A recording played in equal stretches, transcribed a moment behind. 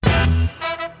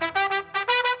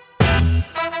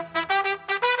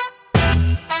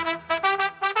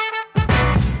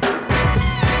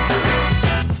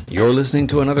You're listening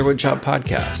to another Woodshop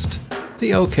podcast, the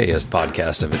okayest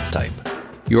podcast of its type.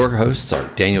 Your hosts are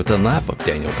Daniel Dunlap of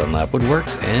Daniel Dunlap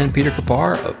Woodworks and Peter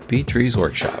Kapar of P-Trees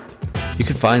Workshop. You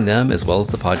can find them as well as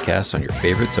the podcast on your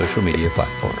favorite social media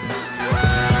platforms.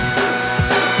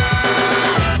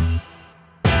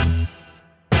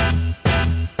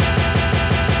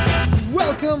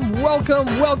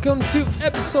 Welcome to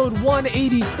episode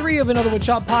 183 of Another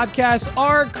Woodshop Podcast,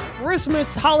 our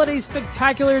Christmas holiday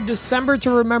spectacular December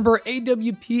to Remember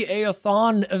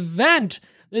AWP-A-a-thon event.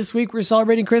 This week we're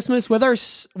celebrating Christmas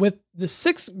with the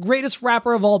sixth greatest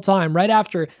rapper of all time, right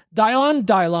after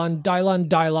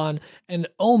Dylon, and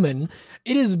Omen.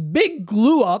 It is Big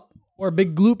Glue Up, or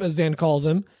Big Gloop as Dan calls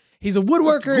him. He's a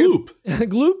woodworker.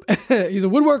 Gloop. He's a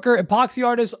woodworker, epoxy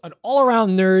artist, an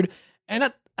all-around nerd,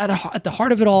 and at the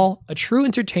heart of it all, a true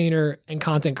entertainer and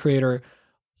content creator.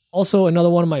 Also,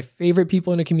 another one of my favorite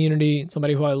people in the community,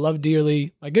 somebody who I love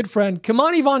dearly, my good friend,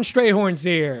 Kimani VanStrayhorn's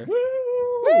here. Woo!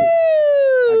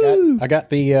 I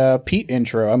got the Pete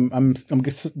intro. I'm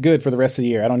good for the rest of the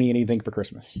year. I don't need anything for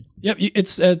Christmas. Yep,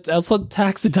 it's also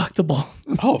tax deductible.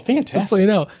 Oh, fantastic. Just so you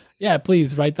know. Yeah,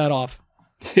 please write that off.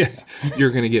 Yeah, you're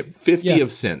going to get 50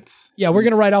 of cents. Yeah, we're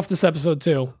going to write off this episode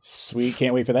too. Sweet.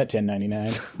 Can't wait for that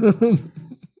 1099.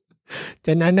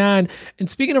 1099. And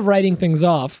speaking of writing things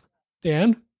off,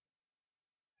 Dan?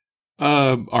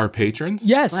 Our patrons?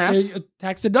 Yes, they're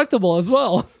tax deductible as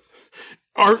well.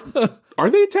 Are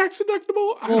they tax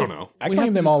deductible? I don't know. I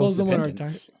claim them all as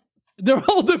dependents. They're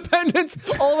all dependents.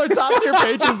 All our top tier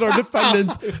patrons are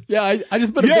dependents. Yeah, I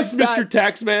just put a yes, big Mr.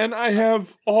 Taxman, I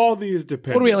have all these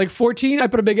dependents. What are we at, like 14? I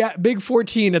put a big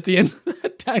 14 at the end of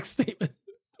that tax statement.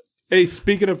 Hey,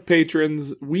 speaking of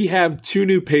patrons, we have two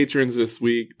new patrons this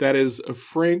week. That is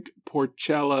Frank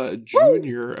Porcella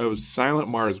Jr. of Silent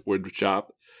Mars Woodshop.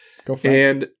 Go for it.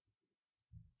 And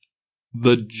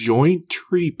the Joint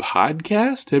Tree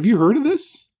Podcast. Have you heard of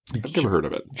this? I've never heard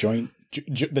of it. The Joint.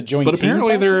 But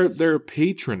apparently they're a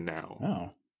patron now.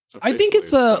 Oh, I think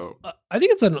it's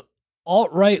an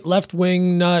alt-right,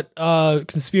 left-wing nut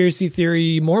conspiracy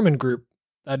theory Mormon group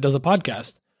that does a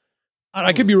podcast.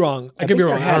 I could be wrong. I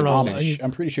don't know.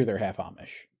 I'm pretty sure they're half Amish.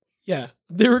 Yeah,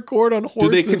 they record on horses. Do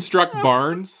they construct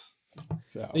barns?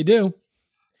 So. They do.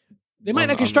 They might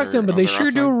not construct them, but they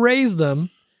sure do raise them.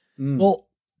 Mm. Well,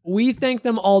 we thank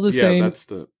them all the same. That's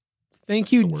the.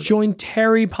 Thank you, Join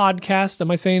Terry Podcast.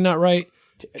 Am I saying that right?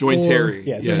 Join Terry.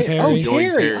 Yeah, Terry. Oh,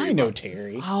 Join Terry. I know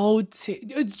Terry. Oh,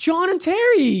 it's John and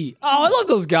Terry. Oh, I love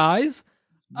those guys.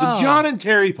 The John and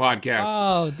Terry Podcast.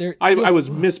 Oh, I was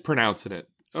mispronouncing it.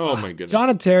 Oh, my goodness. John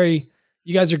and Terry,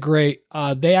 you guys are great.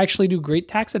 They actually do great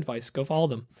tax advice. Go follow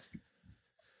them.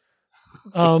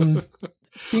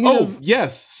 Speaking of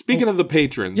the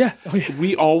patrons,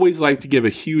 we always like to give a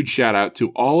huge shout out to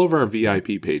all of our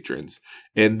VIP patrons,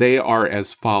 and they are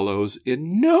as follows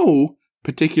in no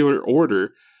particular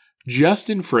order: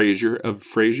 Justin Frazier of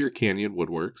Frazier Canyon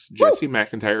Woodworks, Jesse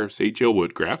McIntyre of Sage Hill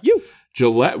Woodcraft,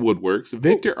 Gillette Woodworks,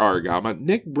 Victor Argama,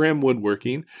 Nick Brim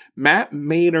Woodworking, Matt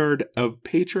Maynard of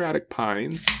Patriotic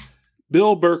Pines,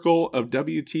 Bill Burkle of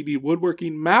WTB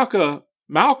Woodworking,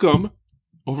 Malcolm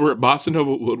over at Bossa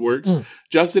Nova Woodworks,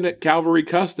 Justin at Calvary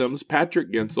Customs,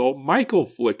 Patrick Gensel, Michael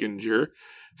Flickinger,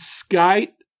 Scott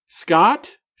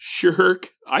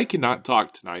Shirk, I cannot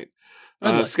talk tonight,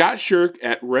 Scott Shirk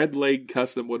at Red Leg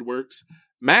Custom Woodworks,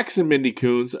 Max and Mindy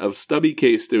Coons of Stubby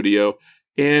K Studio,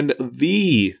 and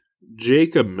the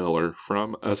Jacob Miller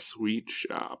from A Sweet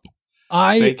Shop.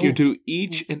 Thank you to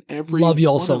each and every love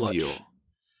y'all one so of much. You.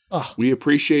 Oh. We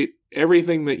appreciate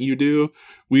everything that you do.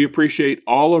 We appreciate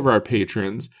all of our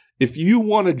patrons. If you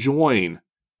want to join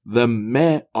the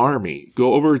Meh Army,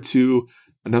 go over to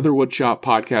Another Woodshop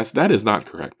Podcast. That is not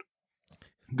correct.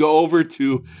 Go over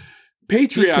to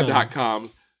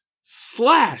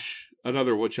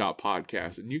patreon.com/Another Woodshop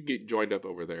Podcast, and you can get joined up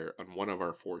over there on one of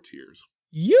our 4 tiers.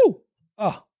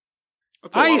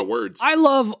 That's a lot of words. I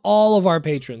love all of our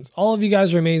patrons. All of you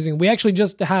guys are amazing. We actually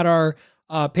just had our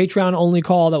Patreon only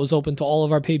call that was open to all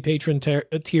of our paid patron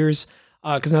tiers,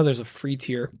 because now there's a free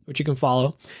tier which you can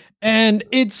follow, and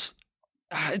it's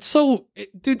so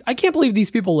dude, I can't believe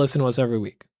these people listen to us every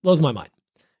week. Blows my mind,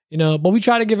 but we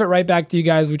try to give it right back to you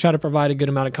guys. We try to provide a good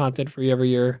amount of content for you every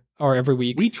year or every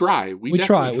week. We try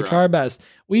our best.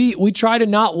 We try to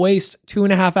not waste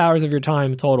 2.5 hours of your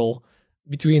time total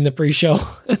between the pre-show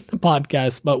and the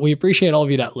podcast, but we appreciate all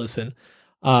of you that listen.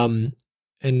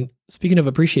 And speaking of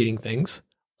appreciating things,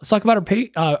 let's talk about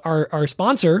our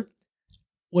sponsor,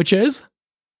 which is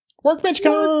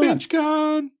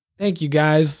WorkbenchCon. Thank you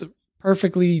guys.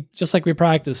 perfectly, just like we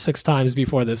practiced 6 times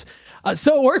before this.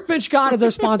 So Workbench Con is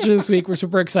our sponsor this week. We're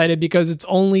super excited because it's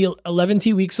only 11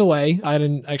 weeks away. I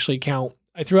didn't actually count.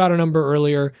 I threw out a number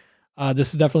earlier.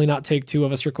 This is definitely not take 2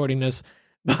 of us recording this,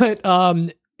 but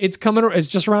it's coming. It's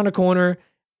just around the corner.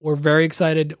 We're very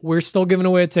excited. We're still giving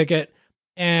away a ticket.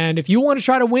 And if you want to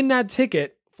try to win that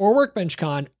ticket for Workbench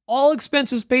Con, all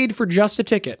expenses paid for just a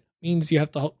ticket. Means you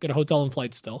have to get a hotel and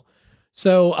flight still.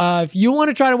 So if you want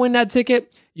to try to win that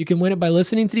ticket, you can win it by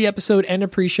listening to the episode and a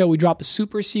pre-show. We drop a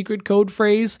super secret code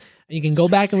phrase, and you can go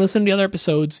back and listen to the other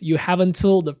episodes. You have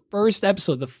until the first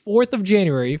episode, the 4th of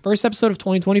January, first episode of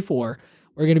 2024.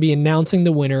 We're going to be announcing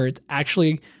the winner. It's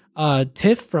actually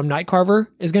Tiff from Night Carver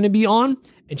is going to be on,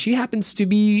 and she happens to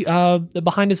be the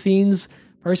behind-the-scenes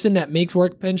person that makes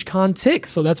Workbench Con tick.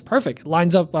 So that's perfect. It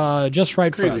lines up just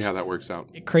right for us. Crazy how that works out.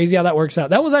 Crazy how that works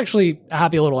out. That was actually a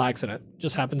happy little accident.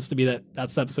 Just happens to be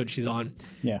that's the episode she's on.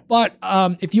 Yeah. But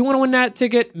if you want to win that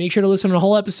ticket, make sure to listen to the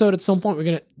whole episode. At some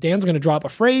point, Dan's gonna drop a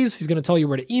phrase. He's gonna tell you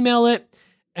where to email it,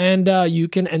 and you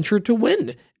can enter to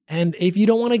win. And if you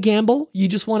don't want to gamble, you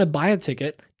just want to buy a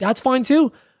ticket, that's fine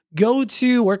too. Go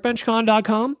to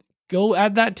workbenchcon.com, go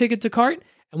add that ticket to cart.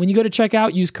 And when you go to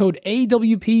checkout, use code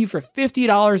AWP for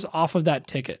 $50 off of that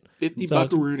ticket. 50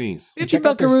 buckaroonies. 50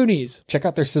 buckaroonies. Check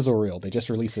out their sizzle reel. They just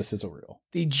released a sizzle reel.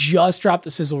 They just dropped a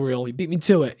sizzle reel. He beat me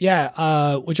to it.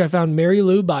 Yeah, which I found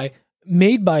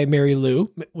made by Mary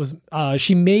Lou.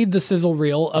 She made the sizzle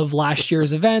reel of last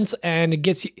year's events, and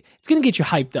it's going to get you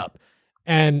hyped up.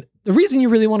 And the reason you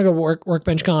really want to go to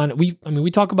Workbench Con,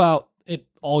 we talk about it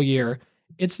all year.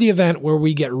 It's the event where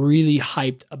we get really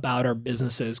hyped about our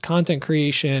businesses, content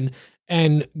creation,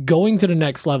 and going to the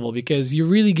next level, because you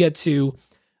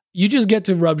just get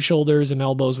to rub shoulders and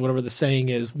elbows, whatever the saying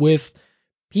is, with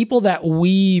people that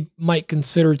we might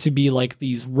consider to be like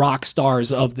these rock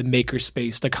stars of the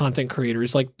makerspace, the content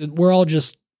creators. Like, we're all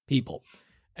just people.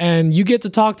 And you get to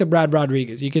talk to Brad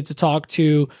Rodriguez. You get to talk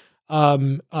to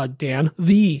Dan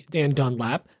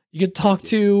Dunlap. You could talk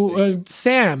to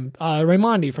Sam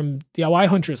Raimondi from DIY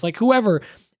Huntress, like whoever,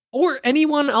 or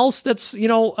anyone else that's,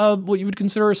 what you would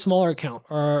consider a smaller account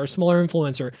or a smaller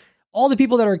influencer. All the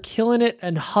people that are killing it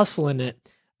and hustling it,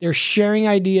 they're sharing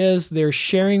ideas, they're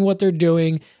sharing what they're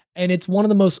doing, and it's one of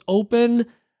the most open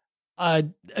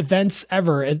events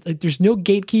ever. There's no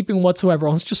gatekeeping whatsoever.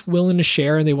 Everyone's just willing to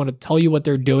share, and they want to tell you what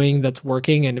they're doing that's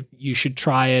working, and you should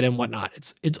try it and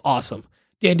whatnot. It's awesome.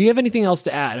 Dan, do you have anything else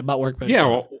to add about Workbench Con? Yeah,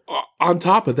 well, on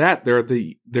top of that, there are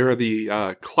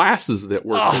the classes that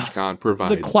Workbench Con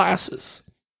provides. The classes.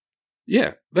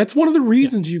 Yeah, that's one of the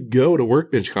reasons you go to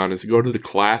Workbench Con, is to go to the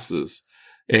classes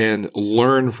and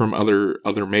learn from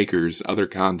other makers, other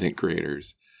content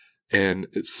creators, and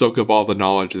soak up all the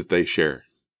knowledge that they share.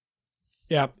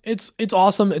 Yeah, it's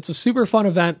awesome. It's a super fun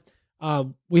event.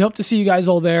 We hope to see you guys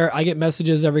all there. I get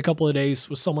messages every couple of days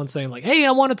with someone saying like, "Hey,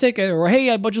 I want a ticket," or "Hey,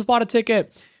 I just bought a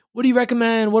ticket. What do you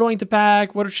recommend? What do I need to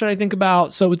pack? What should I think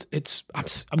about?" So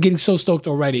I'm getting so stoked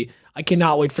already. I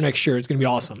cannot wait for next year. It's going to be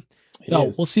awesome.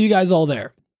 So we'll see you guys all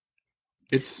there.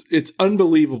 It's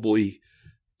unbelievably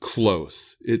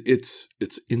close. It's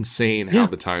insane how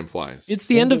the time flies. It's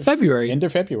the end of February. End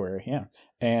of February, yeah.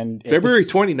 And February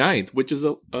 29th, which is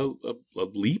a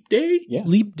leap day? Yeah.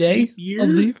 Leap day Leap year?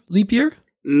 of the leap year?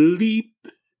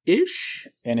 Leap-ish?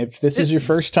 And if this is your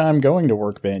first time going to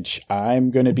Workbench, I'm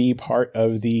going to be part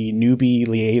of the newbie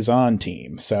liaison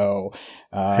team. So,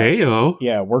 hey-o.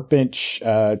 Yeah, Workbench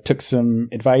took some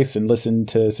advice and listened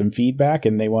to some feedback,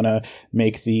 and they want to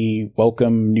make the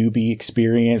welcome newbie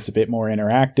experience a bit more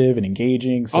interactive and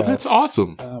engaging. So, that's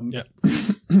awesome.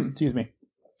 Excuse me.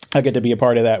 I get to be a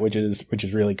part of that, which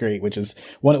is really great. Which is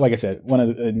like I said,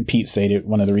 and Pete stated,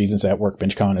 one of the reasons that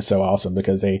Workbench Con is so awesome,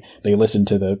 because they listen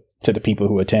to the people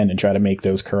who attend and try to make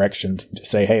those corrections and just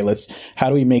say, hey, how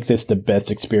do we make this the best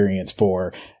experience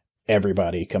for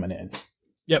everybody coming in?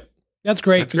 Yep, that's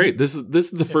great. That's great. This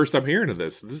is the first I'm hearing of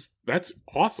this. That's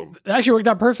awesome. It actually worked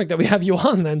out perfect that we have you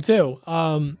on then too.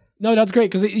 No, that's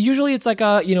great, because usually it's like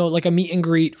a meet and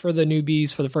greet for the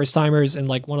newbies, for the first timers, in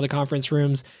like one of the conference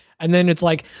rooms. And then it's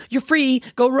like, you're free,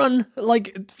 go run,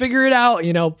 like figure it out,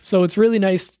 So it's really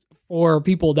nice for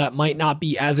people that might not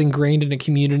be as ingrained in a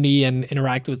community and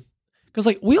interact with, because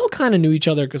like we all kind of knew each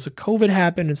other because of COVID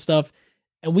happened and stuff.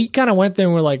 And we kind of went there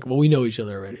and we're like, well, we know each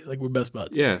other already. Like, we're best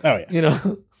buds. Yeah. Oh, yeah.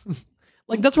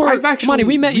 Like that's where Kimani,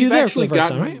 we met you there for the first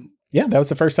time, right? Yeah, that was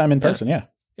the first time in person. Yeah.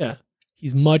 Yeah.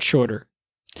 He's much shorter.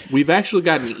 We've actually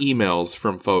gotten emails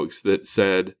from folks that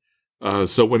said,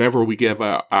 so whenever we give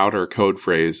out our code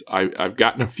phrase, I've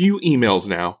gotten a few emails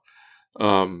now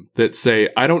that say,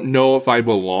 I don't know if I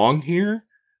belong here,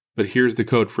 but here's the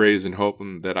code phrase and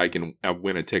hoping that I can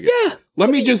win a ticket. Yeah. Let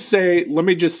me just say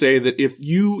that if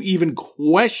you even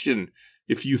question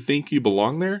if you think you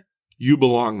belong there, you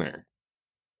belong there.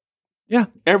 Yeah.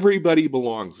 Everybody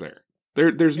belongs there.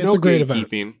 There's It's no a great event.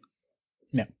 gatekeeping.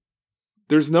 No.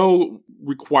 There's no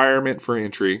requirement for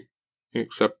entry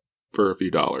except for a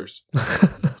few dollars.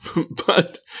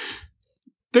 But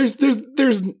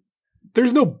there's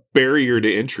no barrier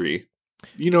to entry.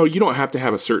 You don't have to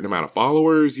have a certain amount of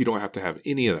followers. You don't have to have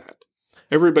any of that.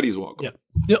 Everybody's welcome. Yeah.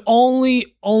 The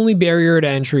only barrier to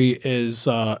entry is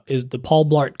the Paul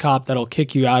Blart cop that'll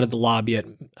kick you out of the lobby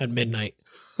at midnight.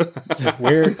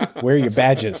 Where are your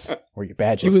badges? Where are your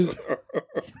badges?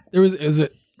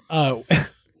 I'm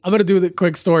gonna do the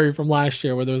quick story from last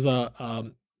year where there was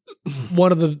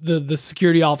one of the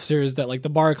security officers that like the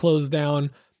bar closed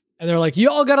down and they're like, you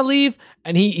all gotta leave,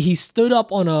 and he stood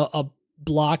up on a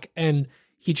block and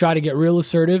he tried to get real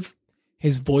assertive.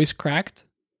 His voice cracked.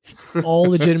 All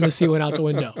legitimacy went out the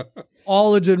window.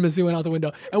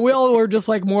 And we all were just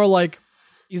like more like,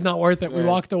 he's not worth it. We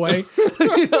walked away.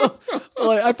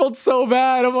 Like I felt so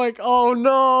bad. I'm like, oh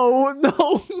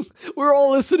no, we're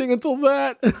all listening until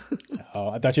that. Oh,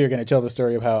 I thought you were going to tell the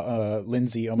story of how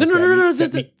Lindsay almost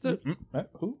No.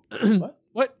 Who?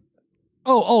 What?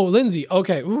 Oh, Lindsay.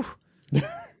 Okay. Oof.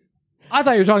 I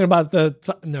thought you were talking about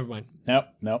never mind. No.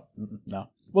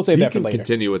 We'll save that for later.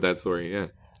 Continue with that story, yeah.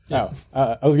 Oh,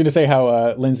 I was going to say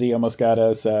how Lindsay almost got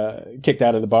us kicked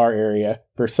out of the bar area.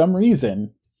 For some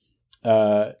reason,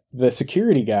 the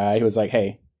security guy who was like,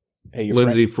 hey, your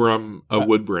Lindsay from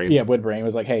Woodbrain. Yeah, Woodbrain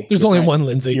was like, hey. There's only one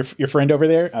Lindsay. Your friend over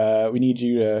there, we need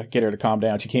you to get her to calm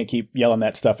down. She can't keep yelling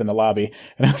that stuff in the lobby.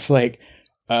 And I was like,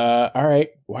 all right,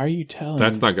 why are you telling me?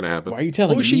 That's not going to happen. Why are you telling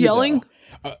me? What was she yelling?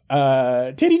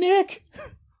 Titty Nick.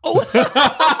 Oh.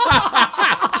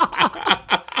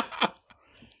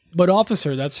 But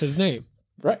officer, that's his name.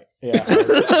 Right. Yeah.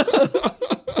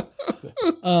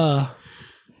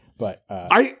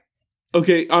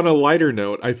 Okay, on a lighter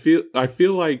note, I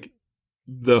feel like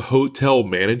the hotel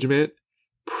management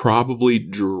probably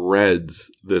dreads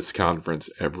this conference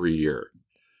every year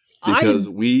because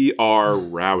we are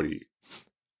rowdy.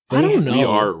 I don't know. We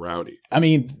are rowdy. I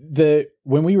mean,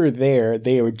 when we were there,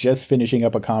 they were just finishing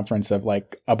up a conference of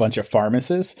like a bunch of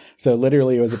pharmacists. So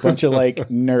literally it was a bunch of like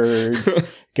nerds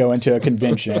going to a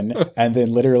convention. And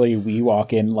then literally we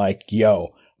walk in like,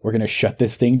 yo, we're going to shut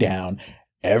this thing down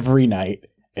every night.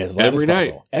 Every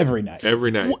night.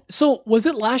 So was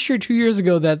it last year, 2 years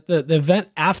ago, that the event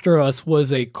after us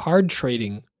was a card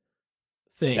trading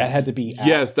thing? That had to be.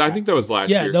 Yes, I think that was last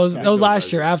year. Yeah, that was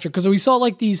last year after, because we saw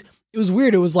like these. It was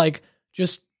weird. It was like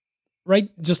just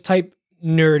type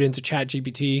nerd into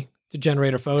ChatGPT to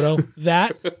generate a photo.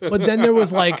 But then there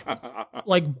was like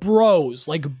bros,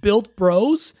 like built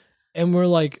bros, and we're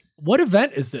like, what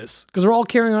event is this? Because they're all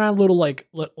carrying around little like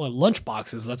lunch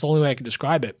boxes. That's the only way I can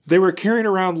describe it. They were carrying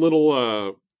around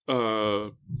little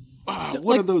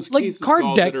what are those like cases card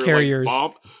called deck that are carriers,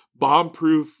 like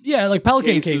bomb-proof? Yeah, like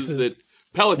Pelican cases.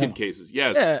 Cases,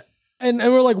 yes. Yeah, and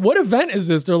we're like, what event is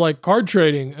this? They're like card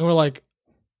trading, and we're like,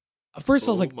 at first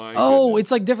I was like, oh, it's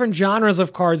like different genres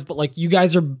of cards, but like you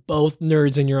guys are both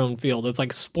nerds in your own field. It's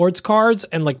like sports cards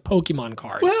and like Pokemon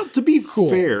cards. Well, to be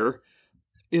fair,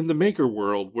 in the maker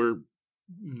world, we're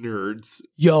nerds.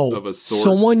 Of a sort.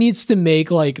 Someone needs to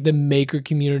make like the maker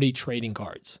community trading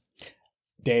cards.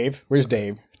 Dave, where's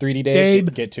Dave? 3D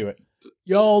Dave, get to it.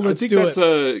 Yo, let's do it. I think that's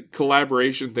a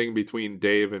collaboration thing between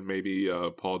Dave and maybe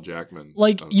Paul Jackman.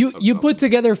 Like you put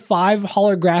together 5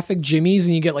 holographic Jimmies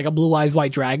and you get like a Blue Eyes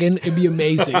White Dragon. It'd be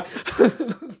amazing. I'm laughing.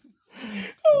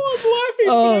 But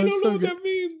I don't know what that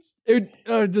means.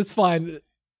 That's fine.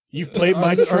 You've played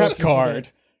my trap card.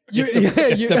 It's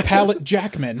the Pallet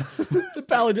Jackman. The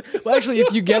Pallet. Well, actually,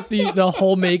 if you get the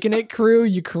whole Making It crew,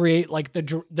 you create like the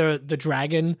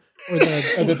dragon or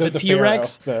the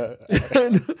T-Rex.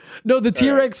 No, the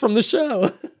T-Rex from the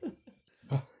show.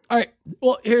 All right.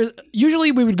 Well,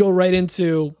 usually we would go right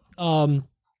into who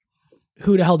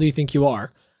the hell do you think you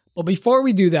are? But before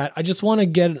we do that, I just want to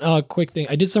get a quick thing.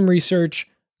 I did some research.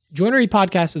 Joinery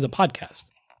Podcast is a podcast.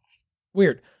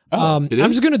 Weird. I'm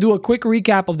just going to do a quick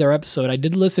recap of their episode. I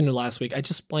did listen to last week. I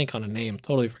just blank on a name.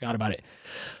 Totally forgot about it.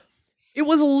 It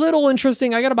was a little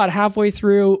interesting. I got about halfway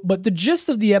through, but the gist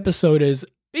of the episode is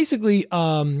basically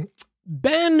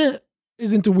Ben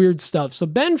is into weird stuff. So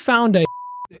Ben found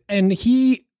and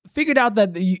he figured out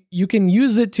that you can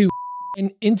use it to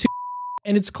and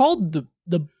it's called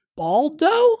the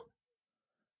baldo.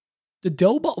 The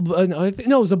dough ball? No,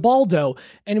 it's a baldo.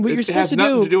 And what you're supposed to do... It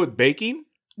has nothing to do with baking?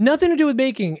 Nothing to do with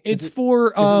baking. It's for...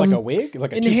 is it like a wig?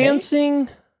 Like a enhancing...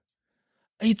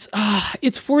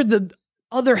 It's for the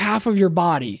other half of your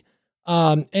body.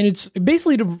 And it's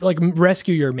basically to like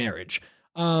rescue your marriage.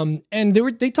 And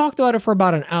they talked about it for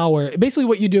about an hour. Basically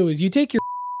what you do is you take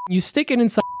you stick it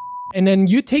inside, and then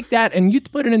you take that and you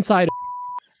put it inside.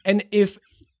 And if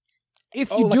you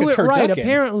like do a it right, turducken.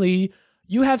 apparently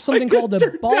you have something called a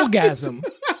ballgasm.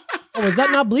 Oh, is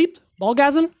that not bleeped?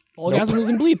 Ballgasm? Ballgasm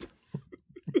isn't bleeped.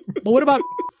 But what about...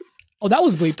 Oh, that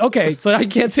was bleeped. Okay, so I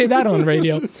can't say that on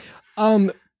radio.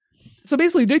 So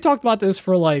basically, they talked about this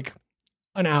for like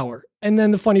an hour. And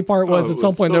then the funny part was at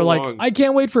some point, they're like, long. I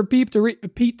can't wait for Pete to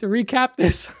recap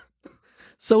this.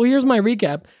 So here's my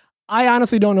recap. I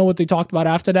honestly don't know what they talked about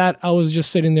after that. I was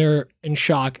just sitting there in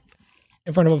shock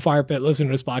in front of a fire pit listening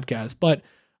to this podcast. But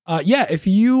yeah, if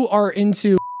you are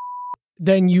into,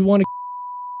 then you want to,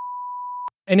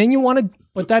 and then you want to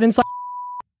put that inside.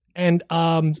 And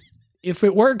if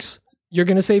it works, you're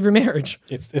going to save your marriage.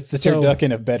 It's the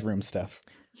turducken of bedroom stuff.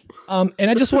 And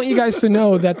I just want you guys to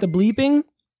know that the bleeping,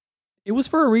 it was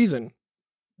for a reason.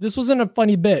 This wasn't a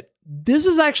funny bit. This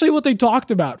is actually what they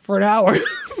talked about for an hour.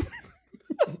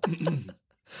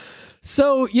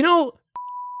 So, you know,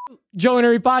 Joe and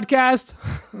Harry podcast.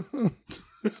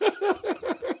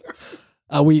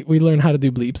 We learned how to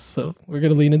do bleeps, so we're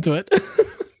going to lean into it.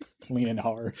 Lean in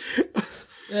hard.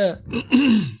 Yeah.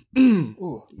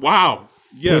 Wow.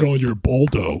 Yes. Put on your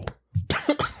Baldo.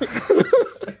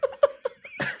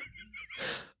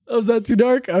 Oh, is that too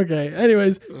dark? Okay.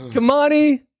 Anyways,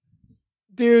 Kimani,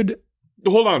 dude.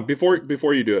 Hold on. Before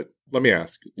you do it, let me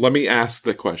ask. Let me ask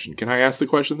the question. Can I ask the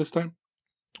question this time?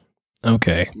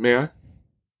 Okay. May I?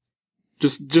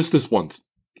 Just this once.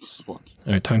 Just this once.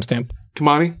 All right, timestamp.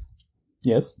 Kimani,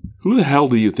 Yes. who the hell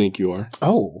do you think you are?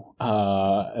 Oh,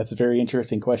 that's a very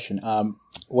interesting question.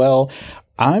 Well,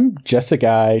 I'm just a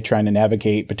guy trying to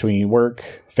navigate between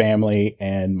work, family,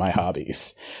 and my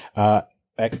hobbies.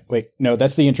 Wait, no,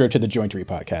 that's the intro to the Jointery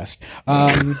podcast.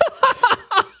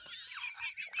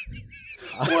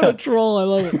 What a troll. I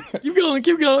love it.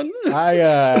 Keep going.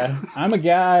 I'm a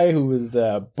guy who was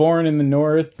born in the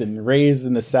North and raised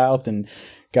in the South and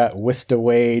got whisked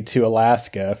away to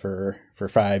Alaska for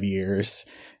 5 years.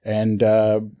 And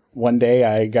one day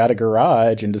I got a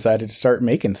garage and decided to start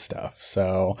making stuff.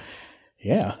 So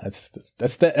yeah,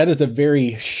 that is a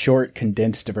very short,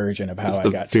 condensed version of how I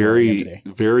got to where I am today.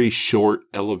 Very short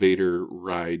elevator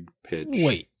ride pitch.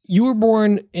 Wait, you were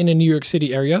born in a New York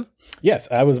City area? Yes,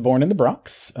 I was born in the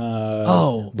Bronx.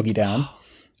 Boogie Down.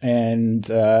 And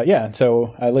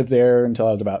so I lived there until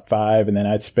I was about 5, and then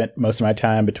I spent most of my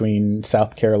time between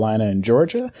South Carolina and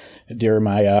Georgia during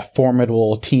my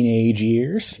formidable teenage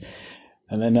years.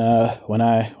 And then when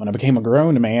I became a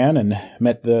grown man and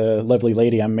met the lovely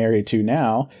lady I'm married to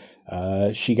now,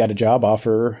 she got a job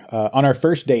offer on our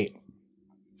first date.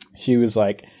 She was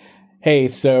like, "Hey,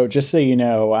 so just so you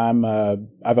know,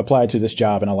 I've applied to this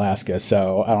job in Alaska,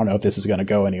 so I don't know if this is going to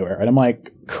go anywhere." And I'm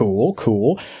like,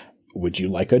 "Cool. Would you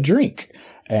like a drink?"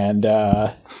 And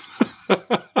then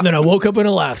I woke up in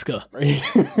Alaska.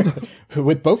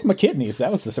 with both my kidneys.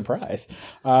 That was the surprise.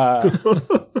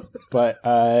 But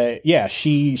yeah,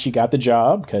 she got the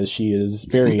job because she is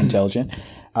very intelligent.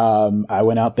 I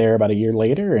went out there about a year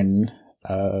later, and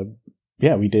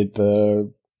we did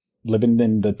the living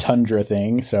in the tundra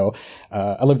thing. So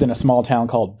I lived in a small town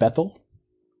called Bethel.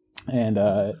 And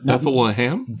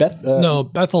Bethlehem? No,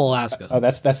 Bethel, Alaska. Oh,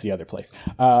 that's the other place.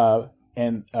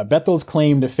 And Bethel's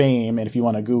claim to fame, and if you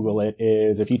want to Google it,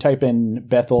 is if you type in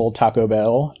Bethel Taco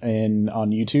Bell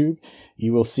on YouTube,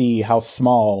 you will see how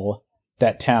small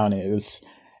that town is,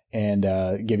 and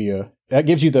that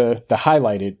gives you the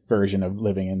highlighted version of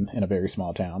living in a very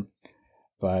small town.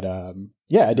 But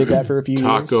yeah, I did that for a few years.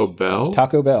 Taco Bell?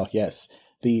 Taco Bell, yes.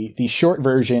 The short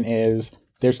version is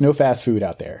there's no fast food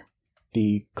out there.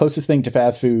 The closest thing to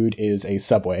fast food is a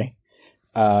Subway.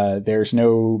 There's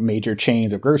no major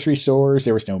chains of grocery stores.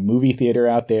 There was no movie theater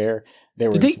out there.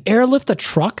 Did they airlift a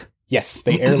truck? Yes,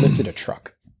 they airlifted a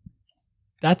truck.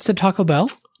 That's the Taco Bell?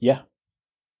 Yeah.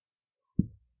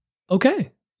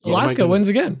 Okay. Alaska wins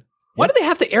again. Why do they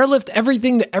have to airlift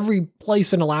everything to every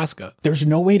place in Alaska? There's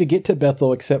no way to get to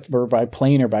Bethel except for by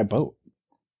plane or by boat.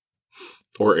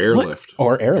 Or airlift.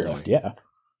 Or airlift, yeah.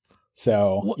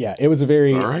 So, yeah, it was a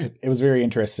very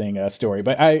interesting story.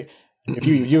 But if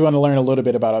you want to learn a little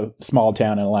bit about a small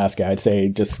town in Alaska, I'd say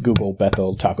just Google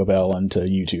Bethel Taco Bell onto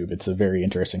YouTube. It's a very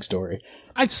interesting story.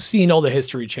 I've seen all the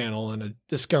History Channel and the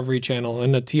Discovery Channel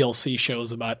and the TLC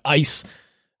shows about ice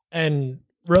and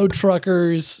road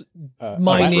truckers,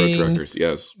 mining, road truckers,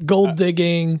 yes, gold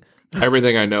digging.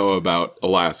 Everything I know about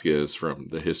Alaska is from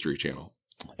the History Channel.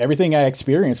 everything I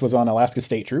experienced was on Alaska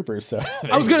State Troopers. So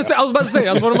I was about to say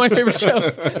that was one of my favorite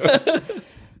shows.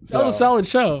 That was a solid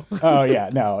show. Oh yeah,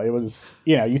 no, it was.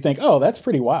 You think, oh, that's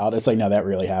pretty wild. It's like, no, that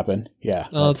really happened. Yeah.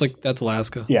 Oh, that's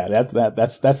Alaska. Yeah,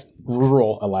 that's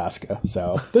rural Alaska.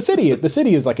 So the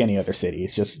city is like any other city.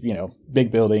 It's just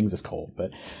big buildings. It's cold,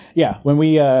 but yeah, when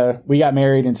we got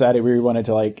married and decided we wanted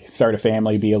to like start a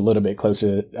family, be a little bit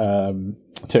closer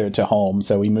to home,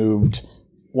 so we moved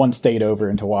one state over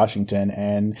into Washington,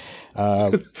 and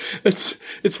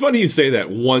it's funny you say that,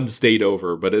 one state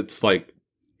over, but it's like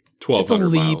 1,200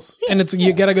 miles. And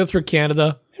you got to go through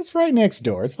Canada. It's right next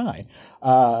door. It's fine.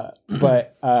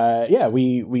 But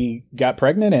we got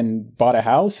pregnant and bought a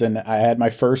house, and I had my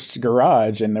first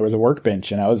garage, and there was a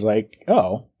workbench, and I was like,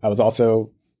 oh, I was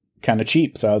also kind of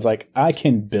cheap. So I was like, I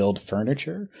can build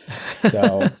furniture.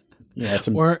 So,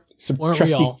 some trusty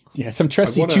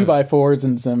 2x4s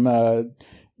and some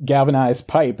galvanized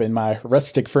pipe, and my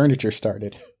rustic furniture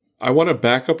started. I want to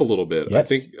back up a little bit.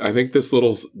 Yes. I think this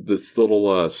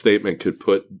little statement could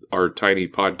put our tiny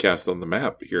podcast on the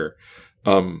map here.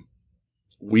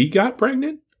 We got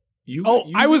pregnant.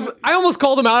 I almost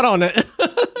called him out on it.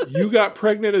 You got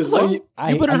pregnant as well. You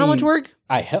put in how much work?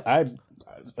 I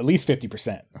at least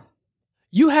 50%.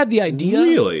 You had the idea,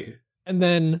 really, and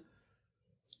then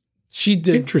she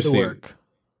did the work.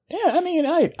 Yeah, I mean,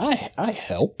 I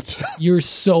helped. You're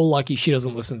so lucky she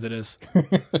doesn't listen to this.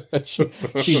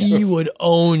 she would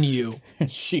own you.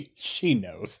 She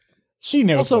knows. She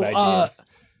knows also, what I did.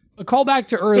 A call back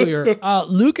to earlier.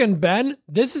 Luke and Ben,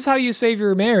 this is how you save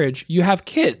your marriage. You have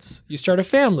kids. You start a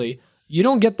family. You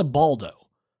don't get the baldo.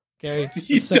 Okay?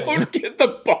 You don't get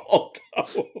the baldo.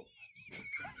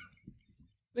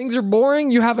 Things are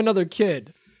boring. You have another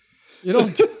kid. You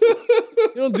don't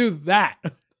do that.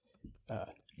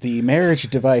 The marriage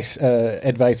advice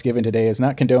given today is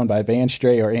not condoned by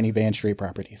VanStray or any VanStray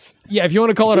properties. Yeah, if you want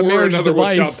to call it a marriage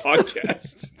device.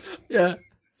 Podcast. Yeah.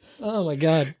 Oh my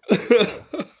God.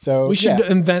 So we should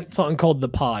invent something called the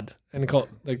pod and call it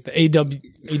like the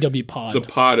AW pod. The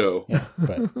podo. Yeah,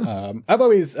 but I've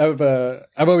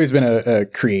always been a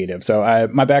creative. So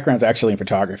my background's actually in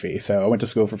photography. So I went to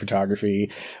school for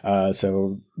photography.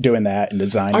 So doing that and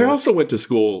design. I also went to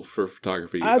school for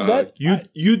photography.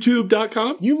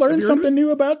 YouTube.com. You learn something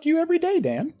new about you every day,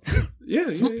 Dan. Yeah.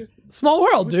 Small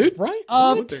world, dude. Right?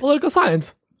 Political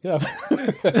science. Yeah.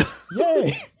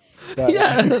 Yay.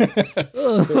 Yeah.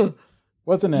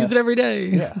 Use it every day.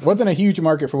 Yeah, wasn't a huge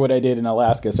market for what I did in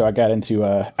Alaska, so I got into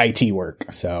IT work.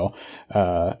 So,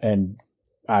 and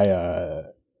I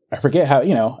forget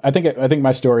how. I think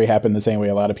my story happened the same way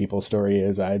a lot of people's story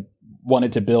is. I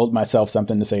wanted to build myself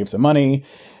something to save some money.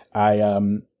 I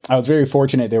was very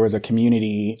fortunate. There was a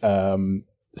community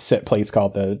set place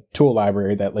called the Tool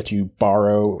Library that let you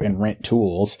borrow and rent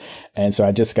tools, and so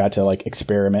I just got to like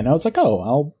experiment. And I was like,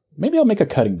 oh, maybe I'll make a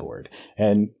cutting board.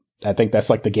 And I think that's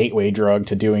like the gateway drug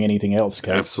to doing anything else.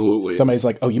 Absolutely. Somebody's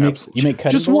like, oh, you make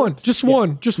cutting boards? Just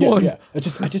one. Yeah. I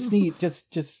just need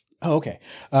oh, okay.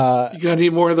 You got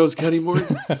any more of those cutting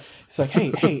boards? It's like,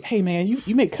 hey, man,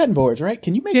 you make cutting boards, right?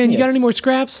 Can you make Dan, you got any more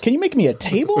scraps? Can you make me a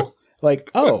table? Like,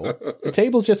 oh, the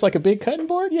table's just like a big cutting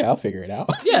board? Yeah, I'll figure it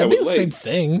out. Yeah, it'd be the same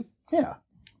thing. Yeah.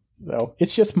 So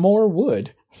it's just more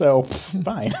wood. So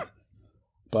fine.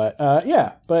 But I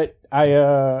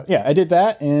did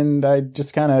that, and I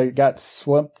just kind of got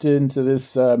swept into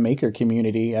this maker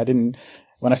community.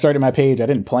 When I started my page, I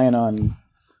didn't plan on,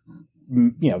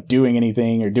 doing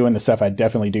anything or doing the stuff I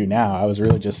definitely do now. I was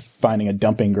really just finding a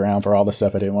dumping ground for all the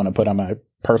stuff I didn't want to put on my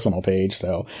personal page.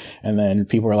 So, and then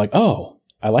people were like, "Oh,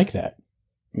 I like that.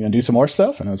 You gonna do some more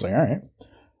stuff?" And I was like, "All right."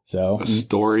 So a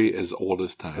story as old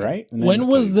as time, right? When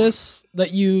was this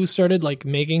that you started like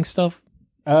making stuff?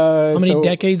 How many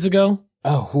decades ago?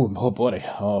 Oh boy.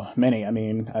 Oh, many. I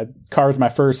mean, I carved my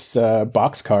first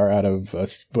box car out of a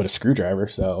screwdriver,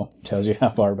 so tells you how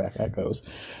far back that goes.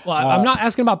 Well, I'm not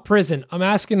asking about prison. I'm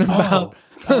asking about...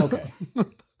 okay.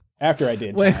 After I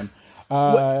did time.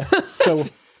 So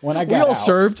when I got we all out,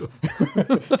 served.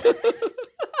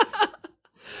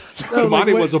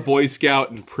 Kimani was a Boy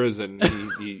Scout in prison.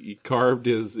 He carved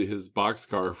his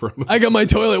boxcar from. I got my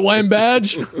toilet wine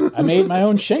badge. I made my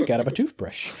own shank out of a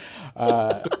toothbrush.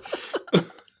 About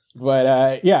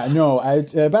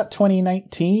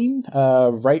 2019,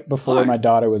 right before my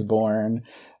daughter was born,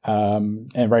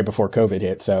 and right before COVID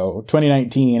hit. So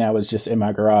 2019, I was just in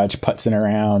my garage putzing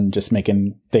around, just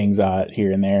making things out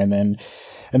here and there, and then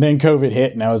COVID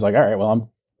hit, and I was like, all right, well,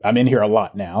 I'm in here a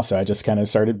lot now. So I just kind of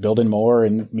started building more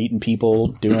and meeting people,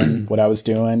 doing what I was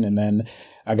doing. And then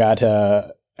I got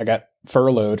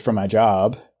furloughed from my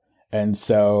job. And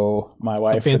so my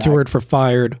wife, it's a fancy word for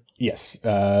fired. Yes,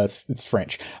 it's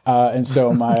French. And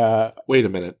so my wait a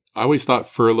minute. I always thought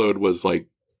furloughed was like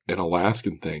an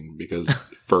Alaskan thing because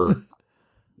fur.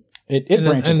 it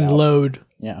branches and out. Load.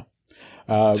 Yeah.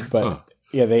 But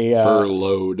yeah, they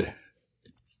furloughed.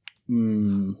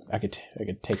 I could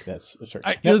take this. Sure.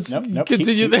 Let's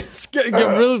continue this. Get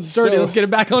real dirty. Let's get it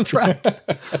back on track.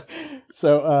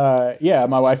 So, yeah,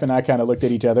 my wife and I kind of looked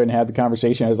at each other and had the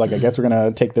conversation. I was like, I guess we're going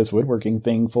to take this woodworking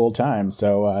thing full time.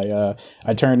 So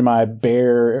I turned my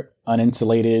bare,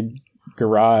 uninsulated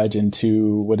garage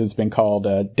into what has been called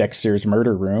Dexter's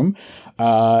murder room,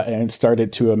 and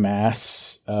started to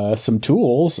amass some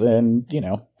tools. And,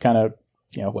 kind of,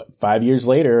 5 years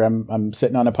later, I'm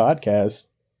sitting on a podcast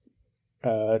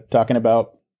talking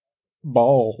about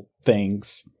ball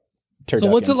things. So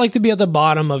what's it like to be at the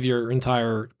bottom of your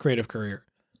entire creative career?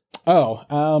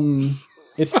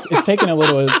 It's taken a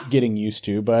little getting used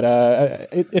to, but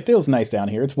it feels nice down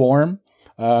here. It's warm.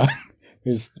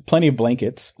 There's plenty of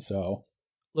blankets. So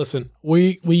listen,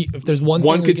 we if there's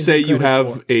one could say you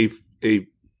have a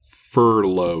fur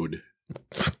load.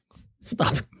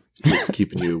 Stop. It's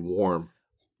keeping you warm.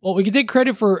 Well, we can take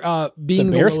credit for being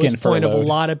the lowest point of a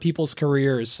lot of people's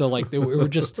careers. So, like,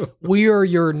 we are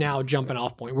your now jumping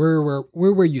off point. We're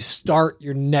where you start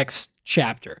your next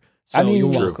chapter. So you're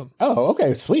welcome. Oh,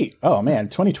 okay, sweet. Oh man,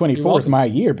 2024 is my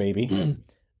year, baby.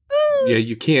 Yeah,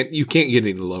 you can't get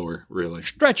any lower, really.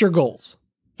 Stretch your goals.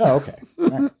 Oh, okay. All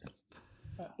right.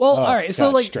 Well, all right. So,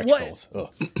 like, stretch what? goals.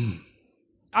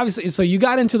 Obviously, so you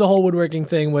got into the whole woodworking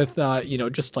thing with,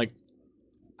 just like,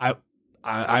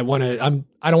 I want to.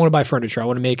 I don't want to buy furniture. I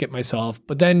want to make it myself.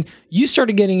 But then you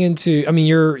started getting into. I mean,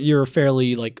 you're a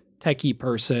fairly like techie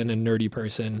person and nerdy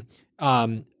person.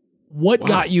 What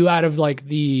got you out of like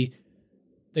the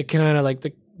kind of like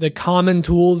the common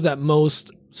tools that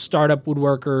most startup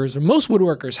woodworkers or most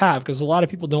woodworkers have? Because a lot of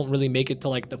people don't really make it to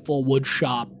like the full wood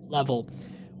shop level.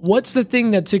 What's the thing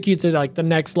that took you to like the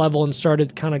next level and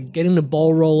started kind of getting the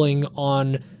ball rolling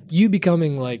on you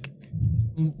becoming like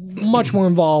much more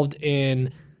involved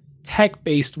in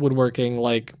tech-based woodworking,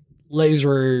 like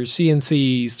lasers,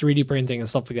 CNCs, 3D printing, and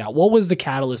stuff like that? What was the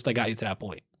catalyst that got you to that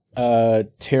point?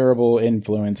 Terrible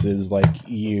influences like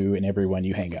you and everyone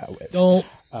you hang out with. Don't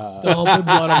put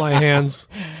blood on my hands.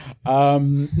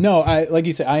 No, I like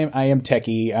you said, I am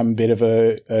techie. I'm a bit of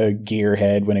a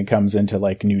gearhead when it comes into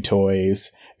like new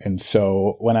toys. And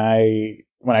so when I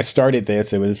started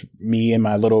this, it was me and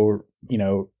my little,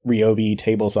 Ryobi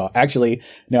table saw. Actually,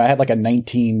 no, I had like a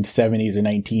 1970s or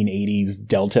 1980s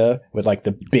Delta with like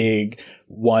the big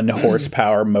 1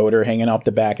 horsepower motor hanging off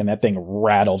the back, and that thing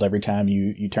rattled every time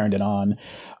you turned it on.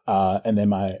 And then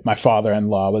my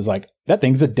father-in-law was like, that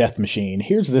thing's a death machine.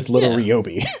 Here's this little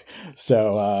Ryobi.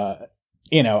 So,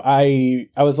 I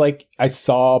was like, I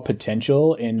saw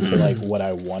potential into like what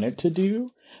I wanted to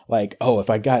do. Like, oh, if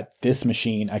I got this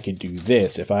machine, I could do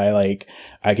this. If I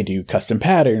could do custom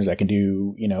patterns, I could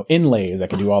do, inlays, I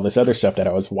could do all this other stuff that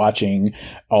I was watching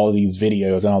all of these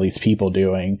videos and all these people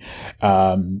doing.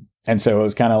 And so it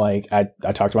was kind of like, I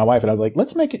talked to my wife and I was like,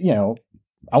 let's make it,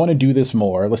 I want to do this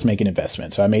more. Let's make an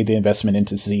investment. So I made the investment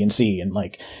into CNC, and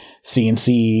like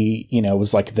CNC,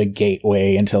 was like the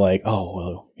gateway into like, oh,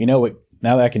 well, you know what?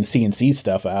 Now that I can CNC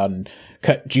stuff out and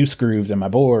cut juice grooves in my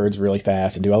boards really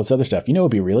fast and do all this other stuff, it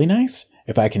would be really nice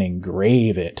if I can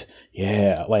engrave it.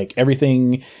 Yeah. Like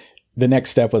everything, the next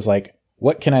step was like,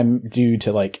 what can I do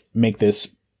to like make this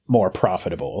more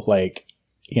profitable? Like,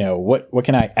 what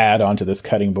can I add onto this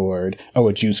cutting board? Oh,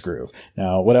 a juice groove.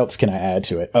 Now, what else can I add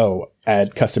to it? Oh,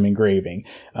 add custom engraving,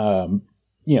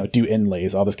 do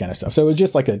inlays, all this kind of stuff. So it was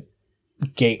just like a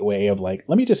gateway of like,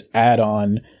 let me just add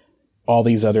on all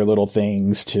these other little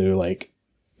things to like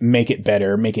make it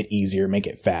better, make it easier, make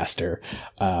it faster.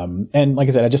 And like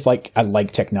I said, I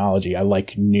like technology. I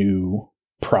like new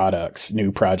products,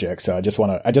 new projects. So I just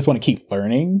want to keep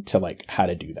learning to like how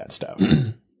to do that stuff.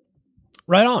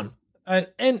 Right on.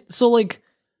 And so like,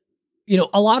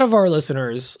 a lot of our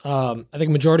listeners, I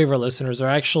think majority of our listeners are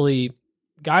actually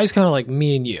guys kind of like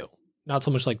me and you, not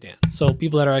so much like Dan. So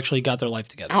people that are actually got their life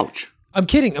together. Ouch. I'm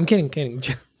kidding.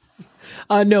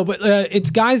 No, but it's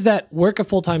guys that work a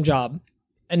full-time job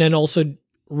and then also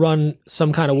run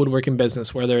some kind of woodworking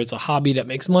business, whether it's a hobby that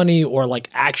makes money or like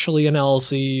actually an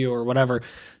LLC or whatever.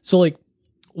 So like,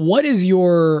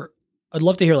 I'd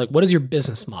love to hear like, what is your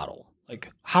business model? Like,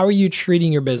 how are you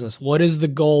treating your business? What is the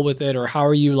goal with it? Or how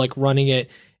are you like running it?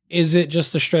 Is it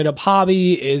just a straight up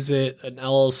hobby? Is it an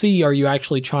LLC? Are you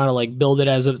actually trying to like build it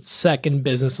as a second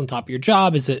business on top of your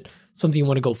job? Is it something you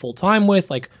want to go full-time with?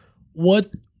 Like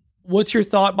what's your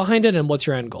thought behind it and what's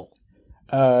your end goal?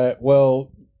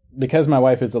 Well, because my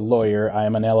wife is a lawyer, I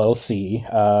am an LLC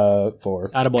for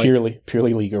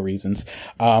purely legal reasons.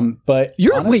 But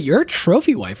you're a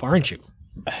trophy wife, aren't you?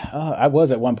 I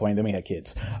was at one point. Then we had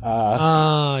kids.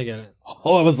 I get it.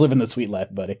 Oh, I was living the sweet life,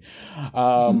 buddy.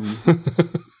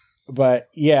 But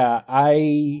yeah,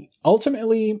 I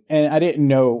ultimately, and I didn't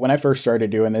know when I first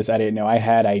started doing this, I didn't know I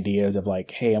had ideas of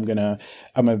like, hey,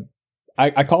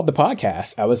 I called the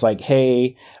podcast. I was like,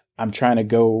 hey, I'm trying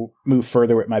to move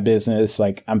further with my business.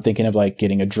 Like, I'm thinking of like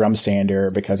getting a drum sander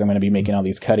because I'm going to be making all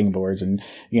these cutting boards. And,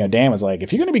 Dan was like,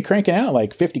 if you're going to be cranking out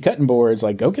like 50 cutting boards,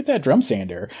 like go get that drum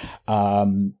sander.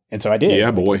 And so I did. Yeah,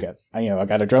 boy. I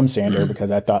got a drum sander because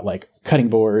I thought like cutting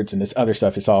boards and this other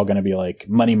stuff is all going to be like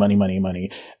money,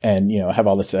 and, have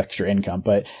all this extra income.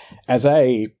 But as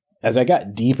I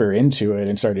got deeper into it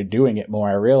and started doing it more,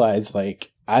 I realized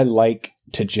like I like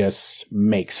to just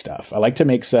make stuff. I like to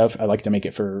make stuff. I like to make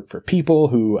it for people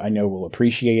who I know will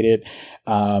appreciate it.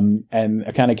 And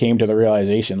I kind of came to the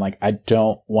realization, like, I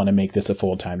don't want to make this a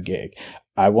full-time gig.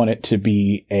 I want it to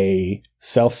be a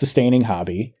self-sustaining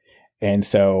hobby. And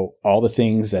so all the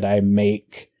things that I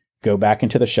make go back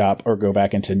into the shop or go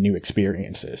back into new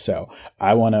experiences. So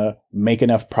I want to make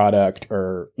enough product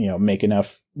or,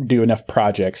 do enough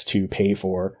projects to pay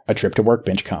for a trip to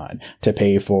Workbench Con, to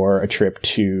pay for a trip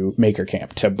to Maker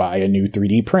Camp, to buy a new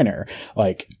 3D printer.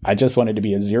 Like, I just want it to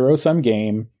be a zero-sum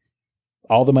game.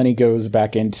 All the money goes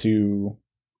back into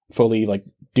fully like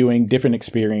doing different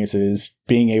experiences,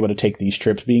 being able to take these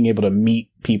trips, being able to meet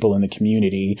people in the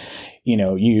community,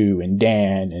 you and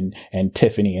Dan and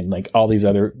Tiffany and like all these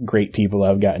other great people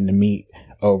I've gotten to meet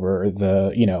over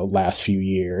the, last few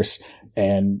years.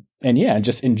 And yeah,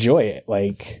 just enjoy it.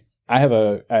 Like, I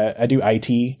do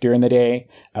IT during the day.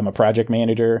 I'm a project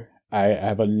manager. I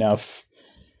have enough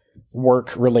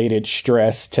work related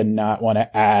stress to not want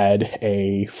to add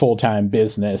a full-time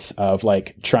business of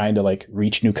like trying to like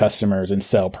reach new customers and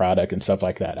sell product and stuff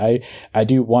like that. I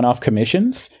do one-off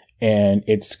commissions, and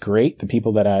it's great. The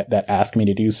people that ask me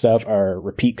to do stuff are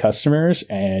repeat customers,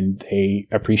 and they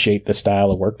appreciate the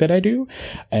style of work that I do.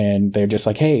 And they're just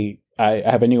like, hey, I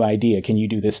have a new idea. Can you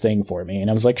do this thing for me?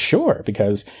 And I was like, sure,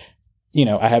 because,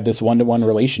 I have this one-to-one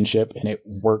relationship and it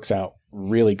works out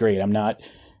really great. I'm not,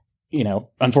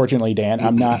 unfortunately, Dan,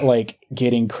 I'm not like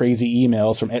getting crazy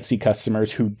emails from Etsy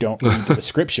customers who don't read the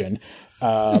description.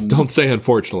 Don't say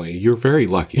unfortunately. You're very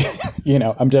lucky.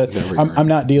 I'm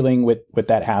not dealing with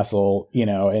that hassle,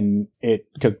 and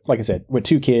because like I said, with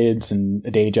 2 kids and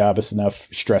a day job, it's enough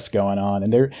stress going on,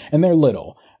 and they're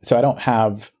little, so I don't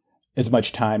have as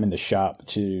much time in the shop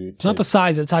to. It's not the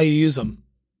size; it's how you use them.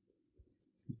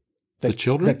 The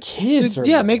children, the kids,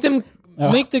 make them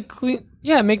clean.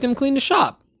 Yeah, make them clean the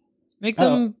shop. Make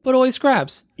them put away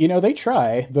scraps. They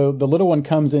try. The little one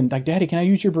comes in like, Daddy, can I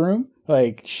use your broom?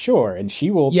 Like, sure, and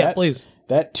she will. Yeah, please.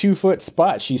 That 2-foot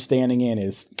spot she's standing in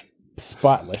is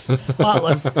spotless.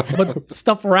 Spotless, but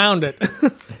stuff around it.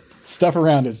 Stuff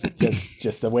around is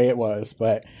just the way it was.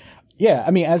 But yeah,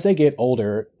 I mean, as they get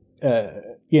older,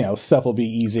 stuff will be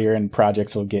easier and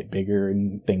projects will get bigger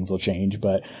and things will change.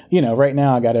 But, right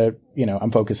now I gotta,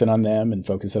 I'm focusing on them and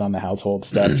focusing on the household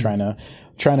stuff, trying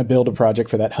to build a project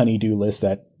for that honey-do list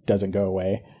that doesn't go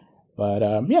away. But,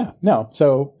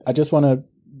 so I just want to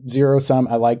zero sum.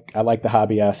 I like the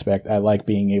hobby aspect. I like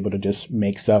being able to just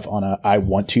make stuff on a I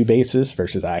want to basis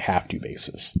versus I have to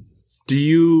basis. Do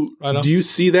you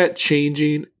see that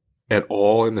changing at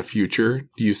all in the future?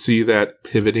 Do you see that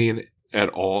pivoting at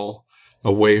all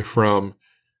away from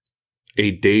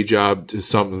a day job to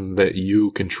something that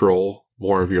you control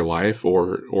more of your life,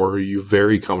 or are you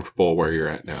very comfortable where you're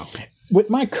at now? With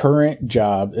my current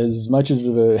job, as much as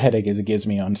of a headache as it gives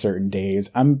me on certain days,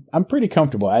 I'm pretty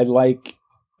comfortable.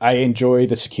 I enjoy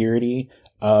the security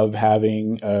of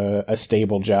having a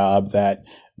stable job that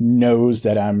knows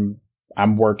that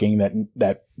I'm working,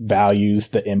 that values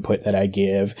the input that I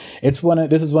give. This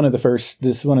is one of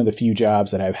the few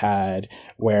jobs that I've had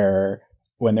where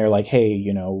when they're like, hey,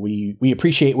 we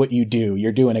appreciate what you do.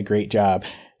 You're doing a great job.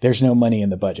 There's no money in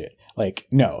the budget. Like,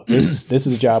 no, this is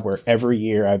a job where every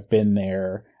year I've been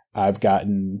there, I've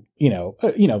gotten,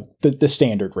 the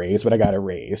standard raise, but I got a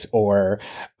raise, or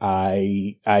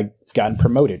I gotten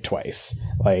promoted twice.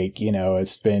 Like,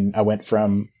 I went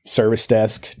from service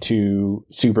desk to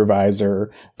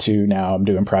supervisor to now I'm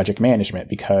doing project management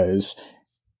because,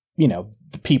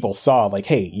 the people saw like,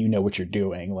 hey, you know what you're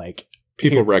doing. Like,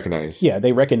 people recognize. Yeah,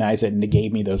 they recognize it and they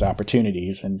gave me those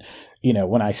opportunities. And,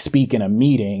 when I speak in a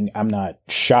meeting, I'm not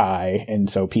shy. And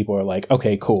so people are like,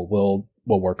 okay, cool. We'll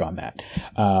work on that.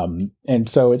 And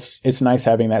so it's nice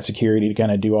having that security to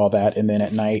kind of do all that. And then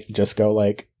at night, just go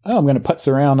like, oh, I'm going to putz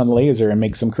around on the laser and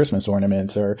make some Christmas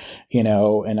ornaments, or, you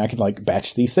know, and I can like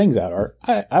batch these things out, or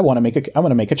I want to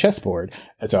make a chessboard.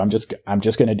 And so I'm just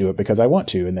going to do it because I want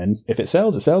to. And then if it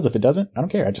sells, it sells. If it doesn't, I don't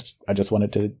care. I just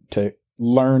wanted to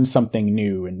learn something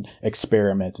new and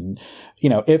experiment. And, you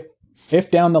know, if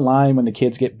down the line when the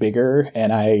kids get bigger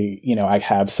and I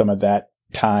have some of that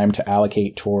time to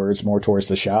allocate more towards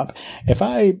the shop, if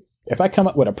I come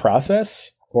up with a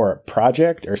process or a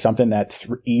project or something that's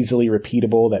easily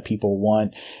repeatable that people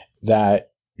want,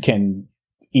 that can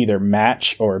either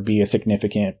match or be a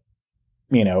significant,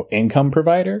 you know, income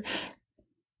provider,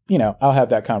 you know, I'll have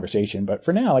that conversation. But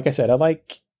for now, like I said, I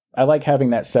like having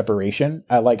that separation.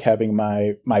 I like having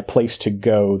my place to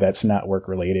go that's not work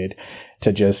related,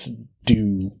 to just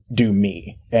do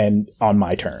me and on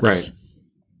my terms. Right.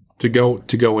 To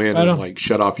go in and like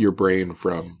shut off your brain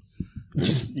from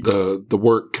just the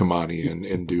work Kimani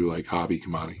and do like hobby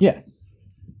Kimani.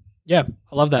 Yeah,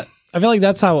 I love that. I feel like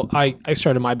that's how I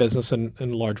started my business in a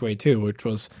large way too, which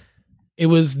was, it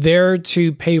was there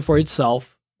to pay for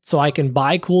itself so I can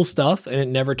buy cool stuff and it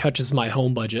never touches my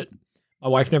home budget. My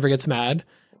wife never gets mad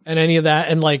and any of that.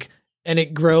 And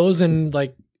it grows and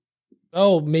like,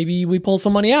 oh, maybe we pull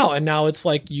some money out and now it's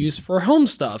like used for home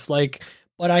stuff. Like,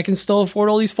 but I can still afford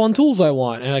all these fun tools I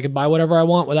want and I can buy whatever I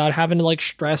want without having to like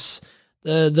stress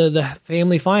the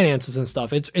family finances and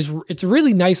stuff. It's a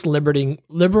really nice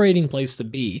liberating place to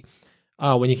be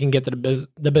when you can get to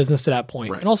the business to that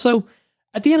point. Right. And also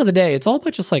at the end of the day, it's all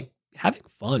about just like having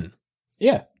fun.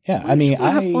 Yeah. I mean,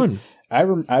 have fun.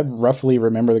 I roughly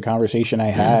remember the conversation I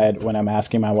had when I'm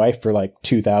asking my wife for like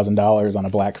 $2,000 on a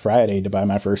Black Friday to buy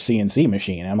my first CNC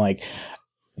machine. I'm like,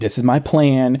 this is my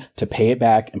plan to pay it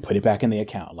back and put it back in the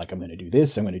account. Like, I'm going to do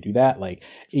this, I'm going to do that. Like,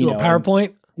 you know, a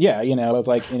PowerPoint. Yeah, you know,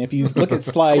 like, and if you look at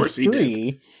slide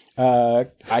 3,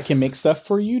 I can make stuff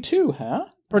for you too, huh?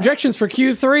 Projections for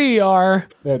Q3 are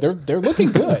they're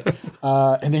looking good.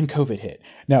 And then COVID hit.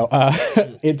 No,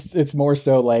 it's more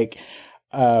so like,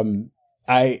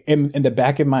 I am in the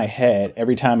back of my head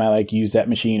every time I like use that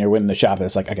machine or went in the shop.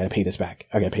 It's like, I got to pay this back.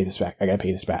 I got to pay this back. I got to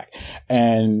pay this back.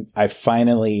 And I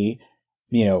finally,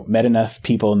 you know, met enough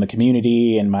people in the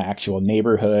community and my actual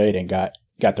neighborhood and got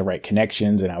the right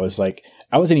connections. And I was like,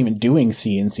 I wasn't even doing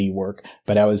CNC work,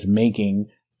 but I was making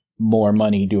more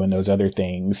money doing those other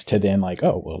things to then like,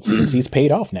 oh, well, CNC's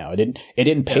paid off now. It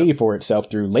didn't pay for itself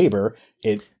through labor.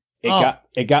 It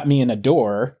got me in the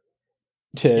door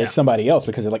to somebody else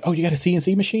because they're like, oh, you got a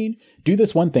CNC machine? Do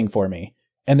this one thing for me.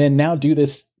 And then now do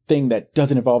this thing that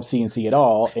doesn't involve CNC at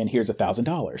all. And here's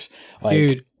 $1,000. Like,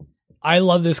 dude, I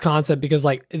love this concept because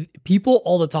like people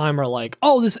all the time are like,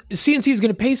 oh, this CNC is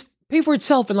going to pay for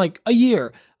itself in like a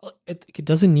year. It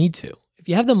doesn't need to. If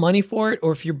you have the money for it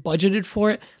or if you're budgeted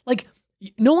for it, like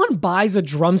no one buys a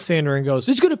drum sander and goes,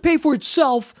 it's going to pay for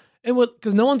itself. And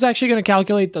because no one's actually going to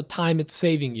calculate the time it's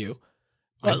saving you.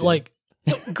 But like,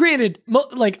 granted,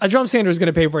 like a drum sander is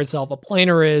going to pay for itself. A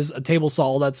planer is, a table saw,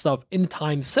 all that stuff in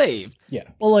time saved. Yeah.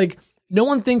 But like no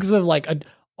one thinks of like,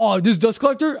 this dust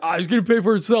collector, it's going to pay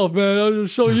for itself, man. I'll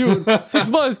just show you in 6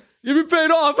 months. You'll be paid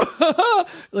off.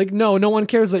 Like, no one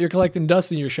cares that you're collecting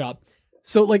dust in your shop.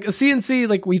 So like a CNC,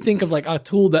 like we think of like a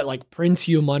tool that like prints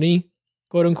you money,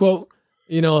 quote unquote,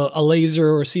 you know, a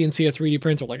laser or CNC, a 3D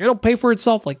printer, like it'll pay for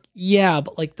itself. Like, yeah,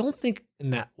 but like, don't think in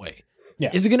that way.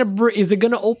 Yeah. Is it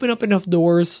going to open up enough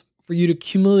doors for you to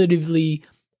cumulatively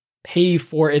pay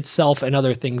for itself and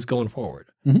other things going forward?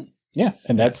 Mm-hmm. Yeah.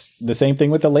 And that's the same thing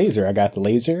with the laser. I got the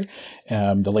laser.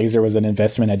 The laser was an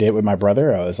investment I did with my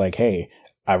brother. I was like, hey,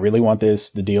 I really want this.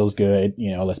 The deal's good.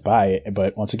 You know, let's buy it.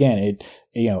 But once again,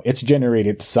 it's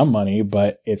generated some money,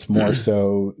 but it's more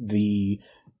so the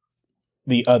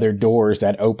other doors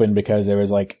that open because it was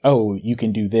like, oh, you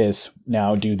can do this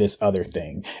now, do this other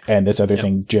thing. And this other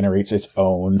thing generates its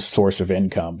own source of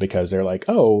income because they're like,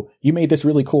 oh, you made this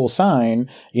really cool sign,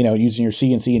 you know, using your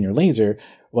CNC and your laser.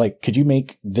 Like, could you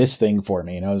make this thing for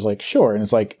me? And I was like, sure. And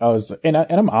it's like, and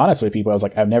I'm honest with people. I was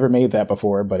like, I've never made that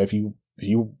before, but if you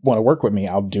want to work with me,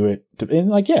 I'll do it. And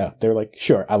like, yeah, they're like,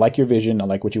 sure. I like your vision. I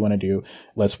like what you want to do.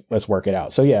 Let's work it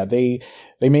out. So yeah, they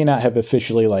may not have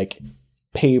officially like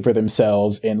paid for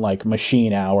themselves in like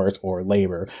machine hours or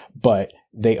labor, but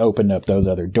they opened up those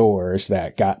other doors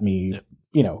that got me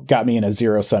in a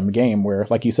zero sum game where,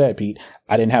 like you said, Pete,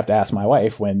 I didn't have to ask my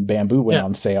wife when bamboo went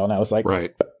on sale. And I was like,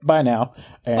 right, buy now.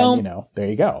 And there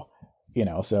you go.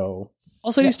 So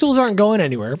also these tools aren't going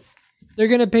anywhere. They're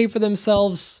going to pay for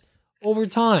themselves over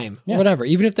time or whatever,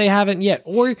 even if they haven't yet,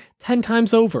 or 10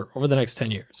 times over the next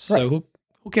 10 years. Right. So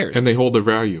Who cares? And they hold their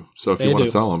value. So if They you want do.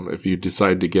 to sell them, if you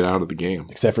decide to get out of the game.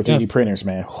 Except for 3D printers,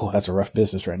 man. Oh, that's a rough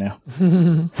business right now.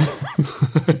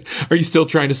 Are you still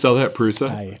trying to sell that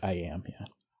Prusa? I am, yeah.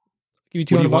 Give you What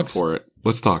do you $200 want for it?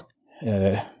 Let's talk.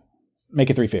 Make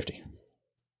it $350.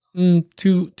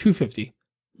 $250.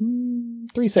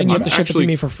 $375. And you have to ship it to actually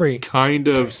me for free. Kind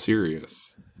of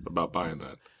serious about buying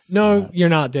that. No, you're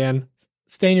not, Dan.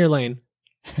 Stay in your lane.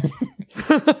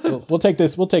 We'll take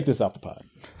this off the pod.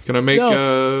 Can I make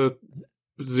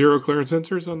zero clearance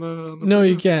sensors on the No,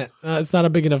 you can't. It's not a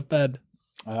big enough bed.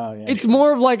 Oh yeah. It's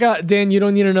more of like a, Dan, you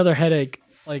don't need another headache.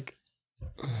 Like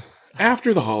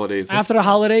after the holidays? after the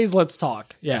holidays, let's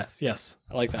talk. Yes.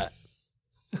 I like that.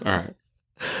 All right.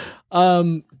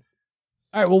 All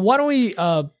right. Well, why don't we,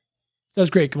 that's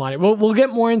great, Kimani. We'll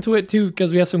get more into it too,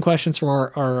 because we have some questions from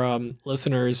our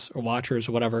listeners or watchers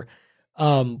or whatever.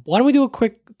 Why don't we do a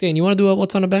quick, Dan, you want to do a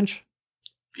what's on a bench?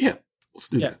 Yeah. Let's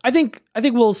do that. I think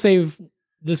we'll save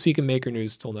this week in Maker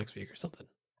News till next week or something.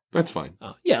 That's fine.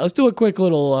 Yeah, let's do a quick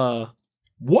little,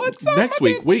 What's on next my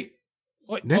week? bench? Wait,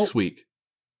 what- next oh, week.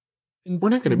 We're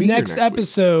not going to be here next next week.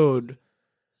 episode.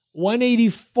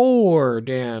 184,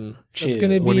 Dan. It's Chill.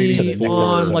 going to be 184.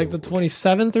 on like the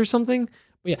 27th or something.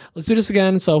 But yeah, let's do this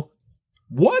again. So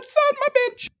What's on my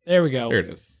bench? there we go. There it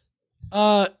is.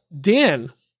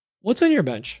 Dan, what's on your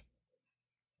bench?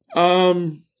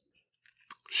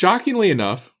 Shockingly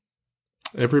enough,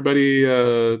 everybody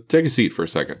take a seat for a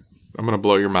second. I'm going to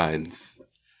blow your minds.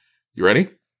 You ready?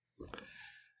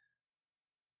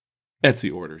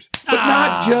 Etsy orders. But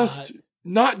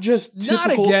not just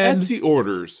typical again. Etsy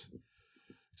orders.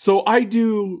 So I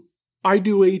do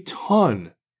a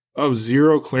ton of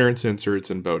zero clearance inserts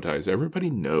and bow ties. Everybody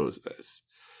knows this.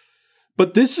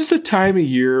 But this is the time of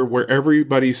year where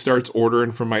everybody starts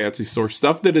ordering from my Etsy store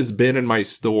stuff that has been in my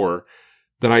store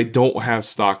that I don't have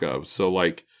stock of. So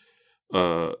like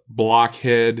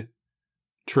blockhead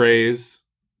trays,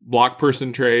 block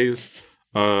person trays,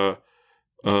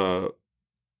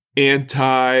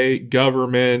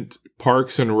 anti-government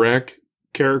Parks and Rec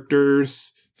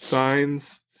characters,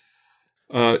 signs,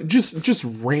 just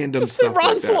random Just say stuff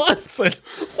Ron like that. Swanson.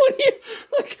 What do you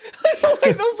like? I don't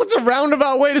like that was such a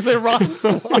roundabout way to say Ron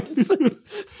Swanson.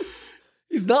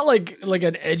 He's not like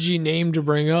an edgy name to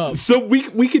bring up. So we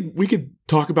could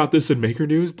talk about this in Maker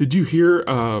News. Did you hear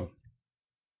about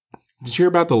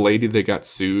the lady that got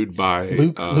sued by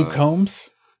Luke Combs?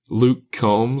 Luke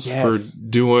Combs Yes. for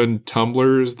doing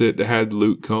tumblers that had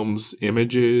Luke Combs'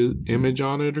 image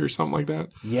on it or something like that.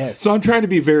 Yes. So I'm trying to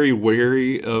be very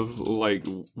wary of like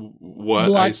what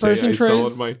Black I say person I sell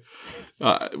trays? in my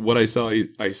what I sell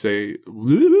I say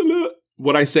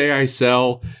what I say I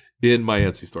sell in my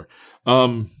Etsy store.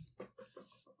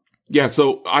 Yeah,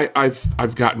 so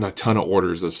I've gotten a ton of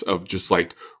orders of just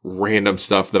like random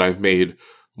stuff that I've made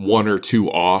one or two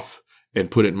off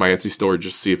and put it in my Etsy store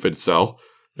just to see if it'd sell.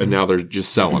 And now they're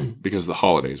just selling because of the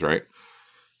holidays, right?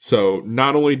 So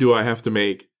not only do I have to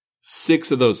make 6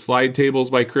 of those slide tables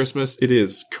by Christmas, it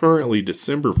is currently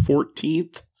December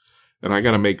 14th, and I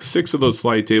got to make 6 of those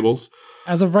slide tables.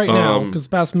 As of right now, because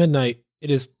past midnight,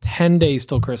 it is 10 days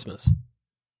till Christmas.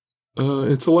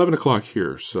 It's 11 o'clock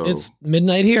here, so It's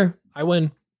midnight here. I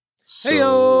win. so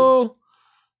Heyo!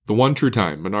 the one true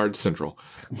time, Menard Central.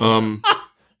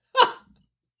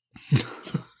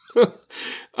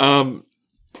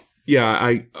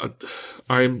 Yeah,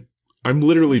 I'm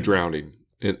literally drowning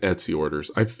in Etsy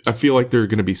orders. I feel like there are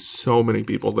going to be so many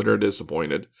people that are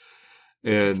disappointed.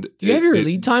 And Do you have your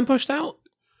lead time pushed out?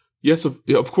 Yes,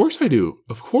 of course I do.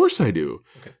 Of course I do.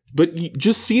 Okay. But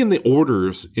just seeing the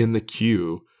orders in the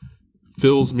queue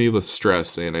fills me with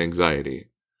stress and anxiety.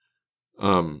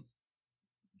 I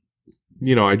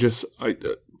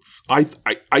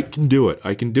can do it.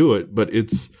 I can do it, but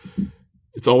it's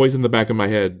always in the back of my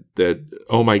head that,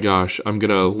 oh my gosh, I'm going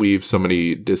to leave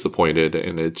somebody disappointed.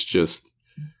 And it's just,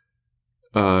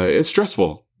 it's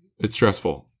stressful. It's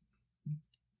stressful.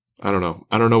 I don't know.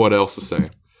 I don't know what else to say.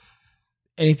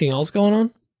 Anything else going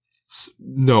on?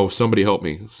 No, somebody help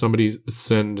me. Somebody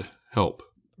send help.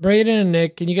 Braden and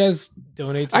Nick, can you guys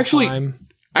donate some time?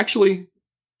 Actually,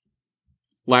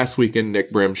 last weekend,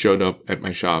 Nick Brim showed up at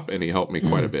my shop and he helped me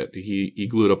quite a bit. He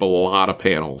glued up a lot of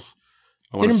panels.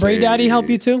 Didn't Bray Daddy help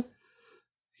you too?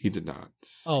 He did not.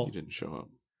 Oh. He didn't show up.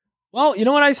 Well, you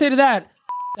know what I say to that?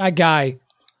 That guy.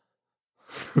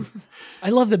 I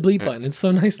love the bleep button. It's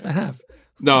so nice to have.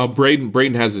 No,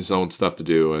 Braden has his own stuff to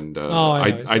do, and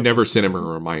I never sent him a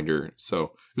reminder, so it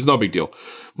was no big deal.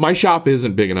 My shop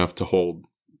isn't big enough to hold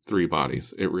 3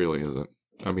 bodies. It really isn't.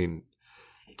 I mean,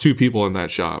 2 people in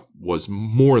that shop was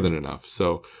more than enough.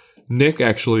 So Nick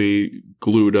actually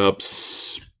glued up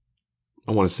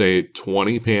I want to say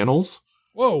 20 panels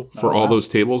Whoa. for all those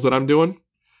tables that I'm doing.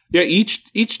 Yeah,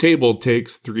 each table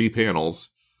takes 3 panels.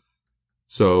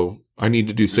 So I need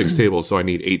to do 6 tables, so I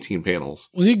need 18 panels.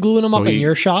 Was he gluing them So up in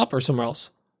your shop or somewhere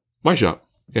else? My shop.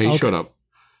 Yeah, he showed up.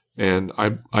 And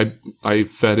I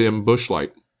fed him Bush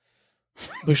Light.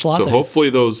 Bush lattes. So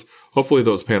hopefully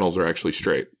those panels are actually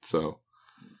straight. So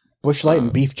Bush Light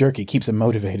and beef jerky keeps him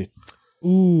motivated.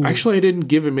 Ooh. actually, I didn't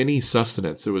give him any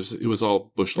sustenance. It was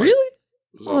all Bush Light. Really?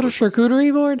 It was A little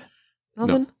charcuterie board?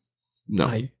 Nothing? No,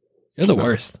 You're the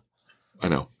worst. I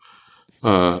know.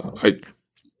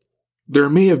 There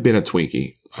may have been a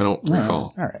Twinkie. I don't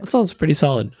recall. All right. That sounds pretty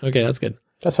solid. Okay, that's good.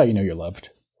 That's how you know you're loved.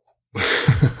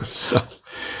 So,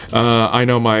 I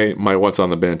know my what's on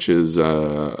the bench is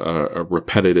a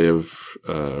repetitive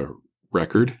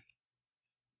record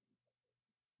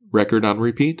on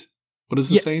repeat. What is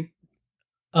the saying?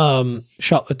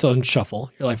 It's on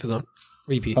shuffle. Your life is on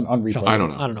repeat. On replay. Shuffle. I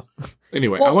don't know.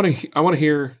 Anyway, Well- I want to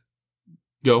hear.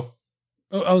 Go.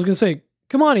 Oh, I was gonna say,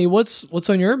 Kimani, what's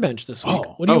on your bench this week?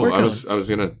 What are you working on? I was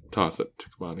gonna toss it to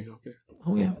Kimani. Okay,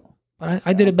 Oh yeah, but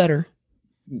I did it better.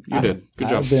 you did. Good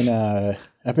job.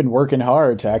 I've been working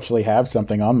hard to actually have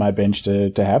something on my bench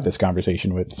to have this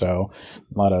conversation with. So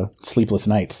a lot of sleepless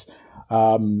nights.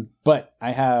 But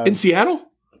I have In Seattle.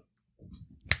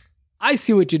 I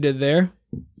see what you did there.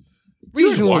 You're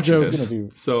Regional watching jokes.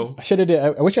 this, so I should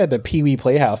have. I wish I had the Pee Wee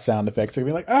Playhouse sound effects. I'd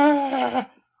be like, ah.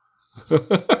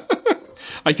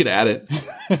 I could add it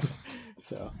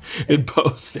So in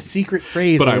post. the secret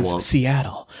phrase But I is won't.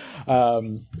 Seattle.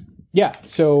 Yeah,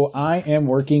 so I am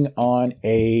working on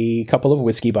a couple of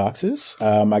whiskey boxes.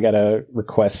 I got a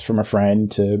request from a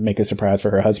friend to make a surprise for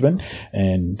her husband,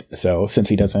 and so since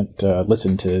he doesn't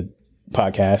listen to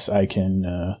podcasts, I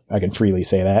can freely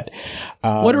say that.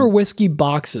 What are whiskey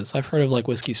boxes? I've heard of like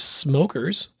whiskey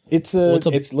smokers. It's what's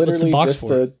literally the box just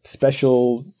for? a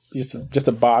special, just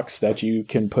a box that you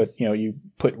can put, you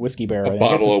put whiskey barrel A in.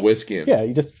 bottle of whiskey in.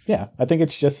 Yeah, I think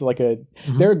it's just like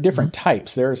there are different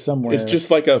types. There are some where It's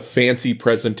just like a fancy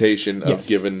presentation of Yes.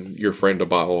 giving your friend a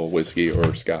bottle of whiskey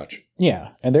or scotch. yeah,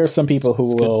 and there are some people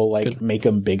who will It's like good. make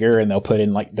them bigger, and they'll put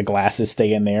in like the glasses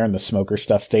stay in there and the smoker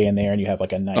stuff stay in there, and you have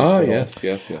like a nice. Oh, little, yes.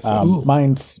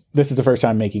 This is the first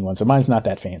time making one, so mine's not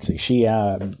that fancy. She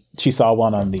saw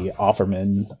one on the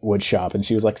Offerman wood shop, and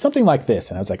she was like, something like this,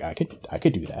 and I was like, I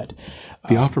could do that.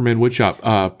 The Offerman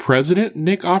Woodshop. President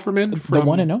Nick Offerman The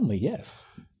one and only, yes.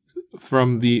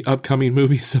 from the upcoming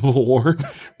movie Civil War.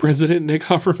 President Nick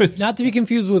Offerman. Not to be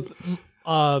confused with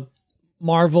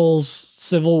Marvel's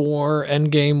Civil War,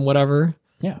 Endgame, whatever.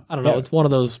 Yeah, I don't know. Yeah. It's one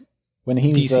of those. When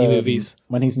he's DC movies.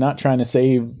 When he's not trying to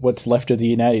save what's left of the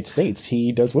United States,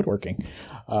 he does woodworking.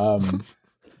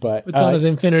 But It's on his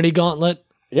Infinity Gauntlet.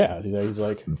 yeah, he's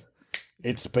like,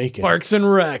 it's bacon. Parks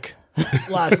and Rec.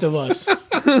 Last of Us.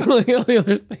 Like all the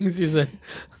other things he said.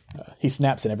 He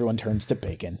snaps and everyone turns to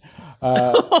bacon.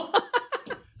 That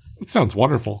sounds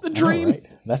wonderful. The dream. All right.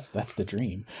 That's the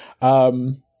dream.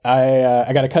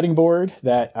 I got a cutting board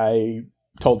that I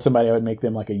told somebody I would make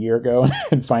them like a year ago,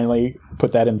 and finally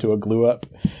put that into a glue up.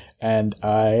 And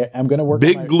I am going to work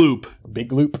Big on gloop.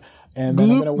 big loop, and then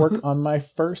I'm going to work on my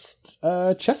first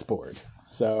chessboard.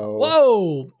 So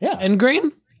Whoa. Yeah. End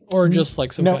grain? Or just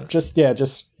like some no, kind of.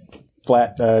 just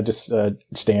flat,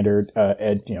 standard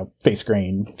face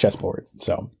grain chessboard.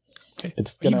 So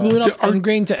it's Are you gonna. gluing up end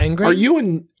grain to end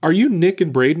grain? Are you Nick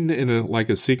and Braden in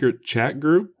a secret chat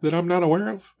group that I'm not aware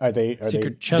of? Are they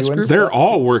Secret chess doing group? stuff? They're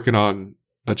all working on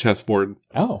a chessboard.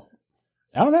 Oh,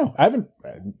 I don't know. I haven't.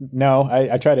 No,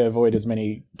 I try to avoid as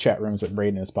many chat rooms with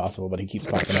Braden as possible, but he keeps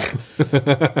popping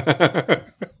up.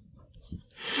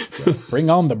 Bring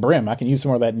on the brim. I can use some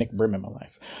more of that Nick Brim in my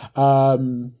life.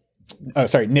 Oh,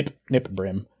 sorry, Nip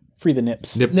Brim. Free the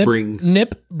nips. Nip bring.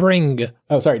 Nip bring.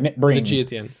 Oh, sorry, Nip Bring. The G at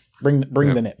the end. Bring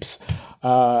the nips.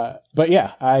 But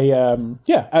yeah, I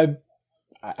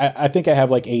think I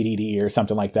have like ADD or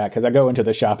something like that, because I go into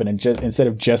the shop and instead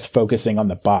of just focusing on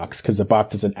the box, because the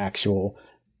box is an actual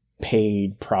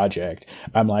paid project,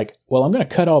 I'm like, well, I'm going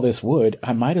to cut all this wood.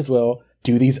 I might as well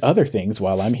do these other things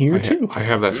while I'm here too. I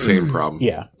have that same problem.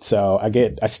 Yeah. So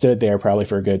I stood there probably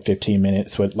for a good 15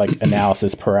 minutes with like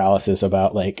analysis paralysis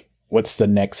about like, what's the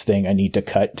next thing I need to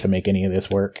cut to make any of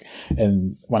this work?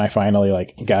 And when I finally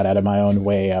like got out of my own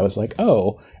way, I was like,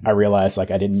 oh, I realized like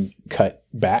I didn't cut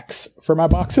backs for my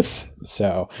boxes.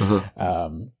 So,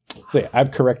 so yeah,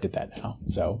 I've corrected that now.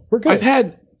 So we're good.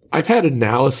 I've had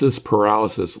analysis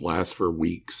paralysis last for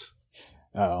weeks.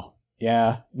 Oh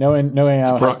yeah. Knowing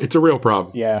how, It's a real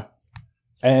problem. yeah.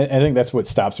 And I think that's what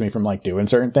stops me from like doing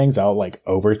certain things. I'll like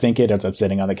overthink it as I'm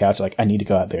sitting on the couch. Like I need to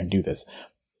go out there and do this.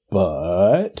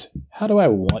 but how do I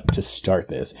want to start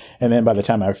this? And then by the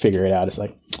time I figure it out, it's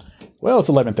like, well, it's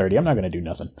 11:30. I'm not going to do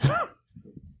nothing.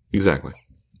 Exactly.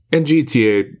 And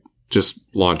GTA just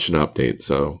launched an update,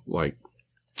 so like,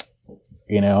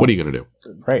 you know, what are you going to do?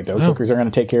 Right, those hookers are going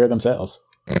to take care of themselves.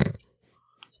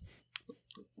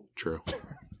 True.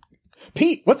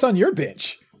 Pete, what's on your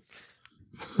bench?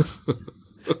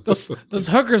 Those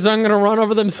hookers aren't going to run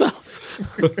over themselves.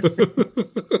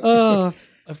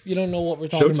 If you don't know what we're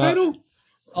talking Show about. title?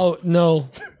 Oh, no.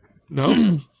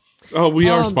 No? Oh, we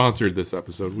are sponsored this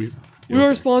episode. We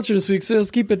are sponsored this week, so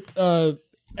let's keep it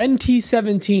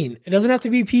NT-17. It doesn't have to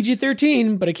be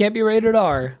PG-13, but it can't be rated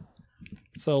R.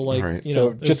 So, like, right. you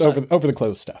know. So just over the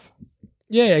clothes stuff.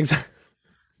 Yeah, exactly.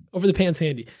 Over the pants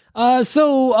handy.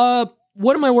 So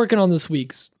what am I working on this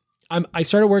week? I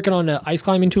started working on ice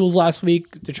climbing tools last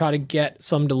week to try to get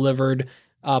some delivered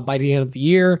by the end of the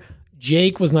year.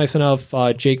 Jake was nice enough,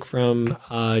 Jake from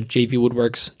JV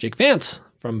Woodworks, Jake Vance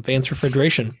from Vance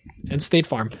Refrigeration and State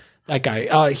Farm, that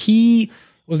guy. He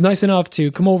was nice enough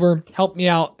to come over, help me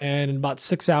out, and in about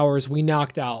 6 hours, we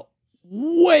knocked out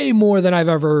way more than I've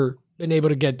ever been able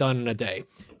to get done in a day.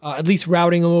 At least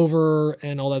routing over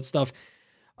and all that stuff.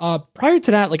 Prior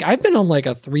to that, like I've been on like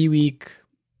a 3-week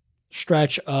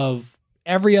stretch of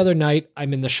every other night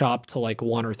I'm in the shop till like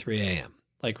 1 or 3 a.m.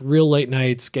 Like real late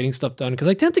nights, getting stuff done. Because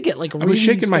I tend to get like really... I was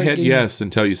shaking my head yes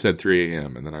until you said 3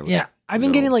 a.m. and then I was... Yeah, I've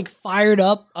been getting like fired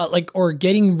up, or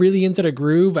getting really into the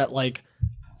groove at like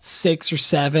 6 or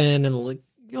 7. And like,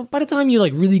 you know, by the time you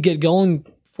like really get going,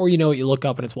 before you know it, you look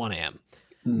up and it's 1 a.m.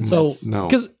 So,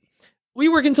 because we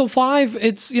work until 5,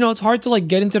 it's, you know, it's hard to like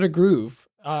get into the groove.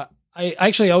 I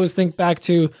actually always think back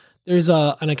to, there's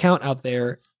an account out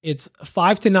there. It's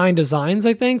 5 to 9 designs,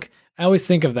 I think. I always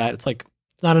think of that. It's like,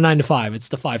 it's not a 9 to 5. It's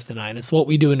the 5 to 9. It's what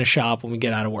we do in the shop when we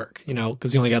get out of work, you know,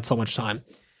 because you only got so much time.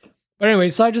 But anyway,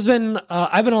 so I've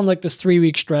been on like this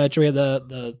 3-week stretch. We had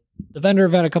the vendor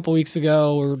event a couple weeks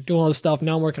ago. We're doing all this stuff.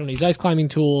 Now I'm working on these ice climbing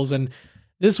tools. And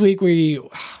this week we've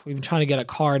been trying to get a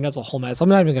car, and that's a whole mess. I'm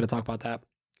not even going to talk about that.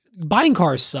 Buying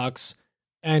cars sucks,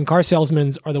 and car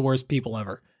salesmen are the worst people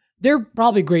ever. They're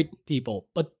probably great people,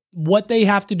 but what they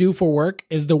have to do for work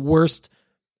is the worst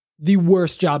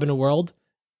job in the world.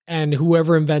 And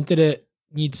whoever invented it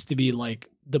needs to be like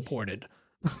deported.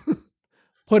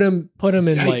 put him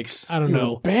in like, I don't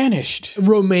know, banished.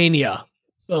 Romania.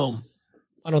 Boom.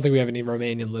 I don't think we have any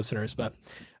Romanian listeners, but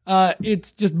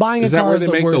it's just buying a car. Is that where they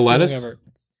make the lettuce? Ever.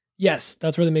 Yes,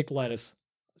 that's where they make the lettuce.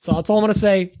 So that's all I'm going to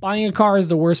say. Buying a car is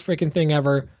the worst freaking thing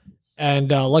ever.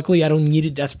 And luckily I don't need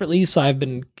it desperately. So I've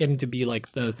been getting to be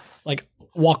like the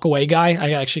walk away guy.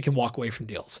 I actually can walk away from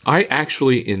deals. I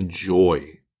actually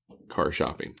enjoy car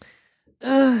shopping.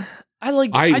 I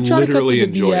literally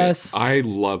enjoy it. I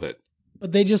love it.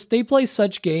 But they play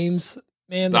such games,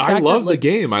 man. I love the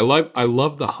game. I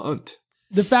love the hunt.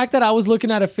 The fact that I was looking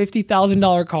at a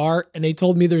 $50,000 car and they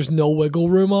told me there's no wiggle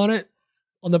room on it,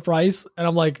 on the price, and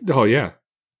I'm like, oh yeah,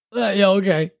 yeah,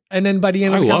 okay. And then by the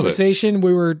end of the conversation,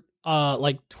 we were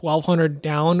like $1,200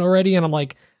 down already, and I'm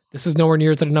like, this is nowhere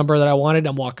near to the number that I wanted.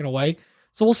 I'm walking away.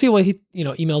 So we'll see what he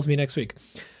emails me next week.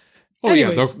 Oh,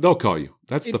 anyways, yeah, they'll call you.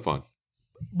 That's the fun.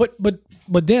 But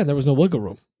Dan, there was no wiggle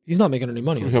room. He's not making any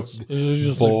money.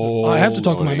 I have to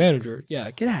talk to my manager.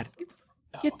 Yeah, get out.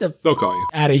 They'll call you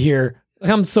out of here.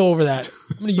 I'm so over that.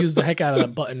 I'm gonna use the heck out of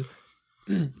that button.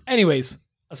 Anyways,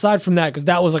 aside from that, because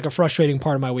that was like a frustrating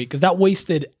part of my week, because that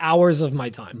wasted hours of my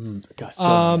time. God,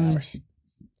 so many hours.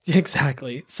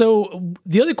 Exactly. So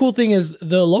the other cool thing is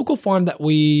the local farm that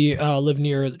we live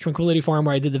near, the Tranquility Farm,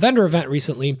 where I did the vendor event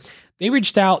recently. They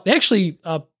reached out. They actually,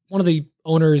 one of the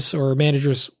owners or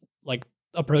managers like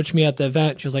approached me at the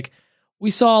event. She was like, "We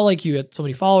saw like you had so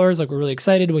many followers. Like we're really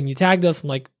excited when you tagged us." I'm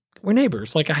like, "We're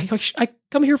neighbors. Like I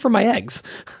come here for my eggs.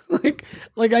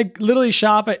 like I literally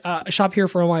shop here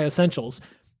for all my essentials."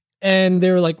 And they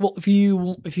were like, "Well, if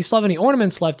you still have any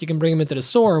ornaments left, you can bring them into the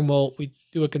store, and we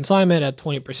do a consignment at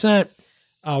 20%.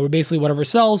 We're basically whatever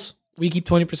sells, we keep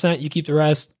 20%, you keep the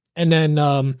rest, and then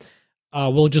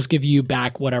we'll just give you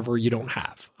back whatever you don't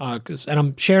have." And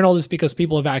I'm sharing all this because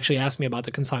people have actually asked me about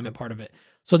the consignment part of it.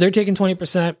 So they're taking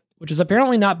 20%, which is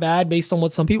apparently not bad based on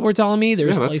what some people were telling me.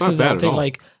 There's places that take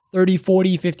like 30,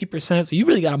 40, 50%. So you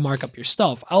really got to mark up your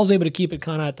stuff. I was able to keep it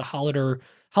kind of at the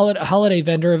holiday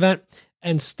vendor event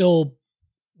and still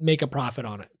make a profit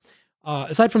on it.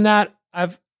 Aside from that,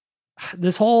 I've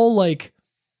this whole like,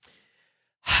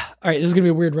 all right, this is going to be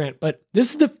a weird rant, but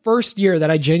this is the first year that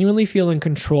I genuinely feel in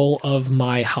control of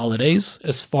my holidays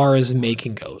as far as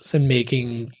making goes and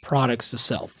making products to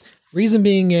sell. Reason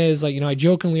being is like, I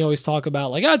jokingly always talk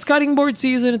about like, it's cutting board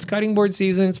season.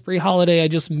 It's pre-holiday. I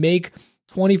just make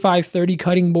 25, 30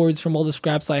 cutting boards from all the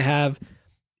scraps I have.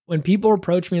 When people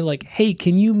approach me like, hey,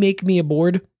 can you make me a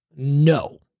board?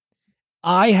 No.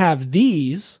 I have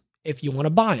these if you want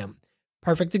to buy them.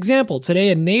 Perfect example. Today,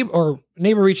 a neighbor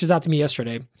reaches out to me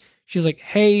yesterday. She's like,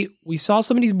 hey, we saw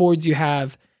some of these boards you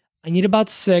have. I need about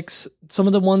 6. Some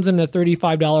of the ones in the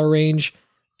 $35 range.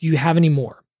 Do you have any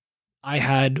more? I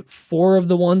had 4 of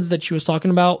the ones that she was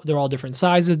talking about. They're all different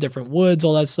sizes, different woods,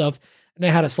 all that stuff. And I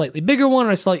had a slightly bigger one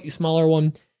and a slightly smaller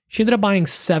one. She ended up buying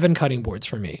 7 cutting boards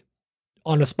for me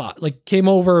on the spot. Like, came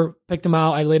over, picked them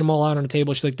out. I laid them all out on the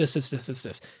table. She's like,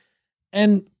 this.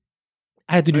 And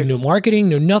I had to do no marketing,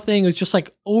 no nothing. It was just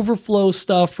like overflow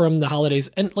stuff from the holidays.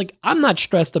 And like, I'm not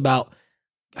stressed about,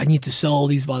 I need to sell all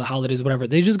these by the holidays, whatever.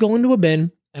 They just go into a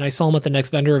bin and I sell them at the next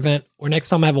vendor event, or next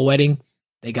time I have a wedding,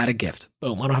 they got a gift.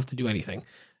 Boom. I don't have to do anything,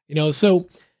 so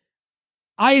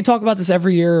I talk about this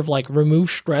every year of like,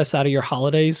 remove stress out of your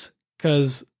holidays.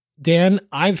 Cause Dan,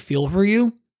 I feel for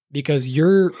you because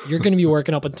you're going to be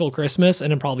working up until Christmas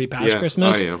and then probably past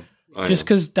Christmas. I am. Just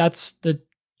cause that's the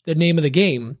name of the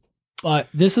game. But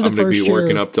this is the first year. I'm going to be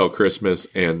working up till Christmas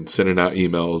and sending out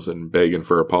emails and begging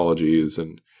for apologies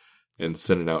and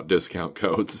sending out discount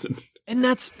codes. And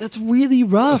that's really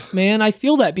rough, man. I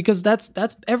feel that because that's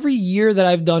every year that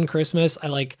I've done Christmas,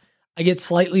 I get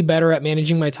slightly better at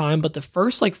managing my time. But the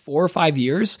first like 4 or 5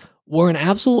 years were an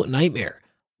absolute nightmare.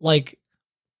 Like,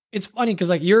 it's funny because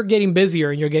like you're getting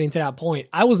busier and you're getting to that point.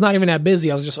 I was not even that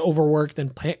busy. I was just overworked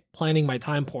and planning my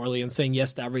time poorly and saying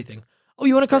yes to everything. Oh,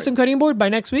 you want a custom cutting board by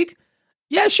next week?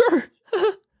 Yeah, sure.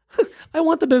 I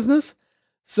want the business.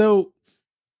 So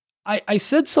I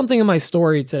said something in my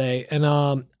story today, and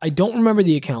I don't remember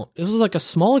the account. This is like a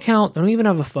small account. They don't even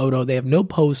have a photo. They have no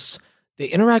posts. They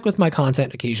interact with my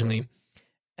content occasionally.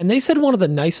 And they said one of the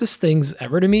nicest things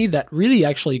ever to me that really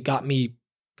actually got me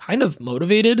kind of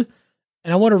motivated.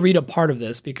 And I want to read a part of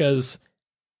this because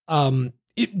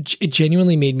it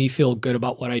genuinely made me feel good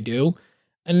about what I do.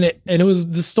 And it was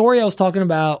the story I was talking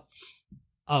about,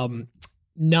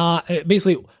 not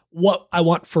basically what I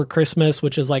want for Christmas,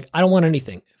 which is like, I don't want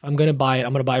anything. If I'm going to buy it,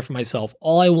 I'm going to buy it for myself.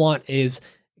 All I want is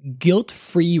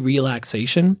guilt-free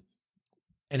relaxation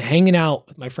and hanging out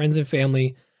with my friends and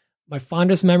family. My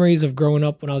fondest memories of growing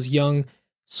up when I was young,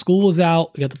 school was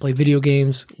out. We got to play video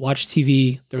games, watch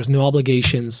TV. There was no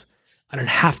obligations. I didn't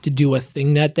have to do a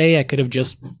thing that day. I could have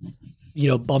just,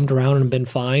 bummed around and been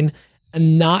fine.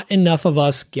 And not enough of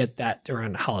us get that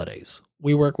during holidays.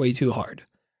 We work way too hard.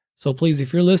 So please,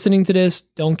 if you're listening to this,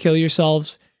 don't kill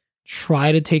yourselves.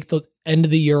 Try to take the end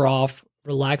of the year off,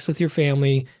 relax with your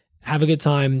family, have a good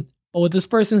time. But what this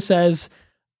person says,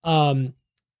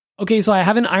 okay, so I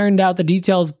haven't ironed out the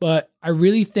details, but I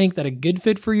really think that a good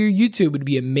fit for your YouTube would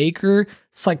be a maker,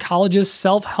 psychologist,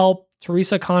 self-help,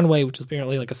 Teresa Conway, which is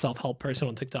apparently like a self-help person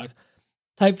on TikTok,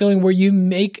 type feeling where you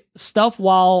make stuff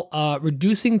while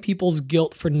reducing people's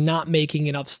guilt for not making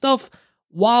enough stuff,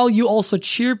 while you also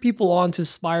cheer people on to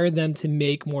inspire them to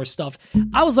make more stuff.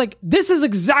 I was like, this is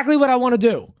exactly what I want to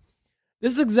do.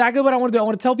 This is exactly what I want to do. I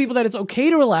want to tell people that it's okay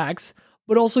to relax,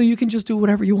 but also you can just do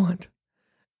whatever you want.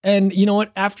 And you know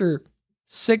what? After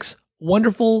 6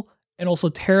 wonderful and also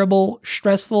terrible,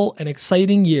 stressful, and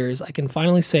exciting years, I can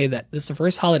finally say that this is the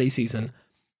first holiday season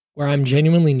where I'm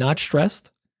genuinely not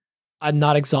stressed. I'm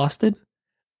not exhausted.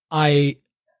 I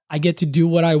get to do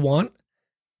what I want.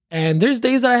 And there's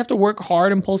days that I have to work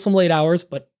hard and pull some late hours,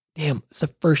 but damn, it's the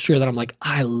first year that I'm like,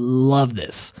 I love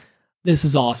this. This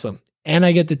is awesome. And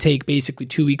I get to take basically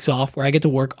 2 weeks off where I get to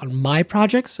work on my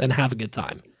projects and have a good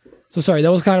time. So sorry,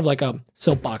 that was kind of like a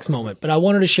soapbox moment, but I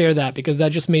wanted to share that because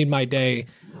that just made my day.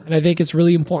 And I think it's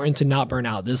really important to not burn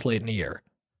out this late in the year.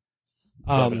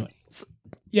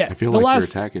 Yeah. I feel like you're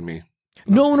attacking me.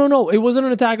 No. It wasn't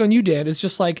an attack on you, Dan. It's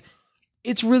just like,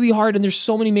 it's really hard. And there's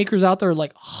so many makers out there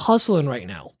like hustling right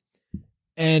now.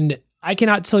 And I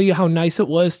cannot tell you how nice it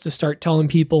was to start telling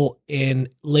people in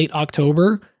late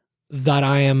October that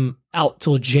I am out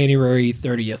till January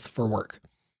 30th for work.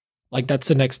 Like that's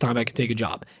the next time I can take a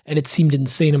job. And it seemed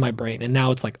insane in my brain. And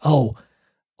now it's like,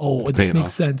 this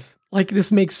makes sense. Like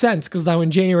this makes sense because now in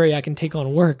January I can take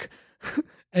on work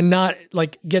and not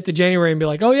like get to January and be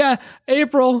like, oh yeah,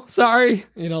 April, sorry.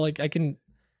 I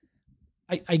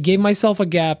gave myself a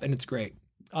gap and it's great.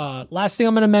 Last thing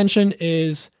I'm going to mention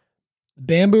is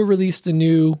Bamboo released a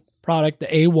new product, the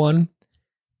A1,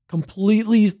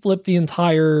 completely flipped the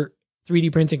entire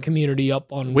 3D printing community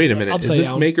up on. Wait a minute. Is this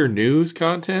down. Maker news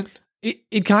content?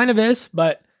 It kind of is,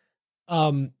 but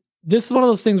this is one of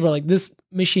those things where like this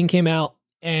machine came out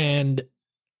and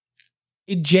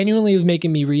it genuinely is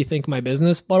making me rethink my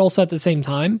business, but also at the same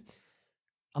time,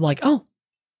 I'm like, oh,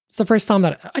 It's the first time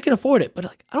that I can afford it, but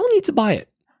like, I don't need to buy it.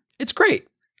 It's great.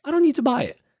 I don't need to buy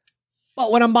it.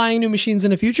 But when I'm buying new machines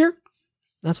in the future,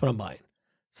 that's what I'm buying.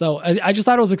 So I just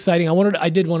thought it was exciting. I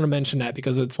did want to mention that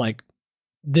because it's like,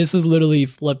 this is literally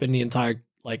flipping the entire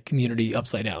like community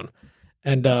upside down.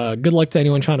 And good luck to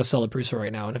anyone trying to sell a Prusa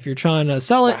right now. And if you're trying to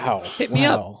sell it, hit me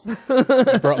up.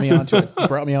 You brought me on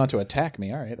to attack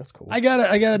me. All right, that's cool. I got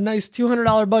a nice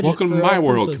 $200 budget. Welcome to my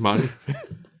world, Kimani.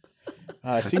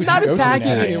 I'm not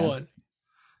attacking anyone.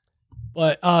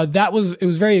 But it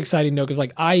was very exciting though, because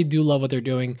like I do love what they're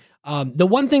doing. The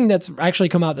one thing that's actually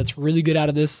come out that's really good out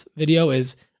of this video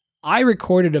is I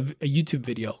recorded a YouTube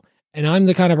video, and I'm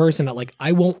the kind of person that like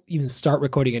I won't even start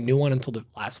recording a new one until the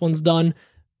last one's done.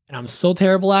 And I'm so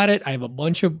terrible at it. I have a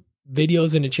bunch of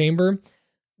videos in a chamber.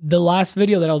 The last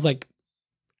video that I was like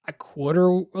a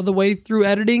quarter of the way through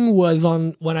editing was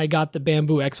on when I got the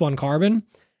Bamboo X1 Carbon.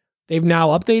 They've now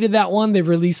updated that one. They've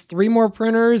released 3 more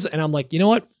printers. And I'm like, you know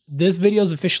what? This video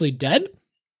is officially dead.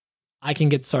 I can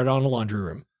get started on a laundry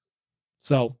room.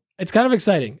 So it's kind of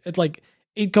exciting. It's like,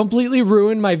 it completely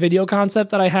ruined my video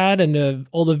concept that I had and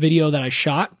all the video that I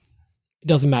shot. It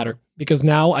doesn't matter because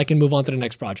now I can move on to the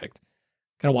next project.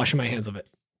 Kind of washing my hands of it.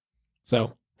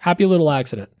 So happy little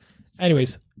accident.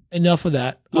 Anyways, enough of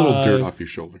that. Little dirt off your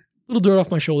shoulder. Little dirt off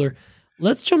my shoulder.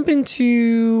 Let's jump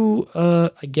into,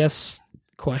 I guess,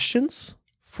 questions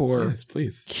for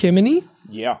please. Kimani.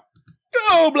 Yeah.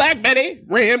 Go, Black Betty.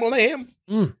 Ramble lamb.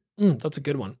 That's a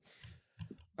good one.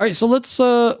 All right, so let's,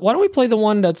 why don't we play the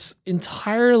one that's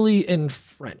entirely in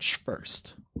French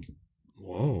first?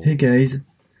 Whoa. Hey guys.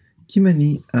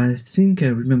 Kimani, I think I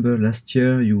remember last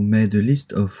year you made a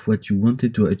list of what you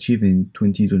wanted to achieve in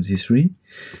 2023.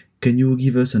 Can you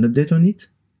give us an update on it?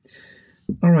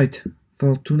 Alright,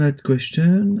 for tonight's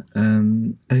question,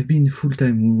 I've been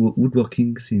full-time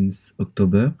woodworking since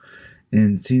October,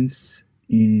 and since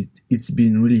it's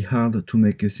been really hard to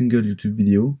make a single YouTube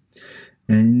video,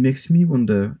 and it makes me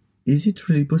wonder, is it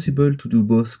really possible to do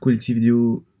both quality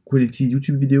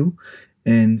YouTube video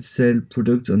and sell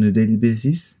products on a daily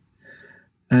basis?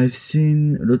 I've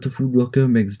seen a lot of woodworkers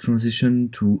make the transition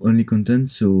to only content,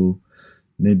 so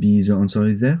maybe the answer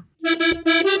is there.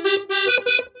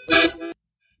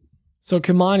 So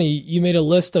Kimani, you made a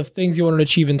list of things you wanted to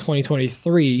achieve in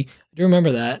 2023. Do you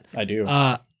remember that? I do.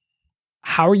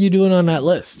 How are you doing on that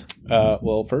list?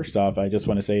 Well, first off, I just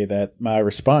want to say that my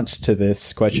response to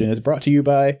this question is brought to you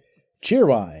by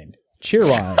Cheerwine.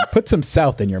 Cheerwine. Put some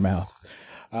South in your mouth.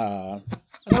 That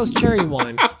was cherry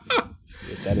wine.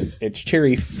 It's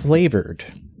cherry flavored.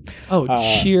 Oh,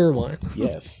 cheer wine.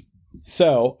 Yes.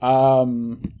 So,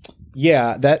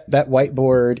 yeah, that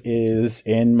whiteboard is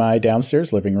in my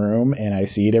downstairs living room, and I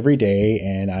see it every day,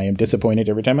 and I am disappointed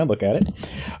every time I look at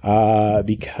it,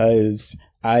 because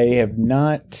I have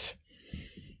not.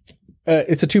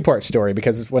 It's a 2-part story,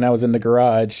 because when I was in the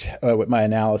garage with my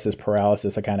analysis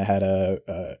paralysis, I kind of had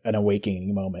an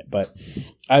awakening moment, but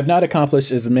I've not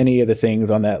accomplished as many of the things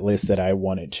on that list that I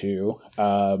wanted to.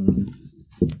 I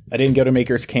didn't go to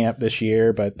Maker's Camp this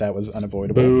year, but that was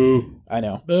unavoidable. Boo. I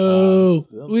know. Boo.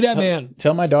 Who that man?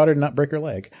 Tell my daughter to not break her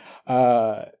leg.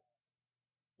 But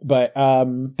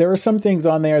there are some things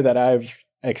on there that I've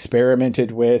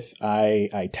experimented with.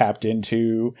 I tapped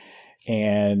into.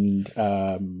 And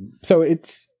so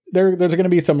it's there's going to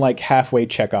be some like halfway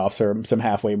checkoffs or some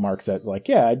halfway marks that like,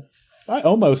 yeah, I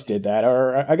almost did that,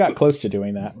 or I got close to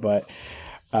doing that. But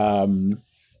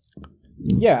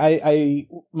yeah,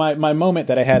 my moment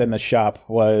that I had in the shop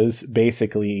was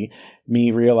basically me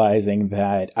realizing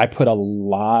that I put a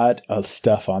lot of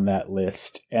stuff on that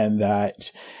list, and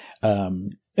that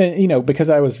and, you know,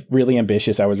 because I was really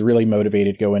ambitious, I was really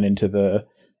motivated going into the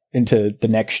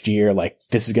next year, like,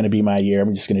 this is going to be my year.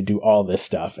 I'm just going to do all this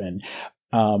stuff. And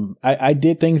I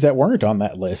did things that weren't on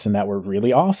that list and that were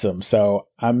really awesome. So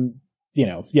I'm, you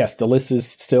know, yes, the list is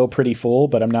still pretty full,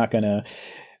 but I'm not going to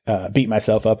beat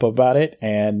myself up about it.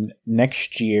 And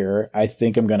next year, I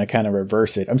think I'm going to kind of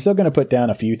reverse it. I'm still going to put down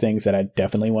a few things that I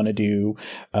definitely want to do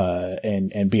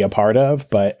and be a part of,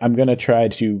 but I'm going to try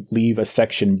to leave a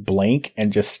section blank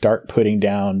and just start putting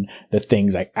down the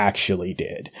things I actually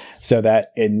did, so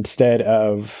that instead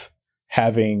of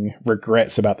having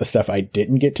regrets about the stuff I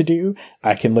didn't get to do,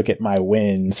 I can look at my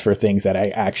wins for things that I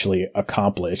actually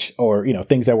accomplished, or, you know,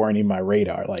 things that weren't in my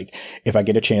radar. Like, if I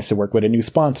get a chance to work with a new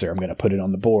sponsor, I'm going to put it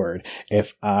on the board.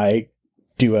 If I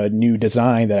do a new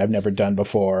design that I've never done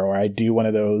before, or I do one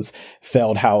of those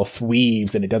Feldhaus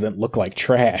weaves and it doesn't look like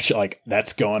trash, like,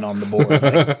 that's going on the board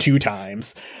like 2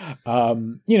 times.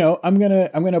 You know, I'm going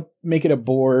to make it a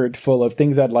board full of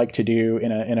things I'd like to do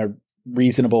in a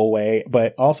reasonable way,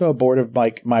 but also a board of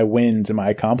like my wins and my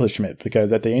accomplishments,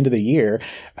 because at the end of the year,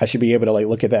 I should be able to like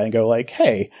look at that and go like,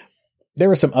 hey, there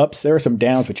were some ups, there were some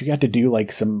downs, but you got to do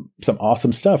like some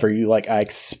awesome stuff, or you like, I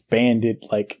expanded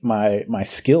like my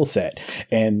skill set.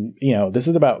 And, you know, this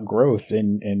is about growth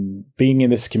and being in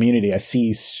this community. I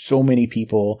see so many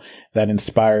people that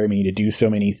inspire me to do so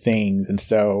many things. And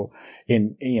so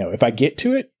if I get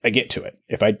to it, I get to it.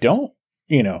 If I don't,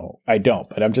 I don't,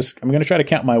 but I'm going to try to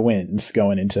count my wins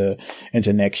going into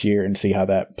next year and see how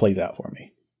that plays out for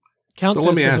me. Count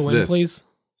this as a win, please.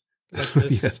 Like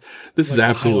this, yes, this is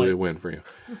absolutely a win for you.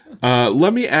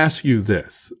 Let me ask you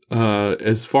this.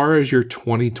 As far as your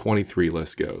 2023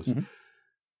 list goes,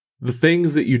 the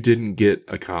things that you didn't get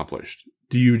accomplished,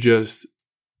 do you just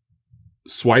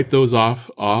swipe those off,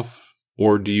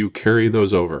 or do you carry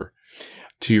those over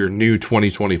to your new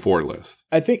 2024 list?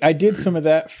 I think I did some of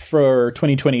that for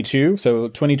 2022. So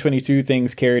 2022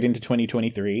 things carried into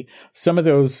 2023. Some of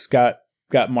those got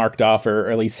marked off, or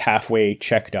at least halfway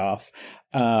checked off.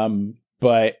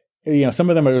 But some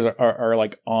of them are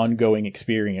like ongoing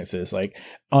experiences. Like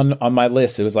on my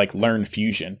list, it was like learn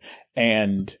Fusion,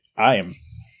 and I am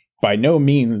by no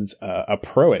means a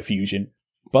pro at Fusion.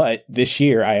 But this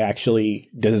year I actually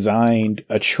designed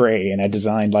a tray, and I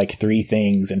designed like 3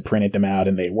 things and printed them out,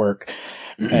 and they work.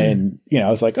 And, I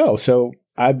was like, oh, so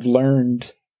I've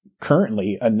learned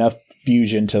currently enough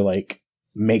Fusion to like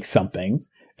make something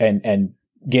and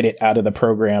get it out of the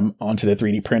program onto the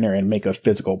 3D printer and make a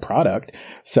physical product.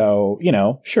 So,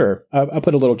 sure, I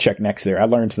put a little check next there. I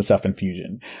learned some stuff in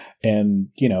Fusion. And,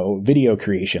 video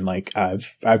creation, like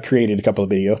I've created a couple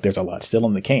of videos. There's a lot still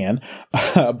in the can,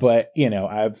 but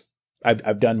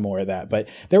I've done more of that. But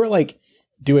they were like,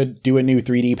 do a new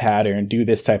 3D pattern, do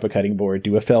this type of cutting board,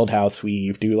 do a Feldhaus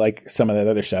weave, do like some of that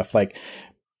other stuff. Like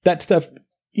that stuff,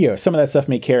 some of that stuff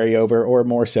may carry over, or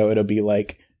more so it'll be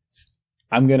like,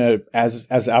 I'm going to, as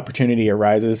the opportunity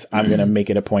arises, I'm going to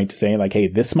make it a point to saying like, hey,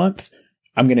 this month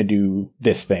I'm going to do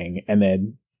this thing, and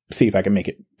then see if I can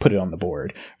put it on the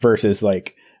board, versus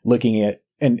like looking at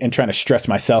and trying to stress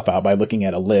myself out by looking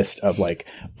at a list of like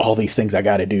all these things I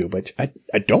got to do, but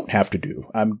I don't have to do.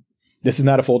 This is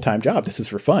not a full-time job. This is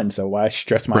for fun. So why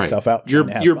stress myself out?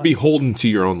 You're beholden to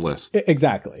your own list.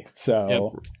 Exactly.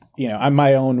 So, I'm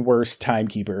my own worst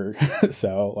timekeeper.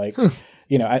 So like,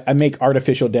 I make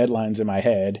artificial deadlines in my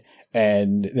head,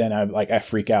 and then I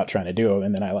freak out trying to do them,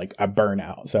 and then I burn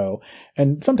out. So,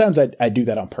 and sometimes I do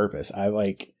that on purpose.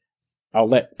 I'll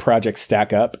let projects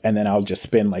stack up, and then I'll just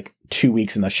spend like 2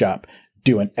 weeks in the shop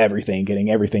doing everything,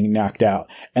 getting everything knocked out.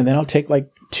 And then I'll take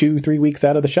like 2-3 weeks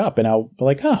out of the shop, and I'll be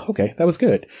like, oh, okay, that was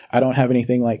good. I don't have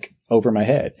anything like over my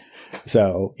head.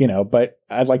 So, but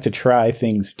I'd like to try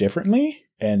things differently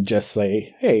and just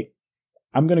say, hey,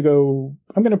 I'm going to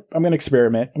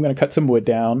experiment. I'm going to cut some wood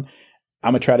down.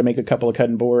 I'm going to try to make a couple of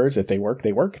cutting boards. If they work,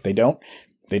 they work. If they don't,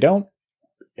 they don't.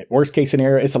 Worst case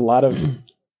scenario, it's a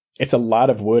lot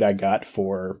of wood I got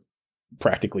for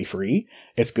practically free.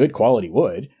 It's good quality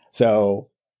wood. So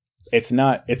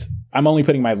I'm only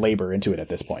putting my labor into it at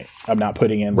this point. I'm not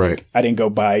putting in, like, I didn't go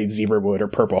buy zebra wood or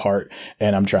purple heart,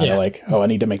 and I'm trying to like, I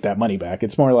need to make that money back.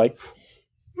 It's more like,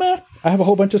 I have a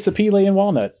whole bunch of sapele and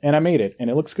walnut, and I made it,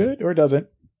 and it looks good, or it doesn't.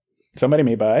 Somebody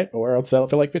may buy it, or I'll sell it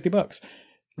for like $50.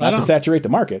 Not to saturate the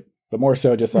market, but more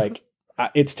so just like,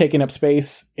 it's taking up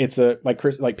space. It's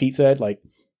like Pete said, like,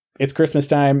 it's Christmas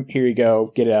time. Here you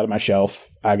go. Get it out of my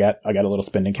shelf. I got a little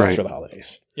spending cash for the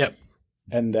holidays. Yep.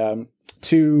 And I'm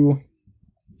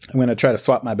going to try to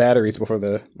swap my batteries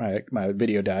before my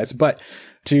video dies. But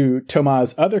to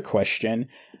Thomas' other question,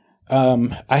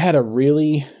 I had a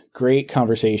really great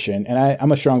conversation, and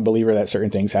I'm a strong believer that certain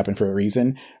things happen for a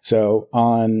reason. So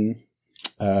on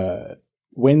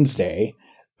Wednesday,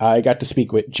 I got to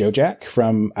speak with Joe Jack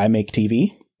from I Make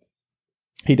TV.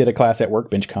 He did a class at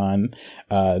Workbench Con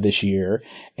this year,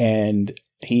 and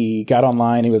he got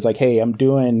online. He was like, hey, I'm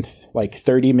doing like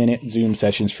 30-minute Zoom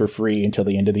sessions for free until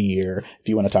the end of the year. If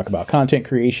you want to talk about content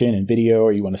creation and video,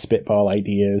 or you want to spitball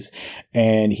ideas.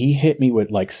 And he hit me with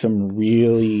like some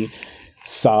really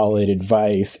solid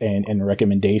advice and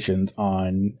recommendations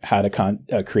on how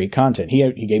to create content.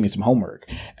 He gave me some homework.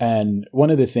 And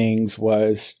one of the things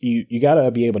was you got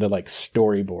to be able to like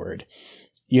storyboard.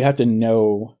 You have to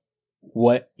know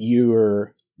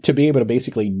to be able to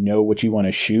basically know what you want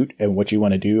to shoot and what you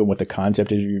want to do and what the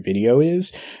concept of your video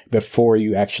is before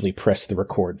you actually press the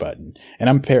record button. And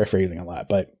I'm paraphrasing a lot,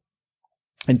 but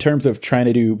in terms of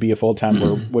trying to be a full-time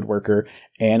woodworker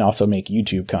and also make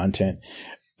YouTube content,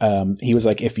 he was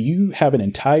like, if you have an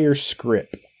entire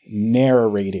script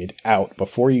narrated out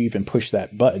before you even push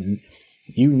that button,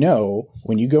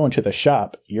 when you go into the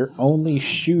shop, you're only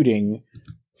shooting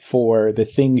for the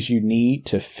things you need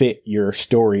to fit your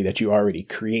story that you already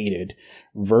created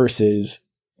versus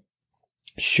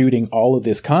shooting all of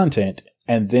this content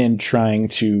and then trying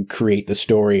to create the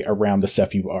story around the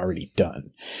stuff you've already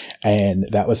done. And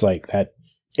that was like that.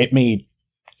 It made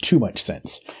too much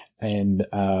sense. And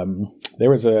there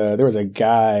was a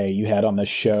guy you had on the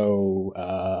show,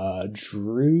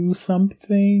 Drew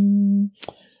something.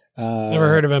 Never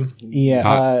heard of him.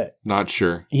 Yeah, not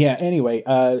sure. Yeah. Anyway,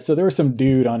 so there was some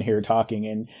dude on here talking,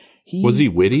 and was he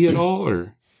witty at all,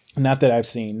 or not that I've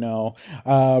seen? No.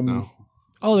 No.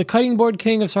 Oh, the cutting board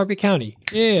king of Sarpy County.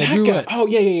 Yeah, Drew guy. Witt. Oh,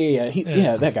 yeah.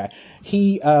 Yeah, that guy.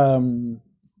 He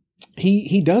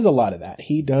does a lot of that.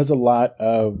 He does a lot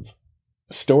of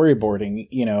storyboarding.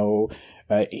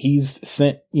 He's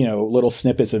sent little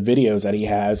snippets of videos that he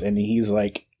has, and he's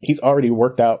already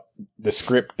worked out the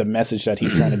script, the message that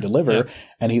he's trying to deliver, yeah.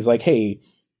 And he's like, hey,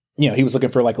 he was looking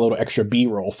for like a little extra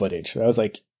B-roll footage. I was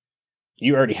like,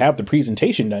 you already have the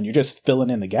presentation done. You're just filling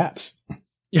in the gaps.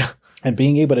 Yeah. And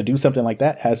being able to do something like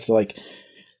that has to like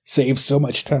save so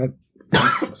much time.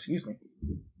 Excuse me.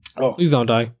 Oh, please don't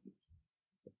die.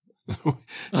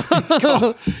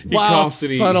 Wow,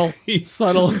 subtle.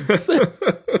 Subtle.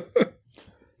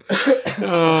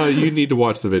 You need to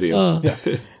watch the video. Yeah.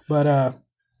 But I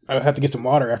have to get some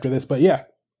water after this. But yeah.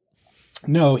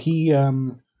 No,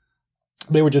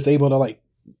 they were just able to like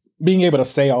being able to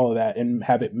say all of that and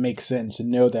have it make sense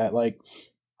and know that like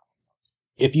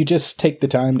if you just take the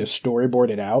time to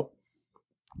storyboard it out,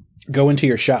 go into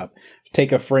your shop,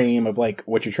 take a frame of like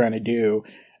what you're trying to do,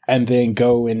 and then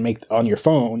go and make on your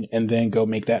phone and then go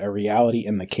make that a reality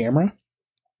in the camera.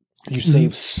 You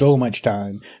save so much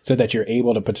time so that you're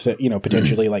able to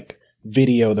potentially like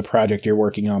video the project you're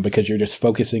working on because you're just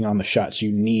focusing on the shots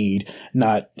you need,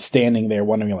 not standing there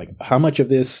wondering like how much of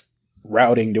this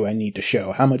routing do I need to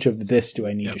show? How much of this do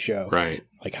I need to show? Right.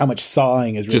 Like how much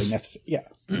sawing is really necessary. Yeah.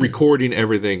 Recording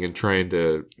everything and trying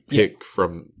to pick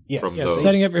from those.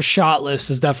 Setting up your shot list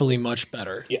is definitely much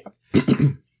better. Yeah.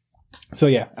 So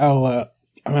yeah, I'm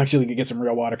actually gonna get some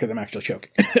real water because I'm actually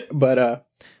choking. But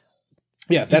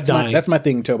yeah, that's my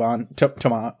thing,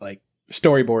 Toman. Like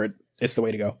storyboard is the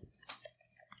way to go.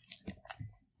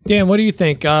 Dan, what do you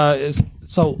think? You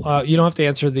don't have to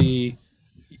answer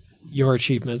your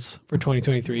achievements for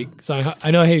 2023 because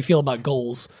I know how you feel about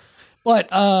goals, but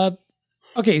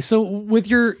okay. So with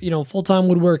your full-time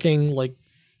woodworking, like,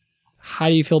 how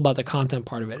do you feel about the content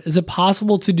part of it? Is it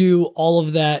possible to do all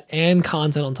of that and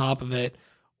content on top of it,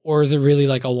 or is it really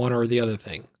like a one or the other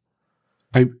thing?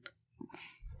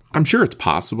 I'm sure it's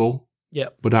possible. Yeah,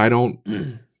 but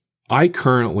I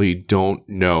currently don't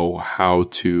know how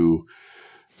to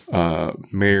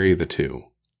marry the two.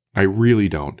 I really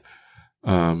don't.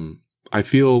 I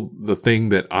feel the thing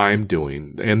that I'm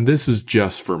doing, and this is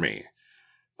just for me,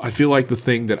 I feel like the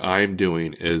thing that I'm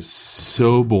doing is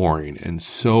so boring and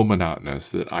so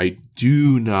monotonous that I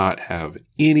do not have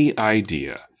any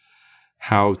idea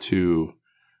how to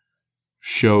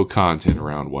show content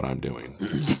around what I'm doing.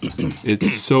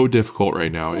 It's so difficult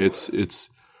right now. It's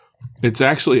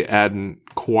actually adding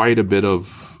quite a bit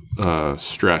of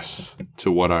stress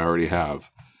to what I already have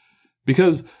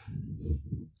because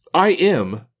I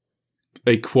am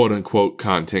a quote unquote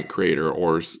content creator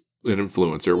or an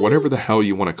influencer, whatever the hell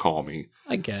you want to call me.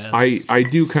 I guess. I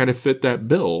do kind of fit that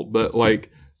bill, but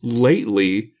like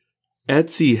lately,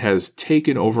 Etsy has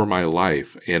taken over my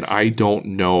life and I don't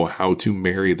know how to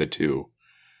marry the two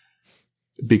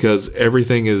because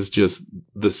everything is just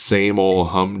the same old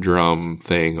humdrum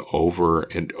thing over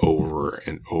and over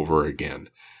and over again.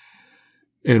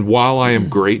 And while I am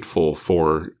grateful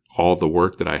for all the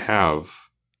work that I have,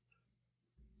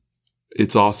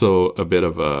 it's also a bit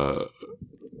of a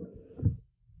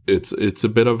It's a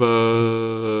bit of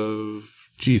a,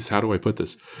 geez, how do I put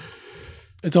this?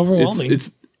 It's overwhelming.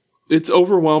 It's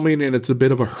overwhelming and it's a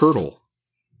bit of a hurdle,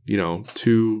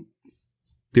 to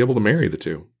be able to marry the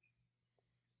two.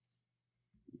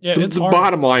 Yeah, the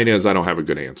bottom line is I don't have a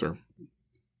good answer.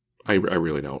 I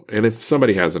really don't. And if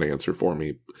somebody has an answer for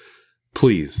me,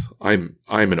 please, I'm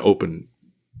an open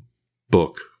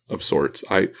book of sorts.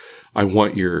 I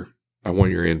want your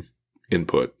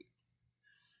input.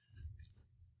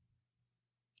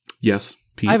 Yes,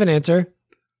 Pete? I have an answer.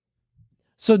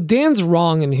 So Dan's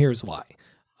wrong, and here's why.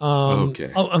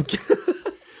 Okay. Oh, I'm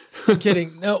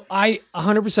kidding. No, I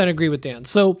 100% agree with Dan.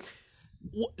 So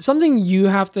something you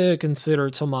have to consider,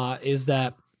 Toma, is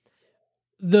that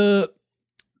the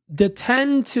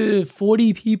 10 to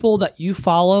 40 people that you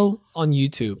follow on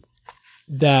YouTube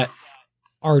that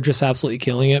are just absolutely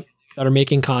killing it, that are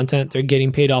making content. They're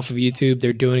getting paid off of YouTube.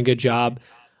 They're doing a good job.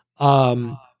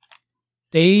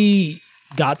 They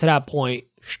got to that point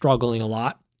struggling a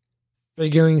lot,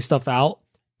 figuring stuff out,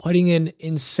 putting in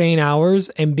insane hours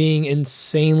and being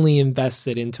insanely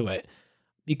invested into it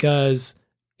because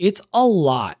it's a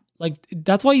lot. Like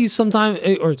that's why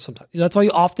that's why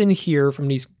you often hear from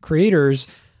these creators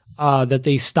that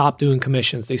they stop doing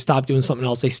commissions, they stop doing something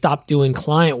else, they stop doing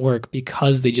client work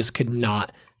because they just could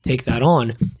not take that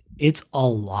on. It's a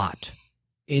lot.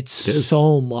 It's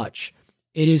so much.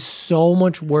 It is so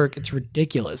much work. It's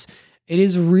ridiculous. It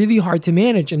is really hard to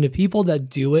manage. And the people that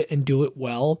do it and do it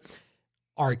well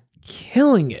are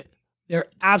killing it. They're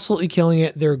absolutely killing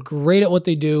it. They're great at what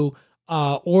they do.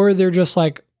 Or they're just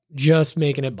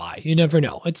making it by. You never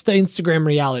know. It's the Instagram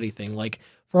reality thing. Like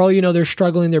for all you know, they're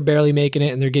struggling, they're barely making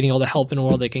it, and they're getting all the help in the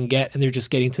world they can get, and they're just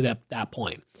getting to that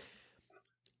point.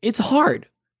 It's hard,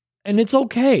 and it's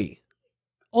okay.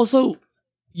 Also,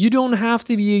 you don't have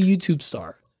to be a YouTube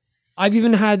star. I've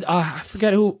even had, I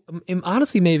forget who,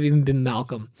 honestly, maybe even been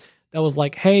Malcolm, that was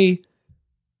like, hey,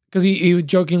 because he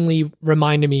jokingly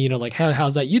reminded me, like, hey,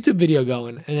 how's that YouTube video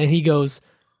going? And then he goes,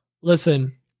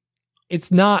 listen,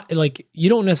 it's not like you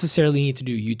don't necessarily need to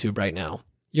do YouTube right now.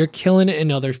 You're killing it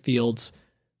in other fields.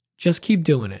 Just keep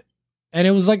doing it. And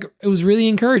it was really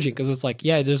encouraging because it's like,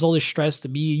 yeah, there's all this stress to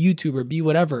be a YouTuber, be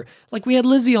whatever. Like we had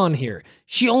Lizzie on here.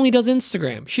 She only does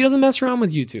Instagram. She doesn't mess around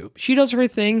with YouTube. She does her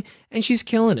thing and she's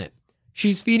killing it.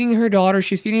 She's feeding her daughter.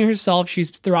 She's feeding herself. She's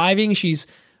thriving. She's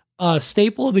a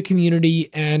staple of the community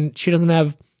and she has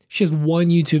one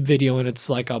YouTube video and it's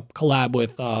like a collab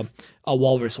with a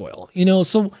walrus oil,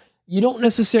 so you don't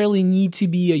necessarily need to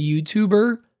be a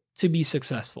YouTuber to be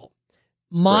successful.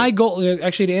 My goal,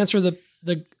 actually, to answer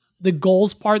the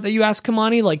goals part that you asked,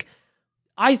 Kimani, like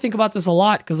I think about this a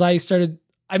lot because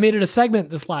I made it a segment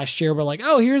this last year where like,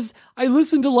 oh, I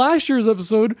listened to last year's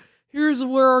episode. Here's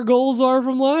where our goals are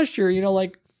from last year.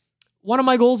 Like one of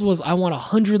my goals was I want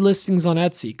 100 listings on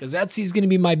Etsy because Etsy is going to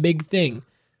be my big thing.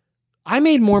 I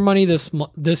made more money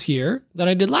this year than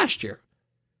I did last year.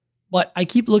 But I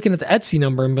keep looking at the Etsy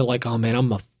number and be like, oh man,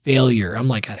 I'm a failure. I'm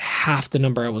like at half the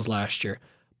number I was last year.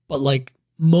 But like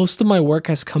most of my work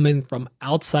has come in from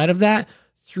outside of that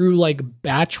through like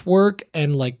batch work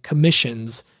and like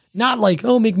commissions. Not like,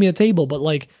 oh, make me a table, but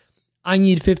like I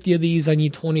need 50 of these. I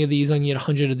need 20 of these. I need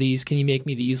 100 of these. Can you make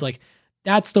me these? Like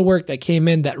that's the work that came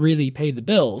in that really paid the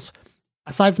bills.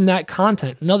 Aside from that,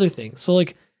 content, another thing. So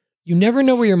like you never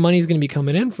know where your money's going to be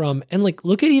coming in from. And like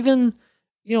look at even,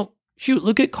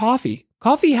 look at Coffee.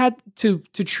 Coffee had to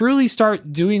truly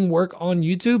start doing work on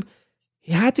YouTube.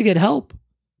 He had to get help.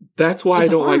 That's why I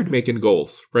don't like making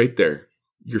goals right there.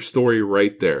 Your story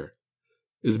right there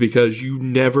is because you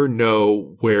never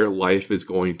know where life is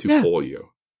going to pull you.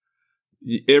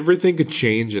 Everything could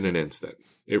change in an instant.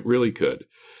 It really could.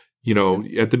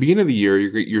 At the beginning of the year,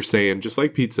 you're saying, just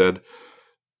like Pete said,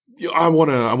 I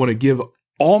want to give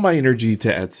all my energy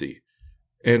to Etsy.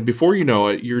 And before you know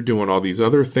it, you're doing all these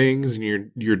other things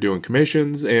and you're doing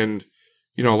commissions. And,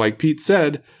 like Pete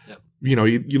said,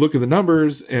 you look at the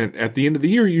numbers and at the end of the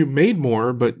year, you made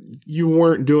more, but you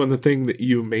weren't doing the thing that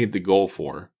you made the goal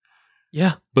for.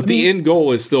 Yeah. But the end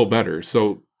goal is still better.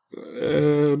 So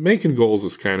making goals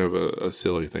is kind of a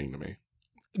silly thing to me.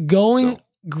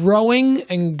 Growing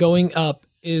and going up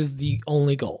is the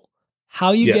only goal.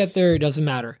 How you get there, it doesn't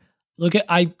matter. Look at,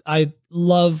 I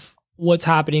love what's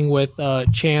happening with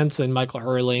Chance and Michael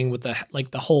Hurling with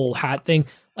the whole hat thing.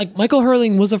 Like Michael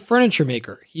Hurling was a furniture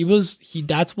maker.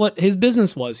 That's what his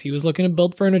business was. He was looking to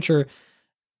build furniture.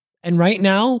 And right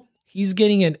now he's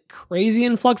getting a crazy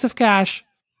influx of cash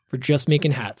for just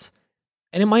making hats.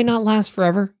 And it might not last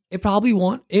forever. It probably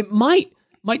won't. It might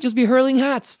just be Hurling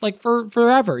hats like for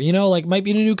forever, like might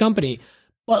be in a new company.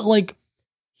 But like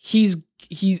he's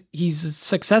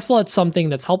successful at something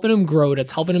that's helping him grow,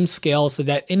 that's helping him scale so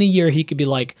that in a year he could be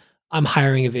like, I'm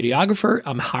hiring a videographer,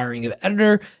 I'm hiring an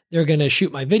editor, they're going to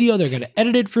shoot my video, they're going to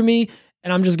edit it for me,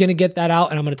 and I'm just going to get that out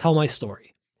and I'm going to tell my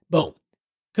story. Boom.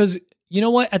 Because you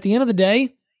know what? At the end of the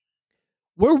day,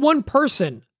 we're one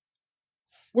person.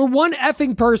 We're one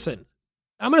effing person.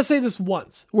 I'm going to say this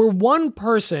once. We're one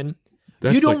person.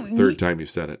 That's like the third time you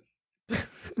said it.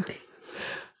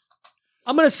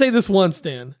 I'm going to say this once,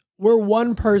 Dan. We're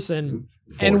one person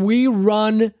and we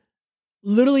run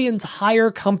literally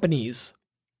entire companies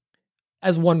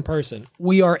as one person.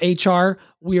 We are HR,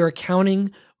 we are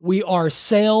accounting, we are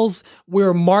sales,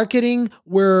 we're marketing,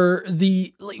 we're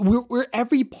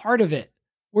every part of it.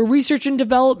 We're research and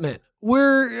development,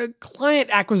 we're client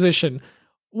acquisition,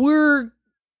 we're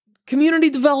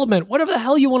community development, whatever the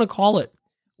hell you want to call it.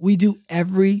 We do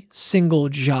every single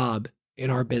job in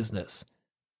our business.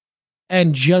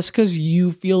 And just because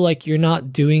you feel like you're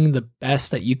not doing the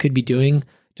best that you could be doing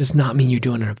does not mean you're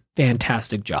doing a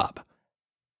fantastic job.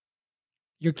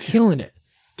 You're killing it.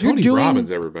 Tony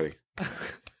Robbins, everybody.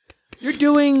 You're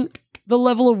doing the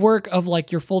level of work of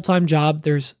like your full-time job.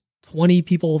 There's 20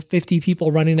 people, 50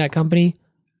 people running that company.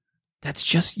 That's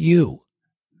just you.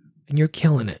 And you're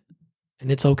killing it.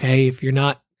 And it's okay if you're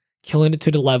not killing it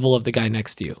to the level of the guy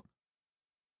next to you.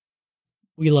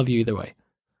 We love you either way.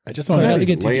 I just want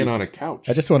to laying on a couch.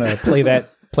 I just want to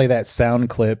play that sound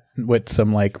clip with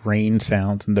some like rain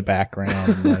sounds in the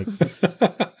background. Like,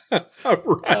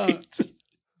 right.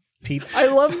 Pete's. I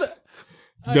love that.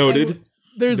 Noted.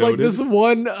 There's like this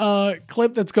one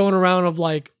clip that's going around of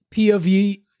like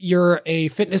POV. You're a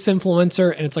fitness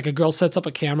influencer, and it's like a girl sets up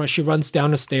a camera. She runs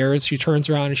down the stairs. She turns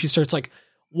around and she starts like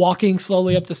walking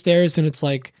slowly up the stairs, and it's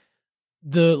like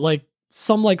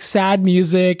some like sad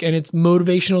music, and it's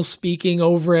motivational speaking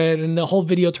over it, and the whole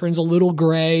video turns a little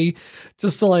gray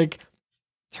just to like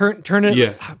turn it.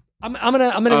 Yeah. I'm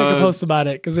gonna make a post about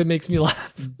it because it makes me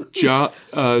laugh.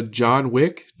 John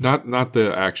Wick, not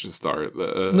the action star.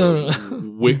 No.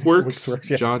 Wickworks.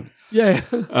 Yeah. John.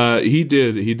 Yeah. He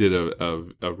did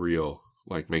a reel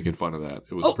like making fun of that.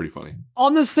 It was pretty funny.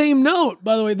 On the same note,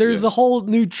 by the way, there's a whole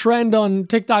new trend on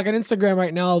TikTok and Instagram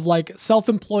right now of like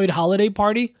self-employed holiday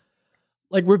party.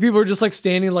 Like where people are just like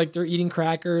standing, like they're eating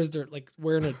crackers, they're like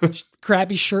wearing a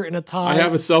crappy shirt and a tie. I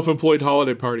have a self-employed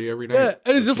holiday party every night. Yeah,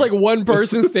 and it's just like one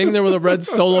person standing there with a red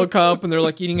Solo cup, and they're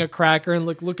like eating a cracker and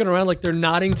like looking around, like they're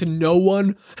nodding to no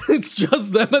one. It's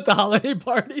just them at the holiday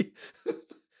party.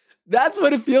 That's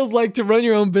what it feels like to run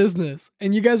your own business,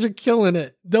 and you guys are killing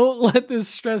it. Don't let this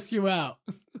stress you out.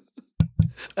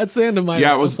 That's the end of my.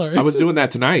 Yeah, I was doing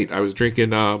that tonight. I was drinking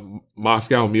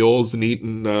Moscow Mules and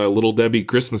eating Little Debbie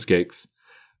Christmas cakes.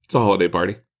 It's a holiday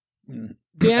party.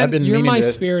 Dan, you're my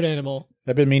spirit animal.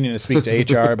 I've been meaning to speak to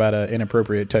HR about an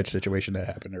inappropriate touch situation that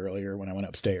happened earlier when I went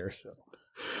upstairs. So.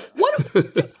 What?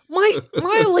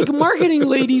 my like marketing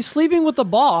lady sleeping with the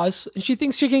boss, and she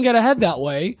thinks she can get ahead that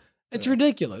way. It's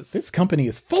ridiculous. This company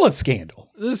is full of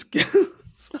scandal. This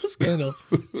scandal.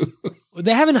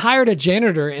 They haven't hired a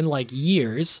janitor in like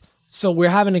years, so we're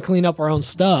having to clean up our own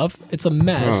stuff. It's a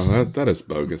mess. Oh, that is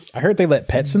bogus. I heard they let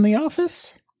pets in the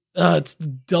office. It's the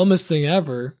dumbest thing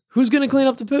ever. Who's going to clean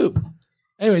up the poop?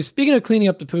 Anyway, speaking of cleaning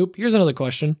up the poop, here's another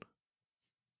question.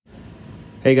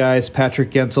 Hey guys,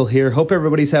 Patrick Gensel here. Hope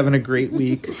everybody's having a great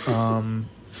week.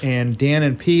 And Dan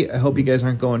and Pete, I hope you guys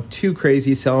aren't going too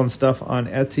crazy selling stuff on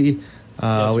Etsy.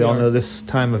 Yes, we all are. know this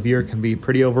time of year can be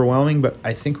pretty overwhelming, but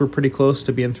I think we're pretty close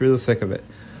to being through the thick of it.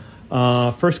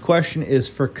 First question is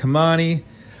for Kimani.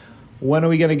 When are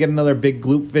we going to get another big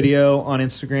gloop video on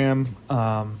Instagram?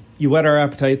 You whet our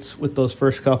appetites with those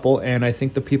first couple, and I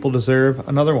think the people deserve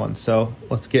another one. So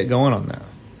let's get going on that.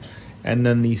 And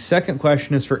then the second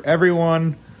question is for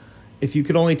everyone. If you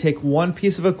could only take one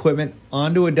piece of equipment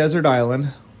onto a desert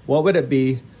island, what would it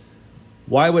be?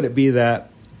 Why would it be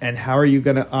that? And how are you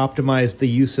going to optimize the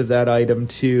use of that item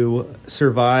to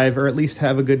survive or at least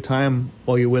have a good time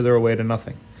while you wither away to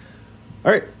nothing?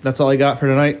 All right, that's all I got for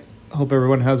tonight. Hope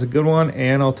everyone has a good one,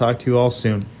 and I'll talk to you all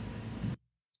soon.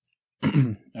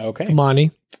 Okay.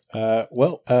 Kimani.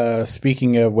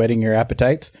 Speaking of whetting your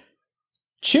appetites,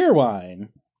 cheer wine.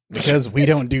 Because we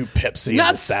don't do Pepsi. Not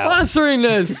in the South. sponsoring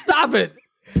this. Stop it.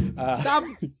 Stop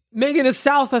making the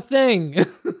South a thing.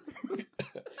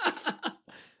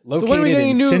 Located So when are we getting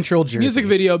in a new Central Jersey. music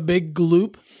video, Big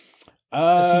Gloop,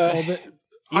 as he called it?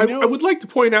 I would like to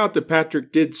point out that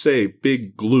Patrick did say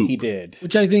big gloop. He did.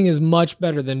 Which I think is much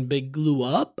better than Big Glue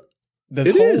Up.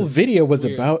 The whole video was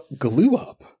about glue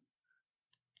up.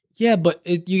 Yeah, but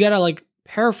you gotta like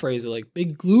paraphrase it, like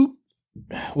Big Gloop.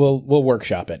 We'll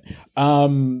workshop it.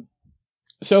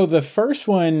 So the first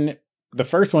one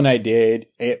I did,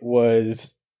 it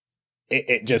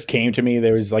just came to me.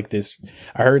 There was like this,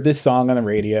 I heard this song on the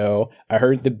radio, I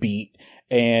heard the beat,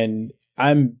 and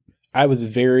I was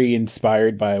very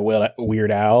inspired by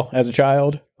Weird Al as a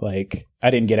child. Like I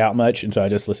didn't get out much, and so I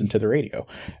just listened to the radio.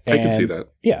 And, I can see that.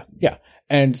 Yeah.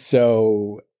 And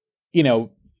so,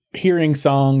 hearing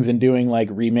songs and doing like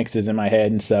remixes in my head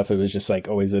and stuff, it was just like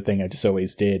always a thing I just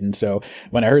always did. And so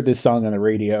when I heard this song on the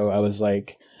radio, I was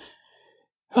like,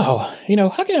 oh,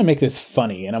 how can I make this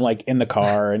funny? And I'm like in the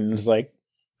car and it's like,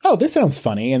 oh, this sounds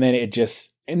funny. And then I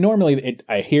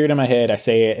hear it in my head, I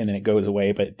say it, and then it goes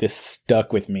away. But this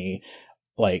stuck with me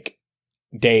like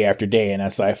day after day.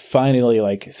 And so I finally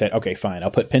like said, okay, fine,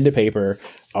 I'll put pen to paper.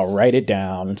 I'll write it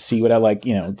down and see what I like,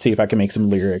 see if I can make some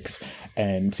lyrics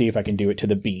and see if I can do it to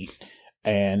the beat.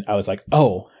 And I was like,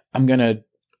 oh, I'm going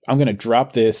to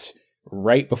drop this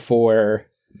right before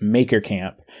Maker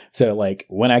Camp. So like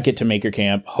when I get to Maker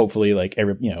Camp, hopefully like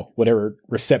whatever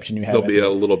reception you have, There'll be a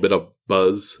little bit of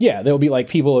buzz. Yeah, there'll be like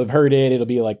people have heard it. It'll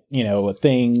be like, a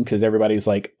thing because everybody's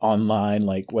like online,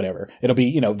 like whatever. It'll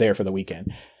be, there for the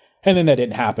weekend. And then that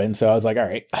didn't happen. So I was like, all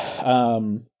right.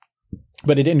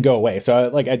 But it didn't go away.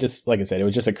 So like I said, it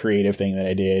was just a creative thing that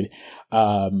I did.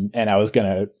 And I was going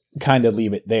to kind of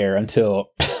leave it there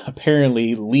until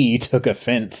apparently Lee took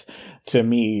offense to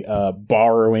me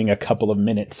borrowing a couple of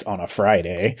minutes on a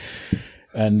Friday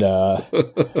and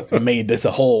made this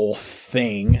a whole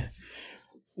thing.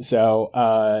 So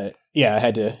I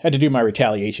had to do my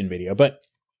retaliation video. But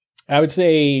I would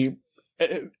say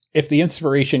if the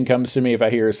inspiration comes to me, if I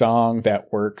hear a song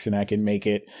that works and I can make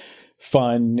it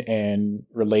fun and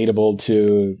relatable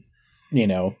to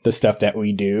the stuff that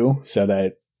we do, so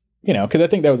that because I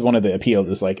think that was one of the appeals,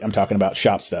 is like I'm talking about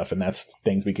shop stuff, and that's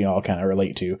things we can all kind of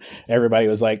relate to. Everybody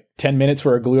was like 10 minutes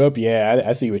for a glue up. Yeah,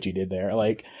 I see what you did there.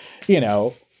 Like,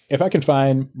 if I can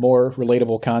find more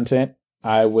relatable content,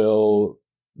 I will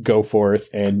go forth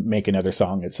and make another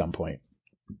song at some point.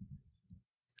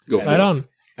 Go right on.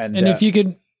 And if you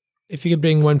could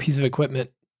bring one piece of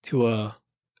equipment to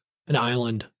an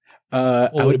island, I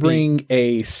would bring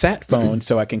a sat phone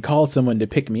so I can call someone to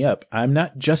pick me up. I'm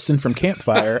not Justin from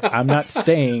Campfire. I'm not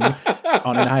staying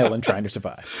on an island trying to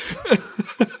survive.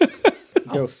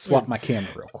 Go swap my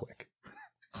camera real quick.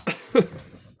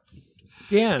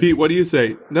 Dan. Pete, what do you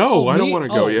say? No, I don't want to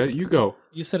go yet. You go.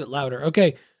 You said it louder.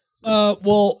 Okay.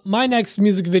 Well, my next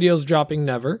music video is dropping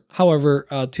never.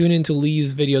 However, tune into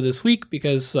Lee's video this week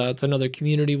because it's another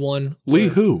community one. Lee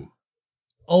who?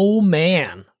 Oh,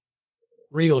 man.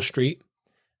 Regal Street.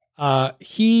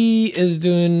 He is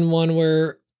doing one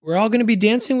where we're all going to be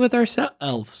dancing with our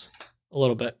elves a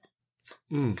little bit.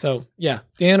 So, yeah,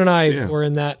 Dan and I were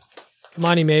in that.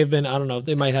 Kimani may have been, I don't know,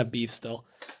 they might have beef still.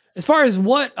 As far as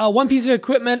what one piece of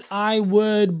equipment I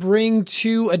would bring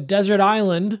to a desert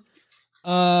island,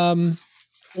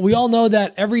 we all know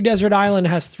that every desert island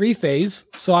has 3-phase,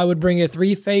 so I would bring a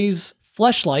 3-phase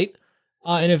fleshlight,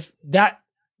 and if that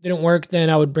didn't work, then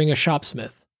I would bring a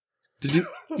shopsmith.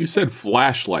 You said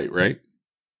flashlight, right?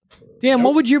 Dan,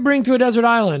 what would you bring to a desert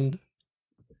island?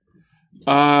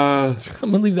 I'm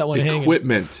gonna leave that one hanging.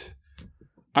 Equipment.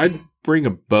 I'd bring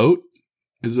a boat.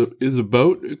 Is a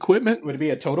boat equipment? Would it be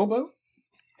a total boat?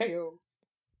 Hey-o.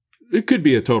 It could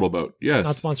be a total boat. Yes,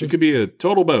 not sponsored. It could be a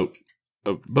total boat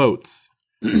of boats.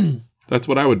 That's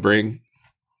what I would bring.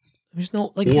 There's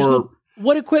no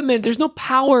what equipment? There's no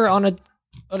power on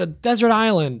a desert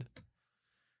island.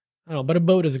 I don't know, but a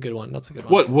boat is a good one. That's a good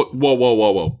one. What?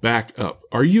 Whoa. Back up.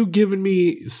 Are you giving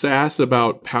me sass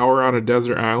about power on a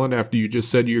desert island after you just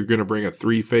said you're going to bring a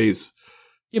 3-phase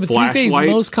but flashlight? 3-phase,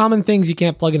 most common things you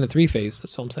can't plug into 3-phase.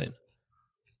 That's what I'm saying.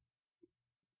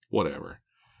 Whatever.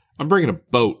 I'm bringing a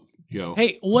boat,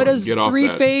 Hey, what does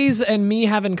 3-phase and me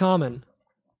have in common?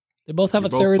 They both have a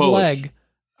third leg.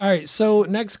 All right, so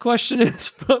next question is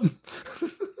from...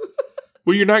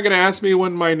 Well, you're not going to ask me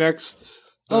when my next...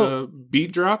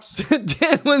 beat drops?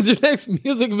 Dan, when's your next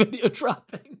music video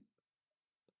dropping?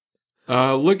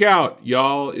 Look out,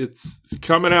 y'all. It's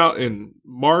coming out in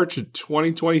March of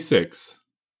 2026.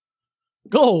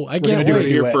 Go. I can't do wait. it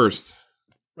here first.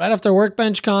 Right after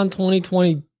Workbench Con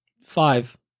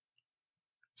 2025.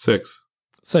 6,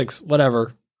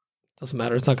 whatever. Doesn't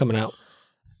matter. It's not coming out.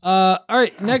 All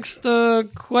right. Next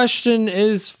question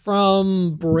is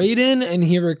from Braden, and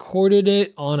he recorded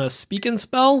it on a speak and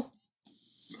spell.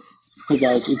 Hey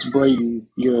guys, it's Braden,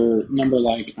 your number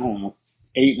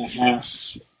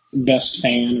 8.5 best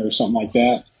fan or something like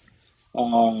that.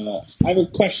 I have a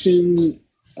question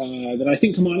that I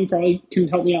think Kimani probably can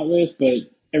help me out with, but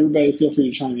everybody feel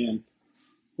free to chime in.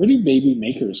 Where do baby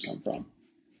makers come from?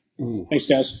 Ooh. Thanks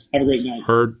guys. Have a great night.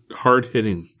 Hard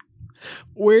hitting.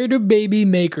 Where do baby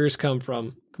makers come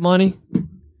from? Kimani?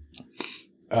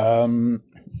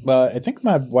 Well, I think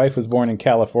my wife was born in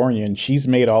California, and she's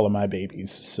made all of my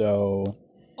babies. So,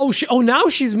 now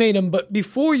she's made them. But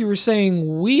before you were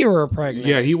saying we were pregnant.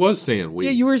 Yeah, he was saying we.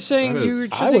 Yeah, you were saying you were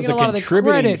I was taking a lot of the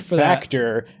credit for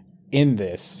factor in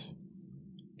this.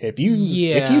 If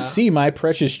you see my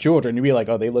precious children, you'll be like,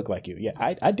 oh, they look like you. Yeah,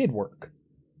 I did work.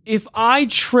 If I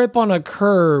trip on a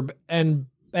curb and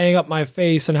bang up my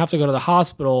face and have to go to the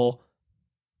hospital,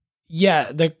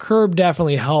 yeah, the curb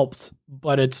definitely helped,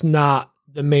 but it's not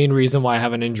the main reason why I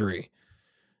have an injury.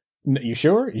 You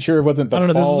sure? You sure it wasn't the I don't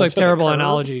know, this is like terrible curb?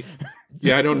 Analogy.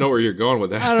 Yeah, I don't know where you're going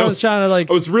with that. I don't know, I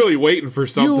was really waiting for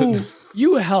something.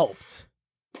 You helped.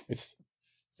 It's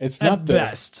not the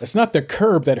best. It's not the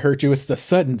curb that hurt you, it's the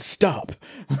sudden stop.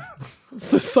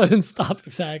 It's the sudden stop,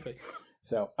 exactly.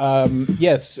 So,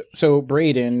 yes. So,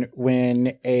 Braden,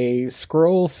 when a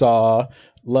scroll saw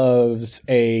loves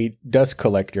a dust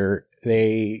collector,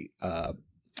 they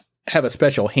have a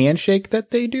special handshake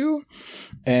that they do.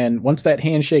 And once that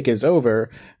handshake is over,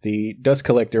 the dust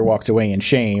collector walks away in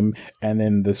shame, and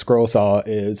then the scroll saw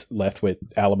is left with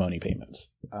alimony payments.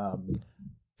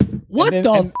 What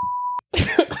the?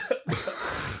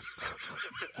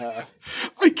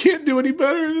 I can't do any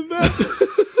better than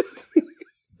that.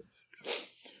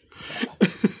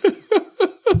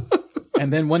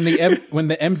 And then when the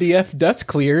MDF dust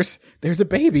clears, there's a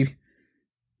baby.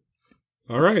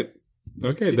 All right.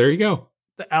 Okay, there you go.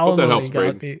 The alimony helps,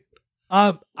 got me.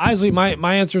 Honestly,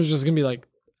 my answer is just gonna be like,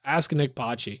 ask Nick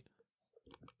Pachi.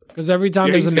 Because every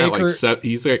time there's a maker,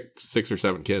 he's like 6 or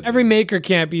 7 kids. every maker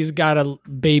camp, he's got a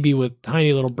baby with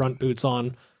tiny little brunt boots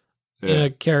on in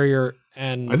a carrier,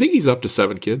 and I think he's up to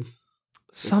 7 kids.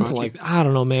 something like that. I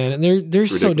don't know, man. And they're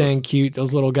so dang cute,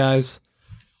 those little guys.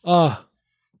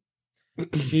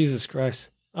 Jesus Christ.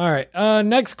 All right.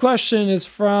 Next question is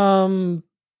from.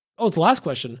 Oh, it's the last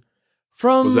question.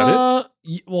 From. Was that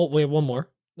it? Well, we have one more.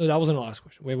 No, that wasn't the last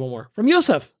question. We have one more from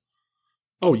Yosef.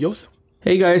 Oh, Yosef.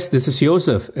 Hey guys, this is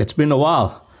Joseph. It's been a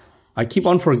while. I keep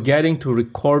on forgetting to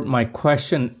record my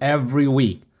question every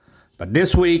week. But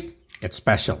this week, it's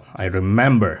special. I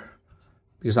remember.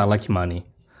 Because I like Kimani.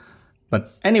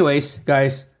 But anyways,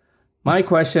 guys, my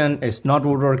question is not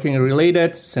woodworking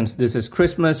related. Since this is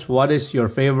Christmas, what is your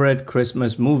favorite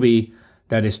Christmas movie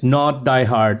that is not Die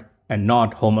Hard and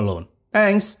not Home Alone?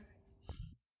 Thanks.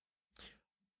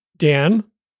 Dan,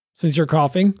 since you're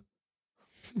coughing.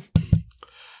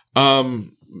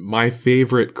 My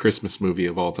favorite Christmas movie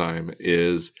of all time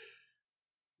is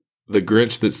The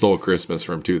Grinch That Stole Christmas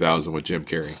from 2000 with Jim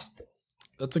Carrey.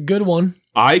 That's a good one.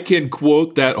 I can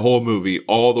quote that whole movie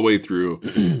all the way through.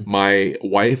 My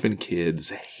wife and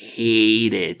kids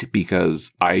hate it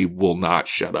because I will not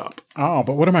shut up. Oh,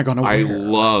 but what am I going to wear? I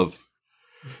love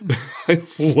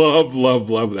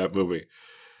that movie.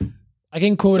 I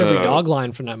can quote every dog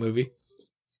line from that movie.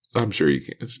 I'm sure you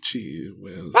can. It's gee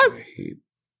whiz. I hate.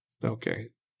 Okay.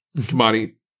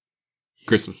 Kimani,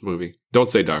 Christmas movie. Don't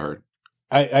say Die Hard.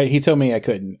 He told me I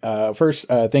couldn't. First,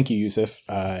 thank you, Yusuf.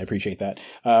 I appreciate that.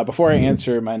 Before I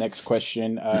answer my next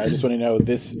question, I just want to know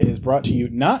this is brought to you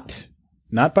not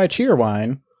by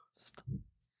Cheerwine,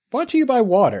 brought to you by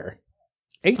water.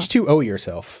 H2O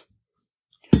yourself.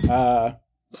 Okay.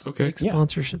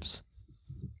 Sponsorships.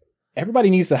 Everybody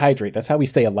needs to hydrate. That's how we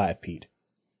stay alive, Pete.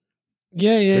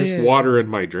 Yeah. There's water in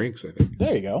my drinks, I think.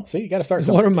 There you go. See, you got to start.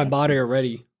 There's water in my body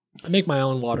already. I make my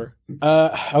own water.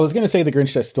 I was going to say The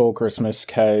Grinch That Stole Christmas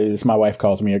because my wife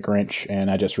calls me a Grinch and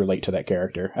I just relate to that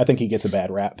character. I think he gets a bad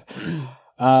rap.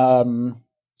 That's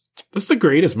the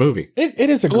greatest movie. It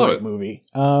is a great movie.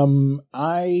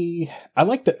 I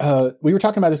like the, we were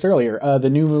talking about this earlier, the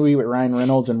new movie with Ryan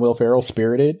Reynolds and Will Ferrell,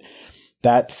 Spirited.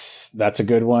 That's a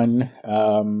good one.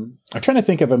 I'm trying to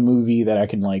think of a movie that I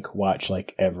can like watch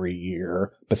like every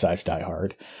year besides Die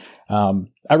Hard.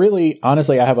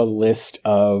 Honestly, I have a list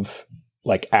of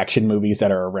like action movies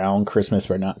that are around Christmas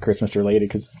but not Christmas related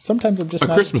because sometimes I'm just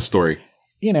not, Christmas Story.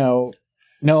 No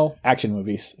action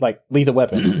movies like Lethal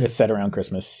Weapon is set around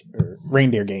Christmas or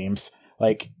Reindeer Games,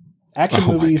 like action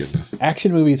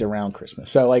movies around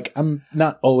Christmas. So like I'm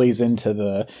not always into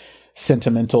the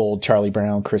sentimental Charlie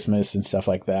Brown Christmas and stuff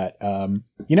like that.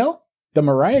 The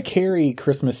Mariah Carey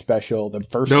Christmas special, the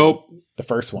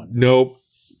first one. Nope.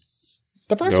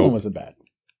 The first one wasn't bad.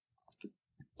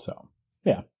 So,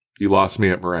 yeah. You lost me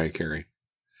at Mariah Carey.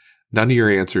 None of your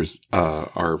answers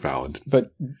are valid.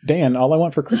 But, Dan, all I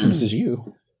want for Christmas is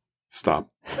you. Stop.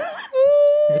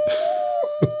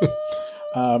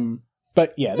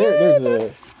 But, yeah, there's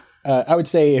a... I would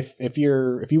say if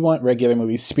you want regular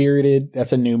movies, Spirited,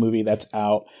 that's a new movie that's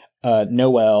out.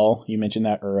 Noel, you mentioned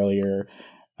that earlier.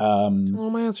 That's all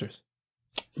my answers.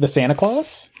 The Santa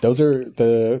Claus, those are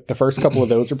the first couple of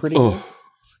those are pretty good.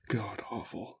 God,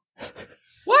 awful.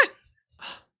 What?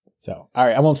 So, all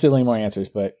right, I won't steal any more answers,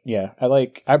 but yeah,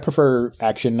 I prefer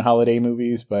action holiday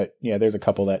movies, but yeah, there's a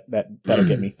couple that'll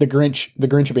get me. The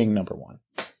Grinch being number one.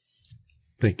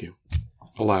 Thank you.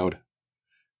 Allowed.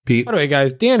 Pete. By the way,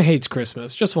 guys, Dan hates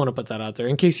Christmas. Just want to put that out there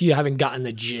in case you haven't gotten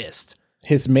the gist.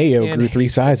 His mayo grew 3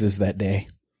 sizes that day.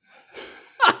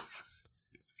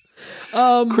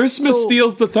 Christmas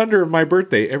steals the thunder of my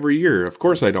birthday every year. Of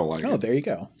course I don't like it. Oh, there you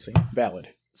go. See, valid.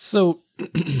 So,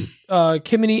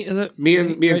 Kimani, is it? Me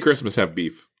and Christmas have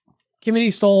beef.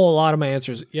 Kimani stole a lot of my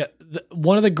answers. Yeah,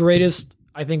 one of the greatest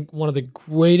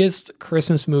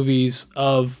Christmas movies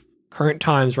of current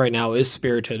times right now is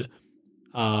Spirited.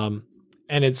 And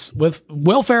and it's with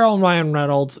Will Ferrell and Ryan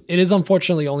Reynolds. It is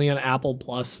unfortunately only on Apple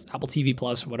TV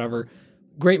Plus, or whatever.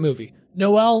 Great movie.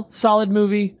 Noel, solid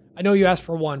movie. I know you asked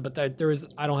for one, but I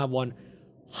don't have one.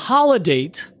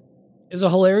 Holiday is a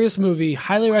hilarious movie.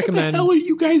 Highly recommend. Where the hell are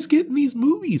you guys getting these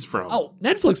movies from? Oh,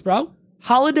 Netflix, bro.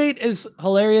 Holiday is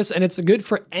hilarious, and it's good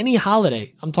for any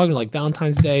holiday. I'm talking like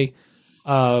Valentine's Day,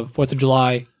 4th of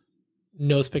July.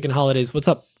 No picking holidays. What's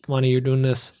up, Kimani? You're doing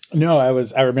this. No,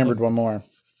 I remembered one more.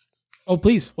 Oh,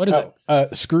 please. What is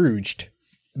it? Scrooged,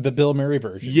 the Bill Murray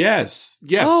version. Yes,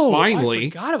 Oh, finally. I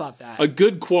forgot about that. A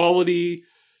good quality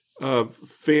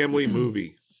family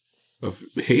movie of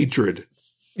hatred.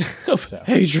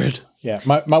 Hatred. Yeah,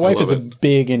 my wife is love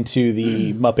big into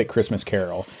the Muppet Christmas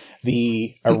Carol,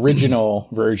 the original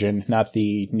version, not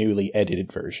the newly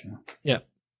edited version. Yeah.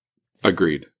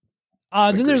 Agreed.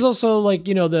 Then there's also like,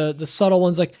 the subtle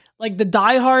ones like the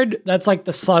Die Hard. That's like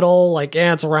the subtle, like,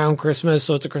 it's around Christmas,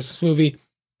 so it's a Christmas movie.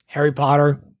 Harry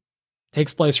Potter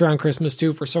takes place around Christmas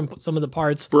too for some of the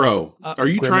parts. Bro, are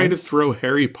you trying to Gremlins? throw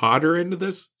Harry Potter into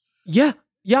this? Yeah,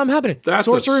 I'm having it. That's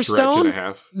Sorcerer's a stretch Stone? and a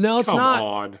half. No, it's Come not.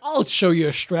 on. I'll show you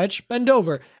a stretch. Bend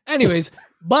over. Anyways,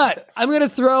 but I'm going to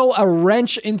throw a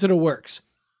wrench into the works.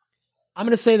 I'm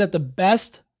going to say that the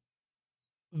best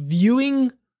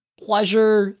viewing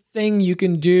pleasure thing you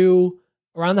can do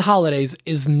around the holidays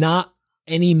is not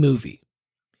any movie.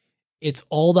 It's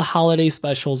all the holiday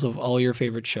specials of all your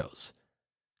favorite shows.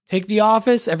 Take The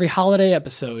Office, every holiday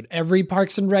episode, every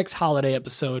Parks and Rec's holiday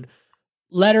episode,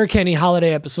 Letterkenny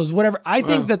holiday episodes, whatever. I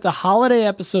think that the holiday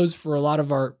episodes for a lot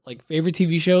of our like favorite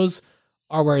TV shows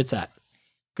are where it's at.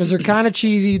 Because they're kind of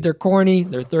cheesy, they're corny,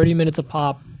 they're 30 minutes a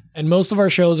pop, and most of our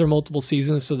shows are multiple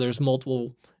seasons, so there's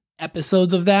multiple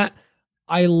episodes of that.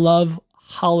 I love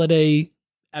holiday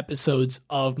episodes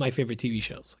of my favorite TV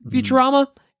shows. Futurama,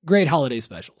 great holiday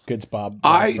specials. Good's Bob's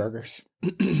I- Burgers.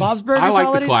 Bob's Burgers I like the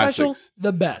holiday special, classics.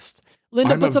 the best.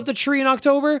 Linda I'm puts up the tree in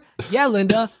October. Yeah,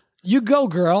 Linda, you go,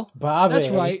 girl. Bobby. That's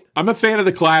right. I'm a fan of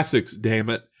the classics,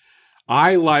 damn it.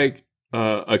 I like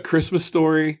A Christmas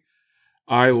Story.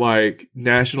 I like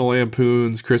National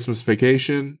Lampoon's Christmas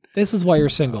Vacation. This is why you're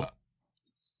single.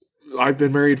 I've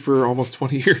been married for almost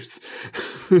 20 years.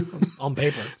 On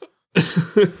paper.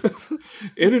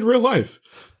 And in real life.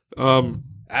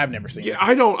 I've never seen Yeah, it.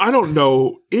 I don't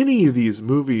know any of these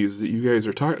movies that you guys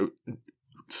are talking.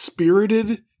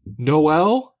 Spirited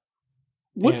Noel.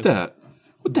 What the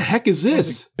heck is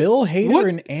this? Bill Hader What?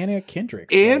 and Anna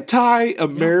Kendrick.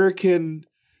 Anti-American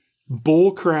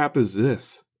bullcrap is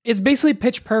this? It's basically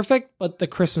Pitch Perfect, but the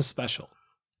Christmas special.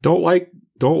 Don't like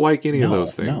any of No,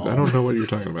 those things. no. I don't know what you're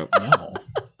talking about. No.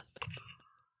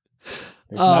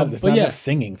 There's But not yeah. enough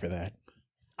singing for that.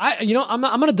 I'm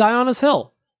gonna die on this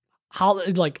hill.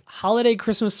 Holiday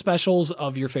Christmas specials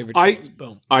of your favorite shows.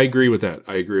 Boom. I agree with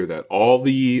that. All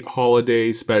the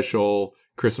holiday special,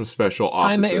 Christmas special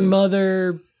I Met Your offices.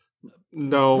 Mother,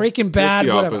 No. Breaking just Bad,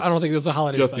 The whatever. Office. I don't think there's a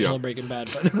holiday Just The special of Office. Breaking Bad,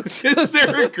 but Is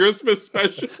there a Christmas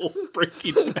special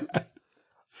Breaking Bad?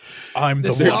 I'm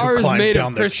the star is made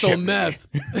of crystal meth.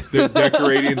 They're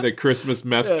decorating the Christmas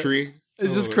meth tree.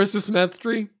 Is this Christmas meth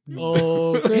tree?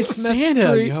 Oh, It's Christmas Santa,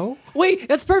 tree. yo. Wait,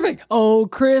 that's perfect. Oh,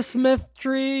 Christmas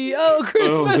tree. Oh,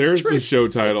 Christmas Oh, there's tree. the show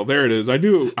title. There it is. I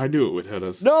knew it would hit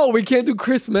us. No, we can't do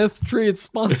Christmas tree. It's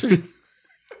sponsored.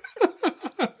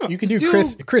 You can do Do-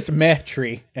 Chris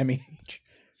Metry. M-E-H.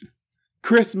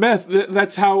 Chris Meth.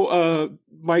 That's how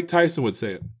Mike Tyson would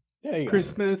say it. There you go.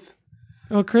 Chris Meth.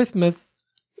 Oh, Christmas.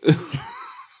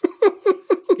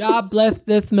 God bless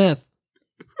this meth.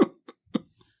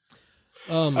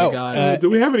 Oh my Oh, God. Do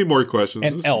we have any more questions?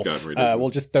 And This has Elf. gotten ridiculous. We'll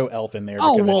just throw Elf in there.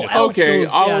 Oh, because it well, just- Elf Okay, goes-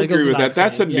 I'll yeah, it goes agree with without that.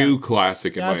 That's a saying, yeah. new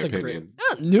classic in That's my a great. opinion.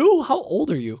 Not new? How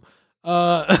old are you?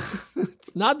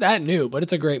 It's not that new, but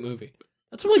it's a great movie.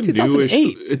 That's from like It's a newish-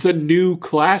 2008. It's a new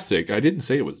classic. I didn't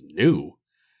say it was new.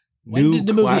 When New did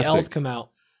the movie classic. Elf come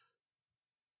out?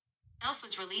 Elf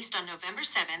was released on November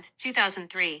 7th,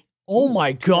 2003. Oh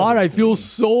my God, I feel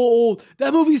so old.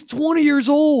 That movie's 20 years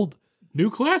old. New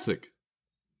classic.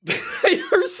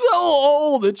 You're so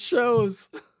old. It shows.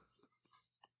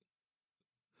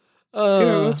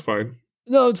 Yeah, that's fine.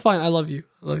 No, it's fine. I love you.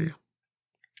 I love you.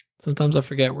 Sometimes I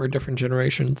forget we're different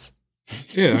generations.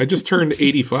 Yeah, I just turned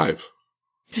 85.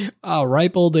 Ah,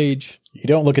 ripe old age. You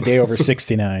don't look a day over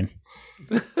 69.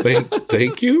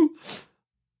 Thank you.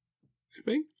 I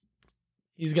think.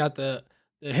 He's got the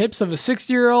hips of a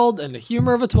 60-year-old and the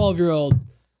humor of a 12-year-old.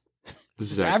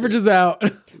 This is His accurate. average is out.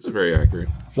 It's very accurate.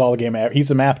 It's all a game. He's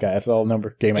a math guy. It's all game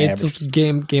of It's averages. just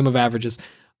game of averages.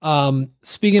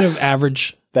 Speaking of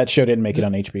average, That show didn't make it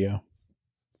on HBO.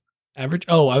 average.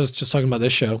 Oh, I was just talking about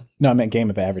this show. No, I meant Game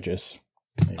of Averages.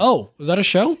 Oh, was that a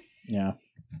show? Yeah.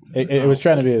 It was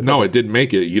trying to be. No, it didn't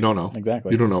make it. You don't know.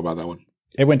 Exactly. You don't know about that one.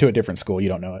 It went to a different school. You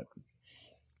don't know it.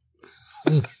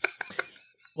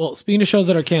 Well, speaking of shows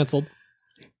that are canceled,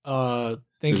 thank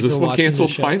you Is this for one watching canceled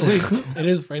this show. finally? It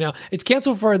is right now. It's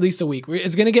canceled for at least a week.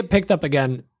 It's going to get picked up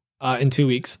again in 2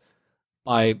 weeks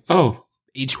by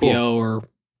HBO or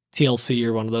TLC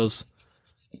or one of those.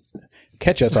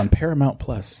 Catch us on Paramount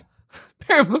Plus.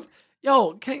 Paramount.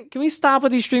 Yo, can we stop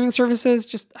with these streaming services?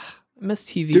 Just I miss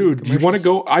TV. Dude, you want to commercials.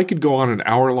 go? I could go on an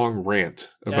hour-long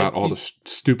rant about all do- the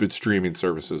stupid streaming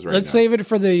services right Let's now. save it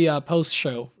for the post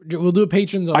show. We'll do a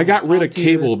patrons. I got rid top of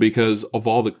tier. cable because of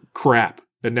all the crap,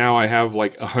 and now I have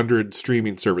like 100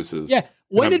 streaming services. Yeah,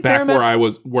 when And I'm did back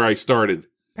Paramount? where I started.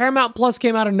 Paramount Plus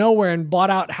came out of nowhere and bought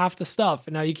out half the stuff,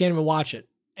 and now you can't even watch it.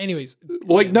 Anyways,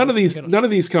 Like none of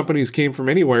these companies came from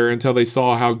anywhere until they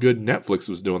saw how good Netflix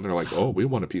was doing. They're like, "Oh, we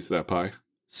want a piece of that pie."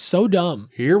 So dumb.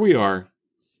 Here we are,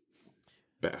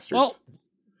 bastards. Well,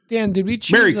 Dan, did we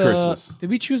choose Merry Christmas. Did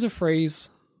we choose a phrase?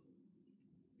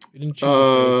 We didn't choose a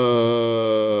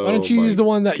phrase. Why don't you use the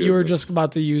one that you were just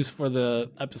about to use for the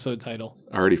episode title?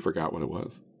 I already forgot what it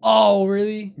was. Oh,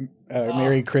 really?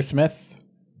 Merry Christmas.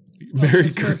 Merry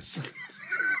Christmas.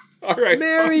 All right.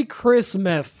 Merry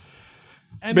Christmas.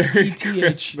 Merry M-E-T-H.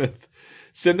 Christmas.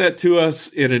 Send that to us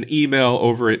in an email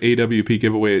over at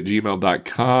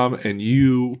awpgiveaway@gmail.com, and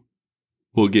you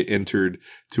will get entered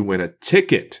to win a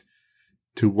ticket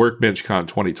to WorkbenchCon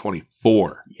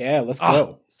 2024. Yeah, let's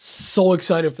go. So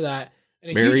excited for that.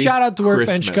 And a Merry huge shout out to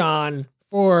Christmas. WorkbenchCon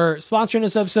for sponsoring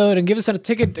this episode and giving us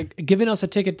a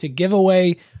ticket to give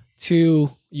away to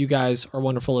you guys, our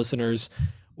wonderful listeners.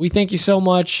 We thank you so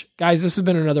much. Guys, this has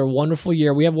been another wonderful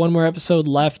year. We have one more episode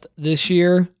left this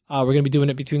year. We're going to be doing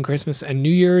it between Christmas and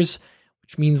New Year's,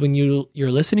 which means when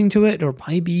you're listening to it, it'll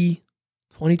probably be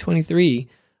 2023.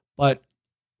 But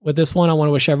with this one, I want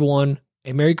to wish everyone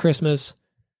a Merry Christmas,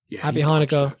 Yeah, Happy he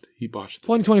botched Hanukkah. that. He botched it.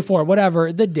 2024,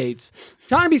 whatever, the dates.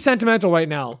 Trying to be sentimental right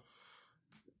now.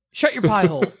 Shut your pie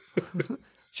hole.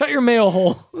 Shut your mail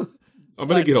hole. I'm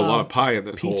going to get a lot of pie in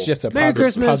this hole. Pete's just a Merry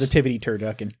Christmas. positivity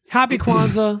turducken. Happy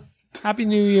Kwanzaa. Happy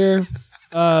New Year.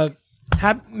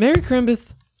 Merry Christmas.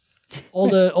 All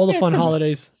the fun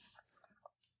holidays.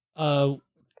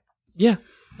 Yeah,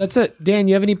 that's it. Dan,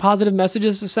 you have any positive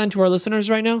messages to send to our listeners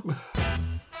right now?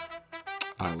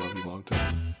 I love you long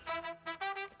time.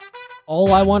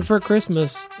 All I want for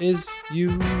Christmas is you.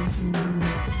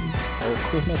 Oh,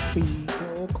 Christmas tree.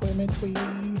 Oh, Christmas tree.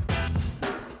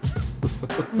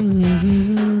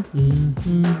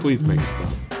 Please make it stop.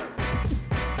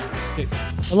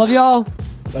 I love y'all. Love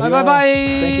Bye you bye all. bye.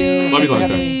 Thank you. Love you long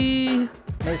time.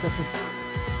 Merry Christmas.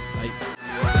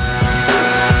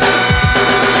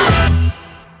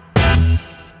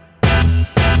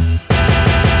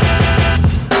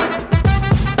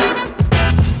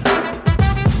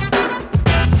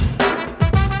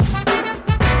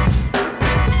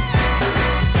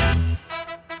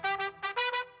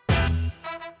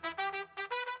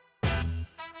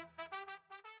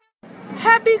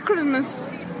 Happy Christmas.